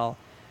Seattle.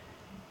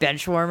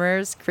 Bench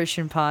warmers,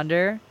 Christian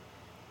Ponder.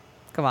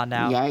 Come on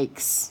now.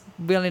 Yikes.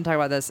 We don't even talk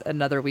about this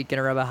another week in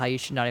a row about how you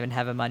should not even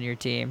have him on your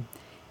team.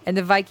 And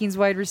the Vikings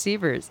wide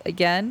receivers.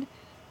 Again,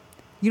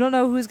 you don't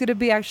know who's going to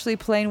be actually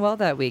playing well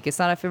that week. It's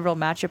not a favorable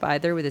matchup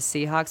either with the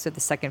Seahawks with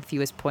the second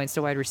fewest points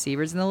to wide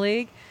receivers in the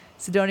league.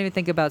 So don't even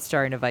think about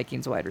starting a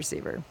Vikings wide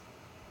receiver.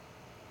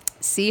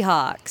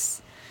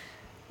 Seahawks.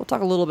 We'll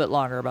talk a little bit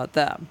longer about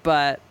them.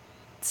 But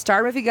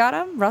start if you got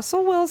him.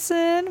 Russell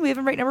Wilson. We have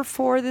him ranked number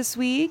 4 this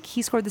week.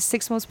 He scored the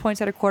 6th most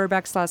points out of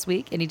quarterbacks last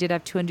week. And he did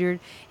have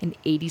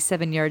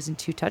 287 yards and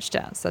 2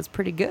 touchdowns. So that's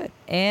pretty good.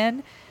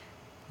 And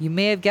you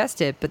may have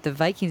guessed it, but the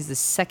Vikings the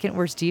second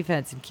worst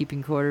defense in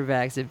keeping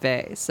quarterbacks at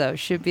bay. So it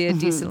should be a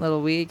decent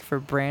little week for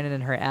Brandon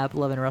and her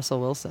app-loving Russell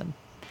Wilson.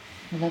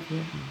 I love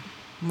you.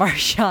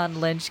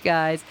 Marshawn Lynch,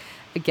 guys.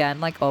 Again,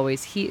 like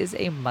always, he is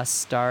a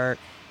must-start.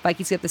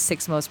 Vikings get the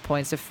 6th most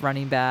points of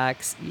running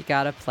backs. You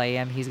got to play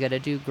him. He's going to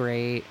do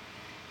great.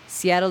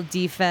 Seattle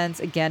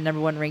defense, again,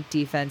 number 1 ranked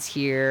defense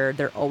here.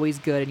 They're always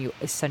good, and you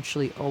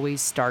essentially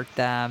always start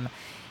them.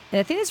 And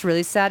the thing that's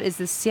really sad is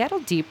the Seattle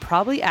D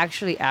probably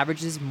actually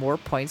averages more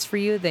points for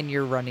you than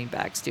your running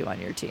backs do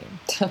on your team.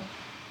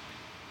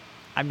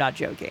 I'm not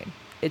joking.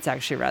 It's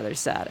actually rather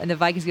sad. And the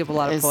Vikings give up a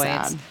lot of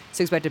points, sad.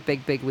 so expect a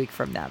big, big week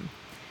from them.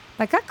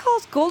 My gut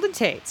calls Golden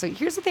Tate. So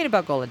here's the thing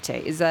about Golden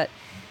Tate is that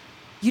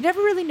you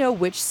never really know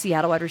which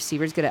Seattle wide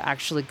receiver is going to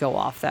actually go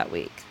off that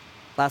week.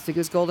 Last week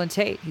was Golden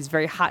Tate. He's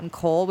very hot and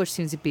cold, which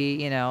seems to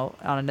be, on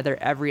another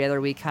every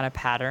other week kind of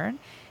pattern.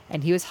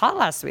 And he was hot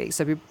last week,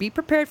 so be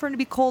prepared for him to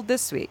be cold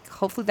this week.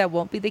 Hopefully that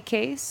won't be the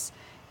case,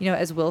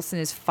 as Wilson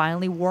is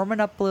finally warming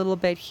up a little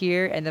bit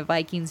here, and the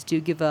Vikings do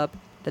give up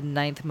the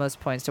 9th most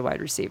points to wide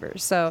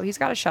receivers. So he's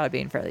got a shot at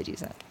being fairly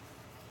decent.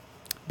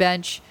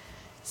 Bench,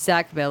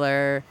 Zach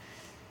Miller.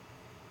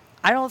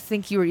 I don't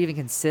think you were even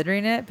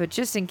considering it, but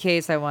just in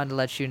case, I wanted to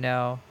let you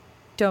know,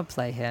 don't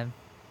play him.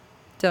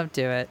 Don't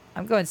do it.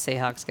 I'm going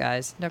Seahawks,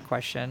 guys. No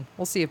question.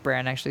 We'll see if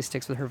Bran actually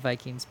sticks with her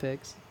Vikings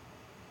picks.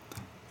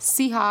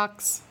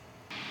 Seahawks.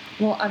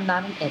 Well, I'm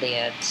not an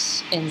idiot.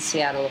 In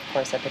Seattle, of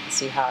course, I picked the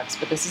Seahawks,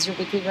 but this is your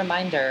weekly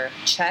reminder.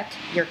 Check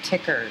your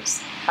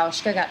kickers.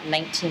 Hauschka got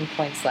 19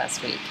 points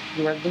last week.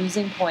 You are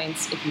losing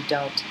points if you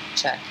don't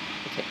check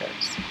the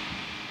kickers.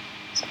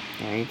 So,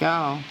 There you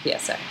go.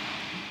 PSA.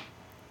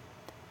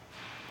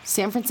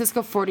 San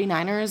Francisco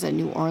 49ers and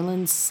New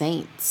Orleans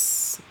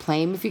Saints.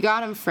 Play him if you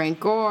got him.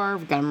 Frank Gore.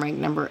 We've got him ranked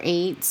number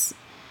 8.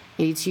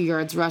 82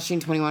 yards rushing,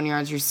 21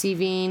 yards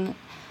receiving.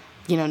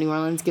 New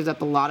Orleans gives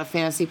up a lot of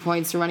fantasy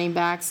points to running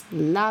backs.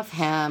 Love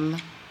him.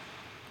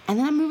 And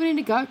then I'm moving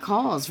into gut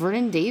calls.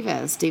 Vernon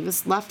Davis.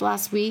 Davis left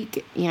last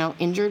week,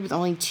 injured with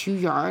only 2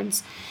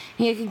 yards.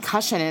 He had a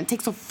concussion, and it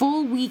takes a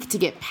full week to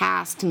get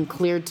passed and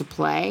cleared to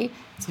play.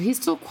 So he's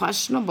still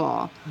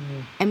questionable.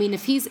 I mean,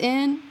 if he's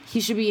in, he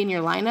should be in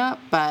your lineup,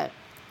 but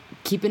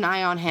keep an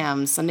eye on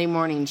him. Sunday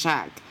morning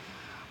check.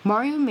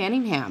 Mario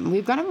Manningham.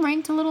 We've got him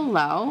ranked a little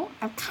low.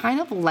 I'm kind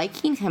of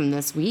liking him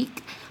this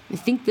week. I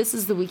think this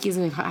is the week he's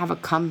going to have a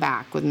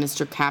comeback with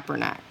Mr.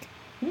 Kaepernick,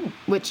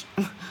 which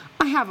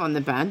I have on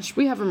the bench.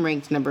 We have him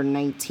ranked number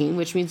 19,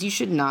 which means you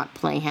should not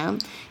play him.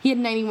 He had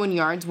 91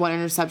 yards, 1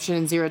 interception,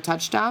 and 0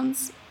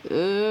 touchdowns.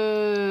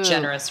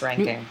 Generous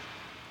ranking.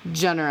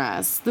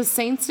 Generous. The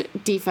Saints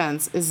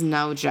defense is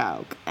no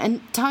joke.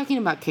 And talking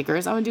about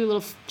kickers, I want to do a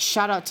little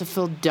shout out to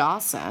Phil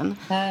Dawson.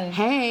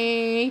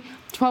 Hey,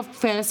 12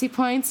 fantasy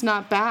points,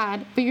 not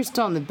bad, but you're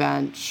still on the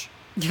bench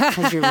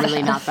because you're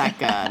really not that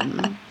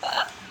good.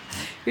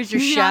 Here's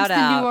your shout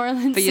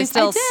out, but you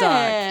still suck.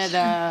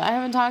 I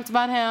haven't talked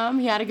about him.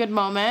 He had a good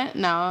moment.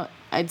 Now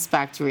it's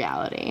back to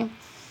reality.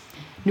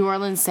 New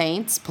Orleans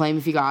Saints, play him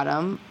if you got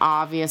him.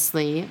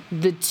 Obviously,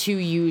 the 2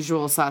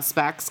 usual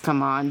suspects,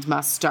 come on,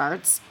 must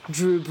starts.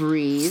 Drew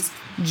Brees,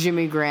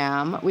 Jimmy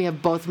Graham. We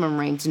have both of them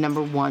ranked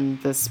number 1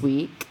 this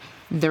week.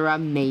 They're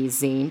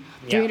amazing.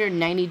 Yeah.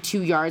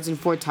 392 yards and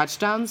 4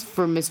 touchdowns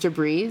for Mr.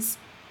 Brees.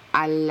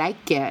 I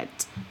like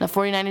it. The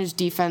 49ers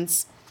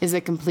defense is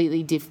a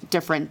completely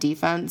different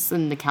defense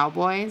than the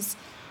Cowboys,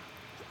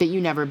 but you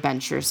never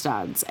bench your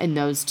studs, and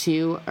those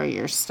 2 are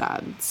your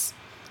studs.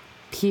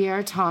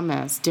 Pierre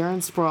Thomas, Darren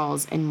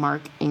Sproles, and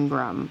Mark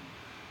Ingram.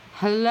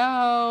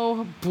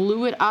 Hello.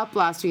 Blew it up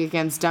last week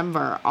against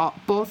Denver.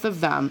 Both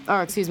of them,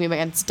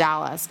 against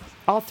Dallas.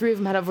 All three of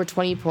them had over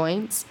 20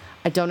 points.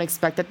 I don't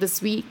expect that this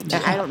week. And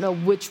I don't know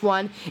which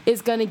one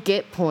is going to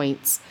get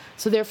points.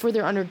 So therefore,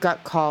 they're under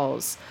gut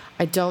calls.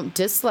 I don't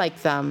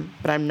dislike them,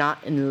 but I'm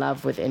not in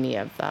love with any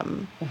of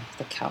them.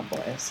 The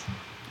Cowboys.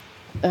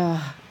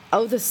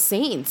 The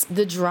Saints.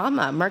 The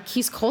drama.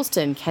 Marquise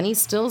Colston, Kenny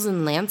Stills,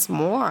 and Lance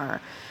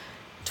Moore.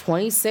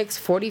 26,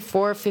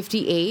 44,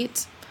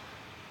 58.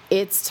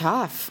 It's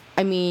tough.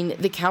 I mean,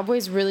 the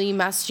Cowboys really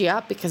messed you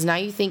up because now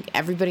you think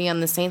everybody on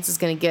the Saints is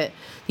going to get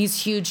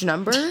these huge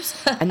numbers.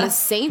 And the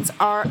Saints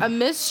are a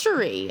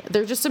mystery.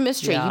 They're just a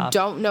mystery. Yeah. You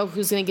don't know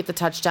who's going to get the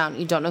touchdown.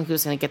 You don't know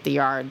who's going to get the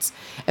yards.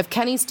 If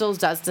Kenny Stills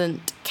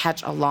doesn't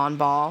catch a lawn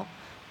ball,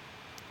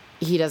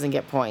 he doesn't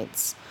get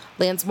points.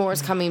 Lance Moore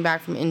is coming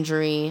back from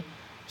injury.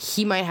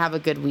 He might have a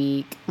good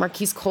week.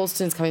 Marquise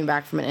Colston's coming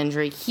back from an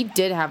injury. He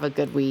did have a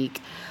good week.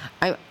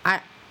 I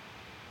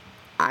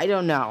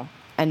don't know.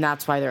 And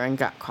that's why they're in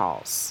gut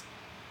calls.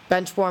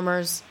 Bench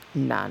warmers,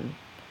 none.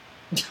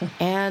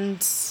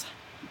 And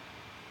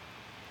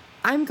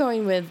I'm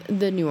going with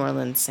the New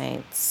Orleans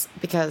Saints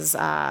because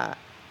I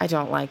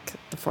don't like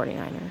the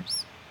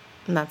 49ers.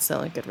 And that's the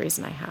only good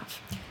reason I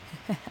have.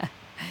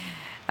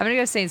 I'm going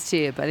to go Saints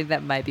too, but I think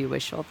that might be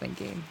wishful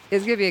thinking.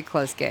 It's going to be a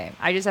close game.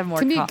 I just have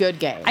more... It's going to be a good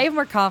game. I have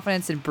more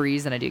confidence in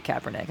Breeze than I do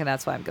Kaepernick, and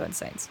that's why I'm going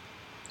Saints.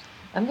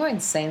 I'm going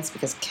Saints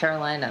because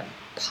Carolina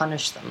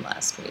punished them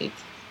last week.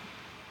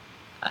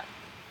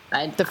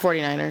 The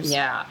 49ers.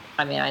 Yeah,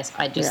 I mean, I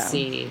just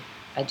see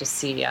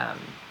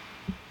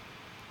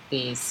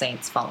the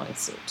Saints following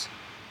suit.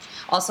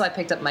 Also, I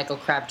picked up Michael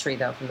Crabtree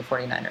though from the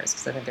 49ers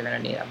because I think they're going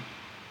to need him.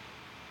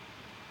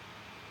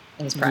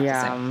 And he's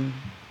practicing.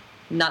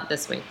 Not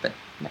this week, but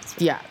next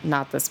week. Yeah,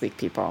 not this week,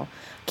 people.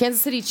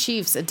 Kansas City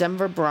Chiefs at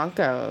Denver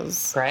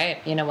Broncos.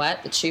 Great. You know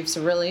what? The Chiefs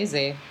are real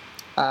easy.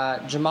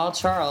 Jamal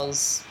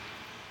Charles.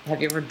 Have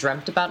you ever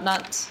dreamt about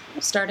not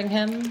starting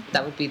him?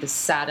 That would be the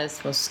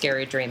saddest, most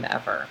scary dream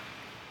ever.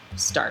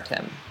 Start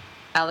him.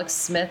 Alex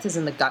Smith is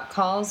in the gut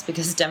calls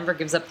because Denver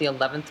gives up the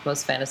 11th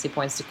most fantasy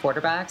points to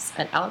quarterbacks,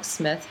 and Alex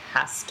Smith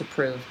has to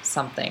prove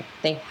something.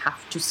 They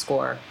have to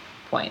score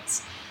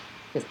points.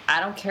 Because I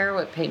don't care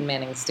what Peyton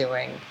Manning's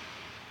doing.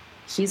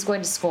 He's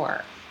going to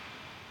score.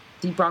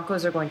 The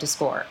Broncos are going to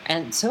score.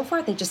 And so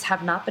far, they just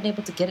have not been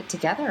able to get it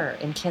together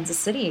in Kansas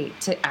City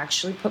to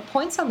actually put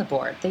points on the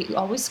board. They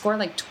always score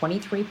like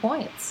 23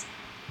 points.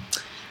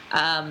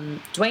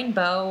 Dwayne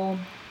Bowe,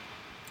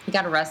 he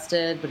got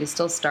arrested, but he's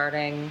still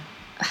starting.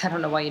 I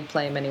don't know why you'd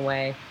play him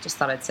anyway. Just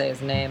thought I'd say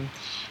his name.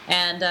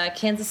 And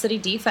Kansas City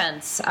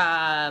defense. You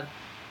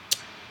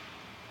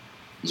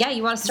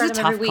want to start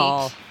them every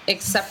week,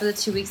 except for the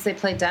 2 weeks they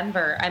play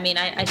Denver. I mean,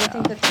 I do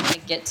think that they're going to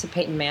get to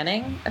Peyton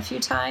Manning a few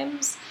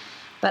times.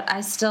 But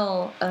I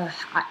still,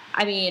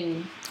 I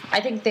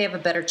think they have a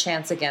better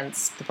chance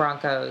against the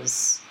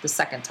Broncos the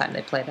second time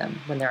they play them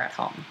when they're at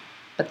home.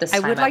 But this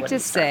time I would like to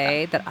wouldn't start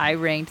say them. that I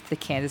ranked the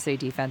Kansas City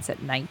defense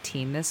at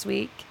 19 this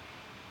week.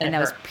 And that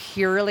was hurt.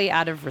 purely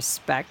out of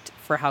respect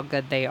for how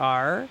good they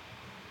are.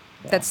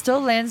 Yeah. That still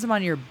lands them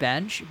on your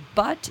bench.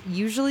 But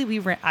usually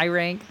I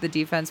rank the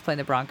defense playing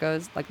the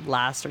Broncos like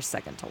last or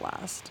second to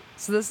last.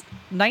 So this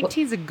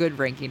 19 is a good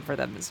ranking for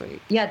them this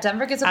week. Yeah,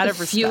 Denver gives up the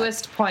respect.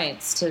 fewest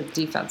points to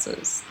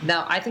defenses.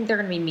 Now, I think they're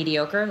going to be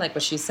mediocre, like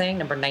what she's saying,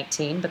 number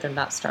 19, but they're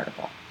not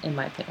startable, in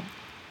my opinion.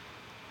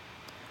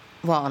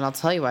 Well, and I'll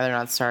tell you why they're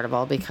not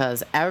startable,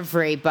 because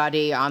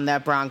everybody on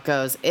the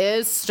Broncos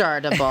is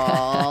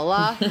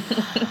startable.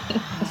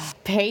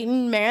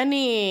 Peyton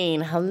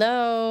Manning,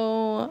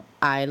 hello.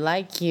 I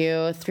like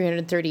you.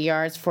 330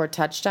 yards, 4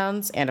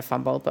 touchdowns, and a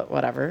fumble, but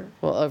whatever.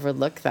 We'll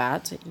overlook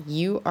that.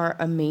 You are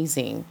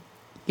amazing.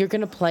 You're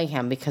going to play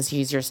him because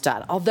he's your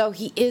stud, although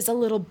he is a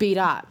little beat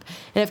up.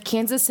 And if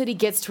Kansas City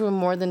gets to him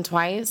more than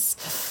twice...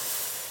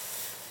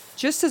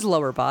 Just his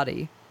lower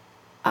body.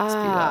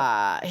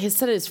 His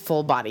said his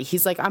full body.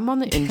 He's like, I'm on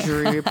the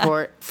injury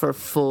report for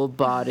full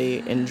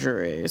body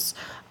injuries.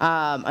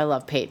 I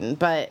love Peyton,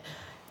 but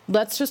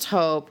let's just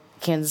hope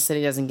Kansas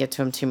City doesn't get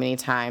to him too many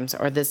times,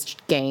 or this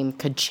game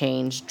could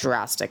change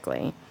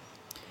drastically.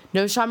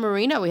 Noshawn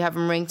Marino, we have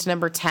him ranked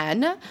number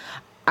 10.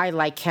 I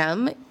like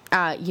him.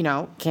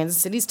 Kansas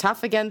City's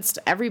tough against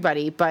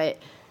everybody, but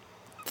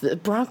the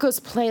Broncos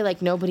play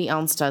like nobody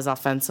else does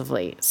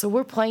offensively. So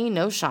we're playing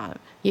Noshawn.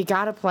 You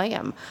got to play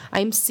him.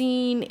 I'm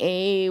seeing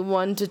a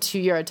 1 to 2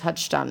 yard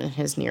touchdown in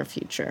his near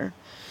future.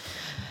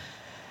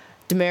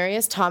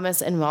 Demaryius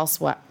Thomas and Wes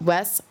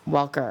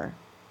Welker.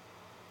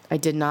 I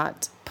did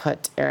not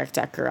put Eric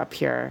Decker up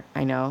here.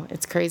 I know,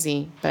 it's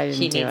crazy, but I didn't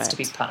do it. He needs to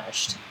be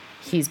punished.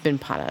 He's been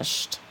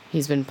punished.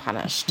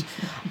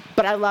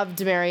 But I love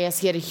Demaryius.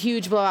 He had a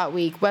huge blowout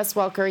week. Wes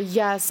Welker,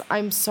 yes,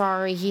 I'm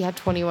sorry. He had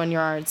 21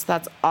 yards.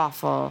 That's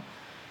awful.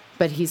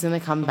 But he's going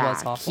to come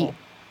back.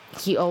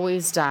 He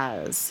always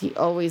does.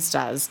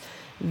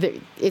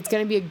 It's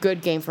going to be a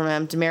good game for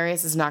him.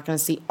 Demaryius is not going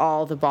to see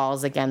all the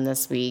balls again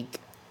this week.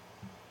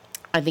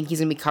 I think he's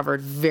going to be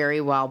covered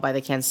very well by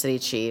the Kansas City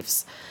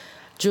Chiefs.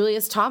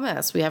 Julius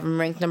Thomas, we have him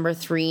ranked number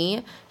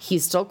 3.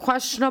 He's still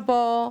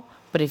questionable,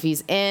 but if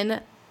he's in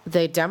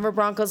the Denver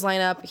Broncos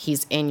lineup,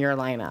 he's in your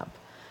lineup.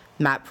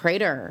 Matt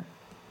Prater,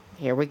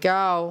 here we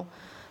go.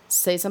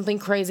 Say something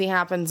crazy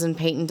happens and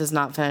Peyton does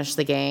not finish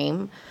the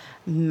game.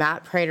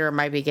 Matt Prater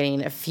might be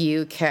getting a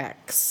few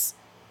kicks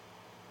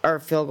or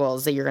field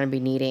goals that you're going to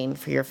be needing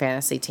for your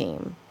fantasy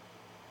team.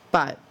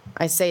 But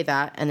I say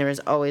that, and there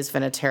is always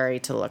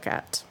Vinatieri to look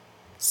at.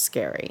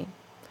 Scary.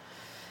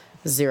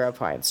 0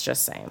 points,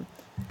 just saying.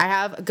 I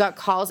have gut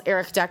calls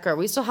Eric Decker.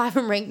 We still have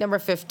him ranked number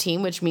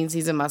 15, which means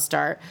he's a must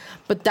start.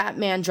 But that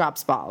man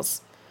drops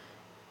balls.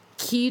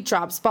 He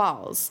drops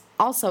balls.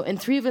 Also, in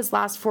 3 of his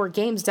last 4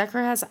 games, Decker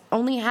has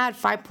only had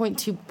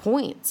 5.2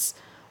 points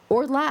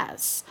or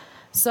less.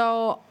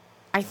 So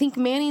I think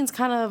Manning's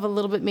kind of a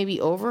little bit maybe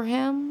over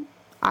him.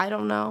 I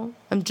don't know.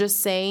 I'm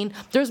just saying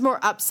there's more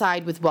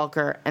upside with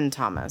Welker and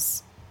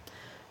Thomas.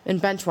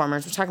 And bench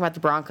warmers, we're talking about the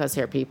Broncos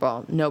here,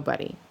 people.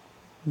 Nobody's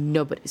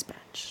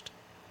benched.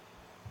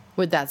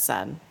 With that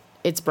said,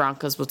 it's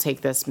Broncos will take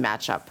this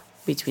matchup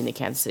between the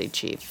Kansas City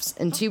Chiefs.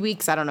 In 2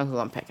 weeks, I don't know who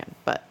I'm picking,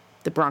 but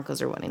the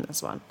Broncos are winning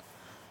this one.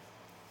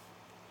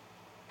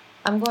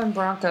 I'm going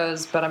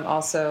Broncos, but I'm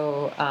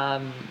also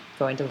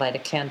going to light a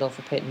candle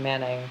for Peyton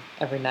Manning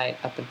every night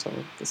up until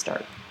the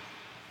start.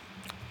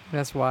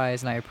 That's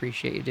wise, and I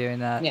appreciate you doing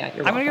that. Yeah,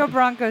 you're I'm going to go welcome.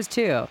 Broncos,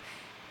 too.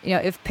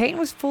 If Peyton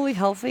was fully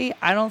healthy,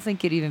 I don't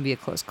think it'd even be a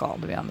close call,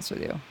 to be honest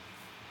with you.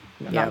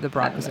 Yeah, The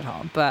Broncos at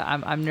home. But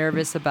I'm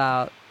nervous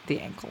about the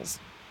ankles.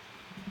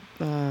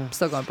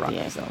 Still going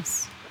Broncos, though.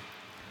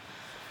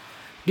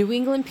 New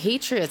England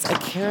Patriots at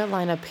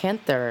Carolina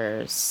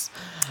Panthers.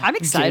 I'm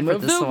excited for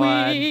this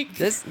one. Week.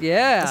 This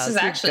is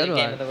actually a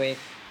game of the week.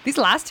 These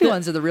last 2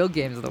 ones are the real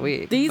games of the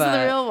week. These are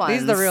the real ones.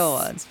 These are the real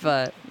ones,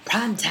 but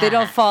Prime time. they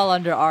don't fall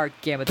under our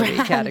game of the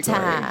week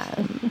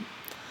category.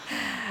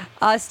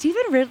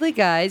 Stephen Ridley,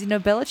 guys,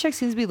 Belichick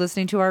seems to be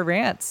listening to our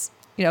rants.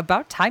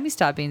 About time he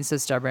stopped being so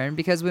stubborn,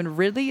 because when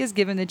Ridley is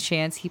given the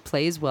chance, he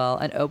plays well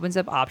and opens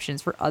up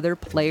options for other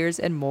players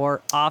and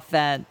more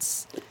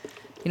offense.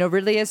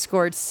 Ridley has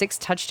scored 6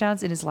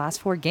 touchdowns in his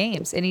last 4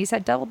 games, and he's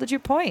had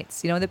double-digit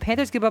points. The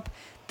Panthers give up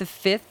the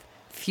 5th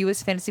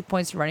fewest fantasy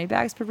points to running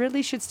backs, but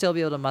Ridley should still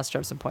be able to muster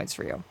up some points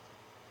for you.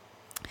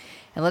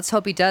 And let's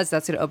hope he does.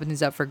 That's going to open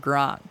things up for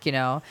Gronk.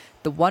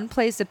 The one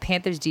place the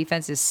Panthers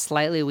defense is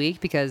slightly weak,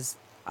 because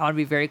I want to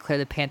be very clear,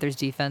 the Panthers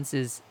defense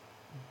is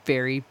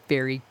very,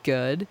 very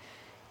good,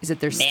 is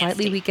that they're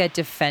slightly weak at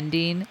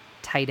defending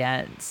tight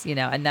ends,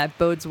 and that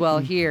bodes well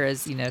here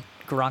as,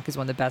 Gronk is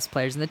one of the best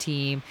players in the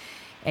team.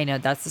 And,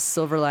 that's the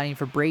silver lining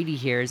for Brady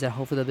here, is that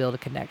hopefully they'll be able to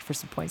connect for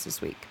some points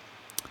this week.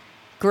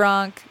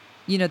 Gronk,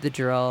 the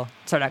drill.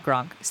 Sorry, not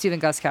Gronk. Steven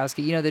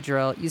Gostkowski, the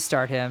drill. You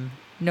start him.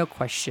 No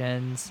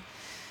questions.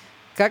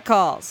 Gut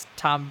calls.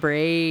 Tom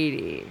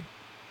Brady.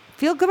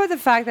 Feel good about the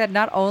fact that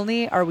not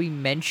only are we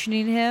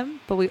mentioning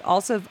him, but we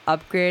also have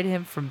upgraded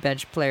him from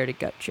bench player to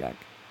gut check.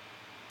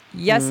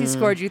 Yes, he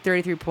scored you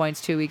 33 points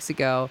 2 weeks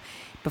ago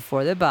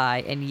before the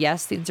bye. And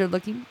yes, things are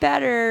looking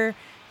better,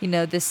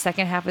 this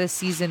second half of the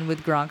season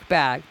with Gronk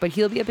back. But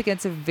he'll be up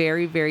against a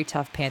very, very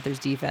tough Panthers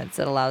defense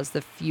that allows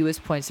the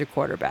fewest points to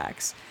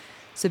quarterbacks.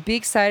 So be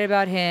excited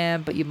about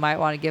him, but you might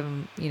want to give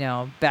him,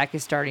 back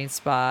his starting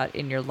spot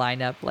in your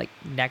lineup like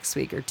next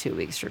week or 2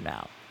 weeks from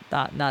now.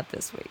 Not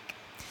this week.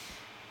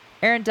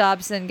 Aaron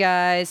Dobson,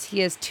 guys,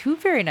 he has 2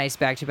 very nice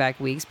back-to-back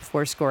weeks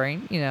before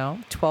scoring,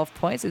 12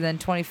 points and then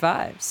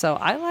 25. So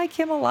I like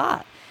him a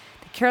lot.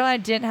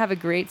 Carolina didn't have a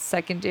great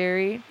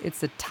secondary. It's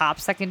the top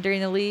secondary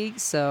in the league.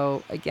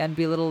 So, again,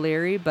 be a little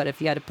leery. But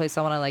if you had to play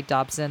someone, I like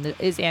Dobson. There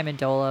is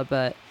Amendola,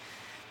 but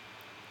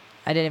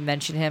I didn't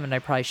mention him, and I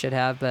probably should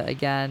have. But,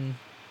 again,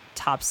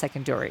 top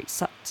secondary.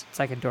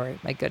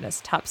 My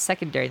goodness. Top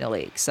secondary in the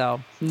league. So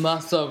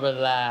Muscle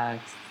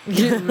relax.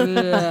 what's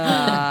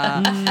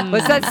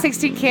that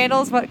 16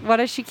 Candles? What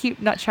does she keep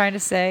not trying to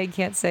say and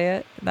can't say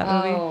it in that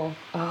movie?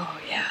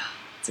 Oh, yeah.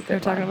 It's a good We're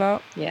talking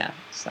about? Yeah,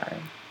 sorry.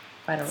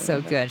 I don't So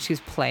remember. good. She was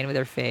playing with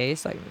her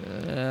face. Like,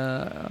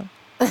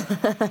 I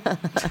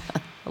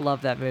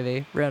love that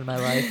movie. Ruined my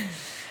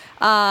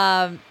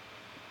life.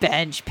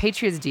 Bench.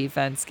 Patriots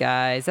defense,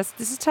 guys. This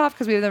is tough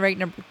because we have them ranked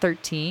number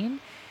 13.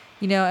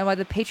 And while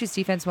the Patriots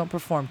defense won't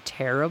perform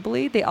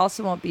terribly, they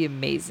also won't be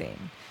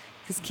amazing.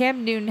 Because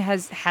Cam Newton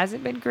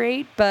hasn't been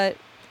great, but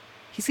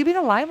he's going to be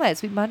in the limelight.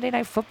 It's going to be Monday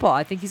Night Football.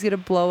 I think he's going to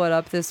blow it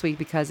up this week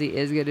because he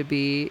is going to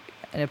be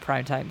in a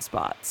primetime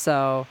spot.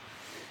 So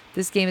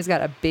this game has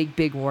got a big,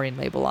 big warning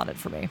label on it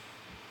for me.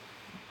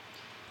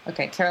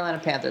 Okay, Carolina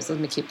Panthers. Let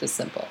me keep this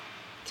simple.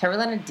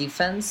 Carolina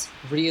defense,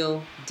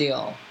 real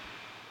deal.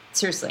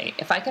 Seriously,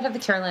 if I could have the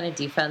Carolina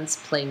defense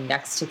play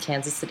next to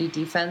Kansas City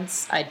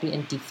defense, I'd be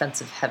in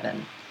defensive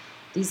heaven.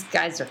 These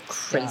guys are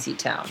crazy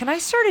town. Can I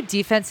start a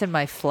defense in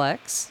my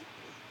flex?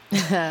 You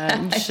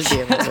should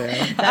be able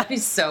to. That'd be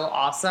so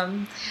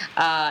awesome.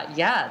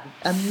 Yeah,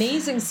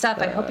 amazing stuff.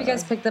 I hope you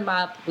guys pick them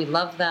up. We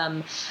love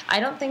them. I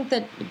don't think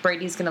that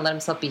Brady's going to let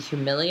himself be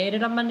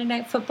humiliated on Monday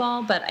Night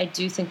Football, but I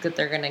do think that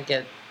they're going to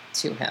get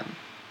to him.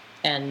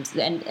 And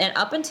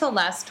up until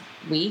last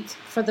week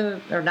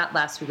not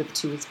last week, but the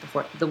 2 weeks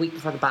before, the week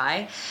before the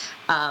bye,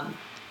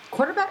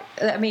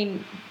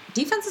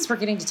 defenses were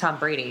getting to Tom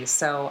Brady,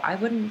 so I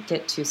wouldn't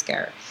get too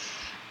scared.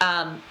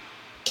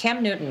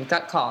 Cam Newton,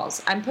 gut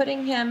calls. I'm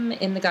putting him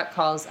in the gut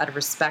calls out of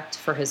respect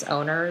for his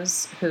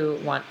owners who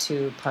want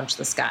to punch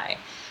the sky.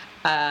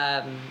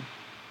 I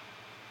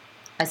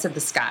said the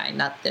sky,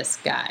 not this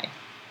guy.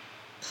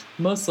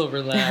 Muscle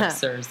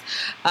relaxers.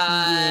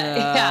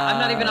 Yeah, I'm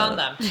not even on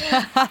them.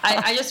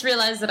 I just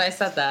realized that I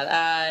said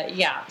that.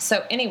 Yeah.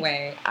 So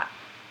anyway,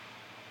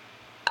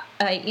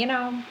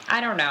 I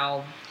don't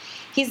know.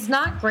 He's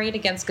not great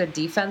against good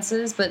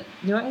defenses, but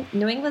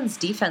New England's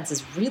defense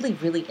is really,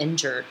 really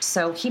injured.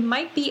 So he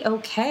might be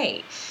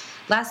okay.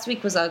 Last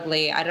week was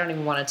ugly. I don't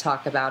even want to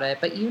talk about it,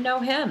 but you know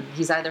him.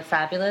 He's either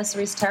fabulous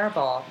or he's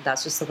terrible.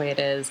 That's just the way it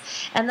is.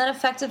 And then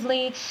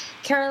effectively,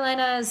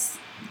 Carolina has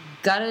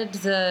gutted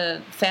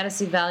the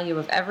fantasy value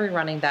of every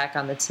running back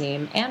on the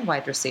team and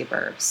wide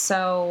receiver.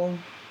 So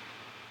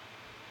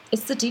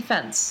it's the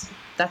defense.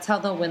 That's how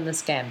they'll win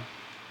this game.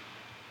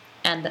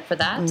 And for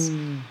that,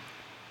 I'm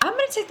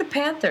going to take the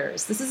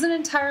Panthers. This is an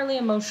entirely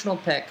emotional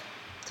pick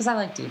because I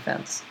like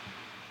defense.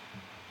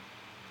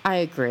 I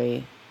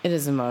agree. It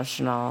is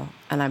emotional,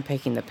 and I'm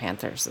picking the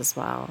Panthers as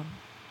well.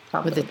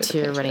 Probably with a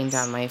tear running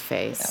down my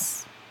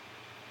face.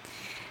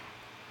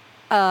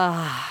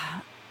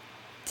 Yeah.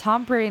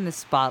 Tom Brady in the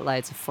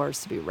spotlight's a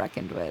force to be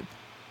reckoned with.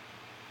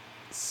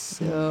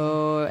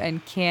 So,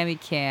 and Cam.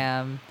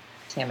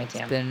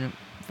 It's been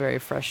very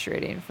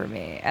frustrating for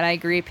me. And I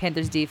agree,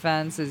 Panthers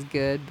defense is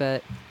good,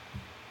 but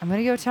I'm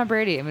going to go with Tom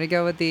Brady. I'm going to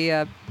go with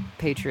the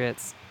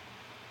Patriots.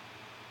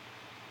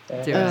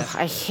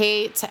 I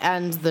hate to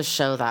end the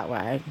show that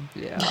way.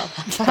 Yeah.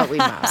 But we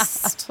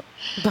must.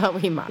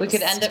 We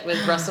could end it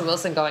with Russell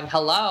Wilson going,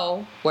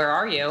 hello, where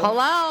are you?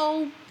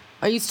 Hello.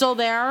 Are you still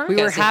there? We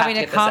were having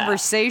a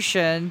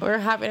conversation. We're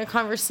having a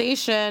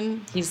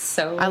conversation. He's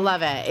so I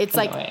love it. It's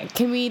annoying. like,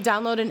 can we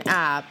download an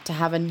app to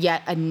have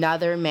yet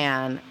another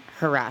man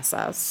harass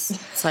us?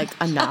 It's like,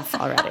 enough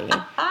already.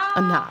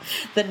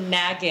 Enough. The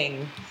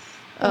nagging.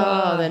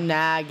 Oh, the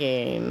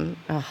nagging.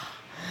 Ugh.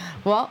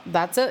 Well,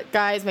 that's it,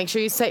 guys. Make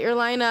sure you set your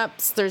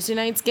lineups. Thursday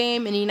night's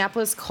game,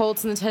 Indianapolis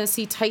Colts and the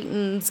Tennessee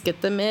Titans.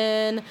 Get them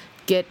in.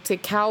 Get the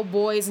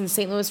Cowboys and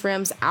St. Louis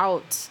Rams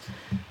out.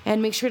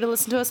 And make sure to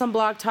listen to us on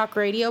Blog Talk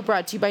Radio,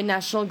 brought to you by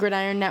National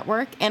Gridiron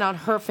Network, and on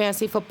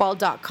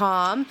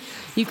herfantasyfootball.com.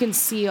 You can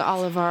see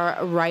all of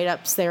our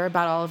write-ups there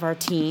about all of our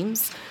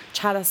teams.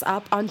 Chat us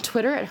up on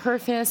Twitter at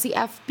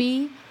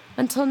herfantasyfb.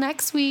 Until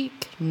next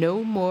week,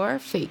 no more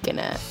faking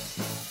it.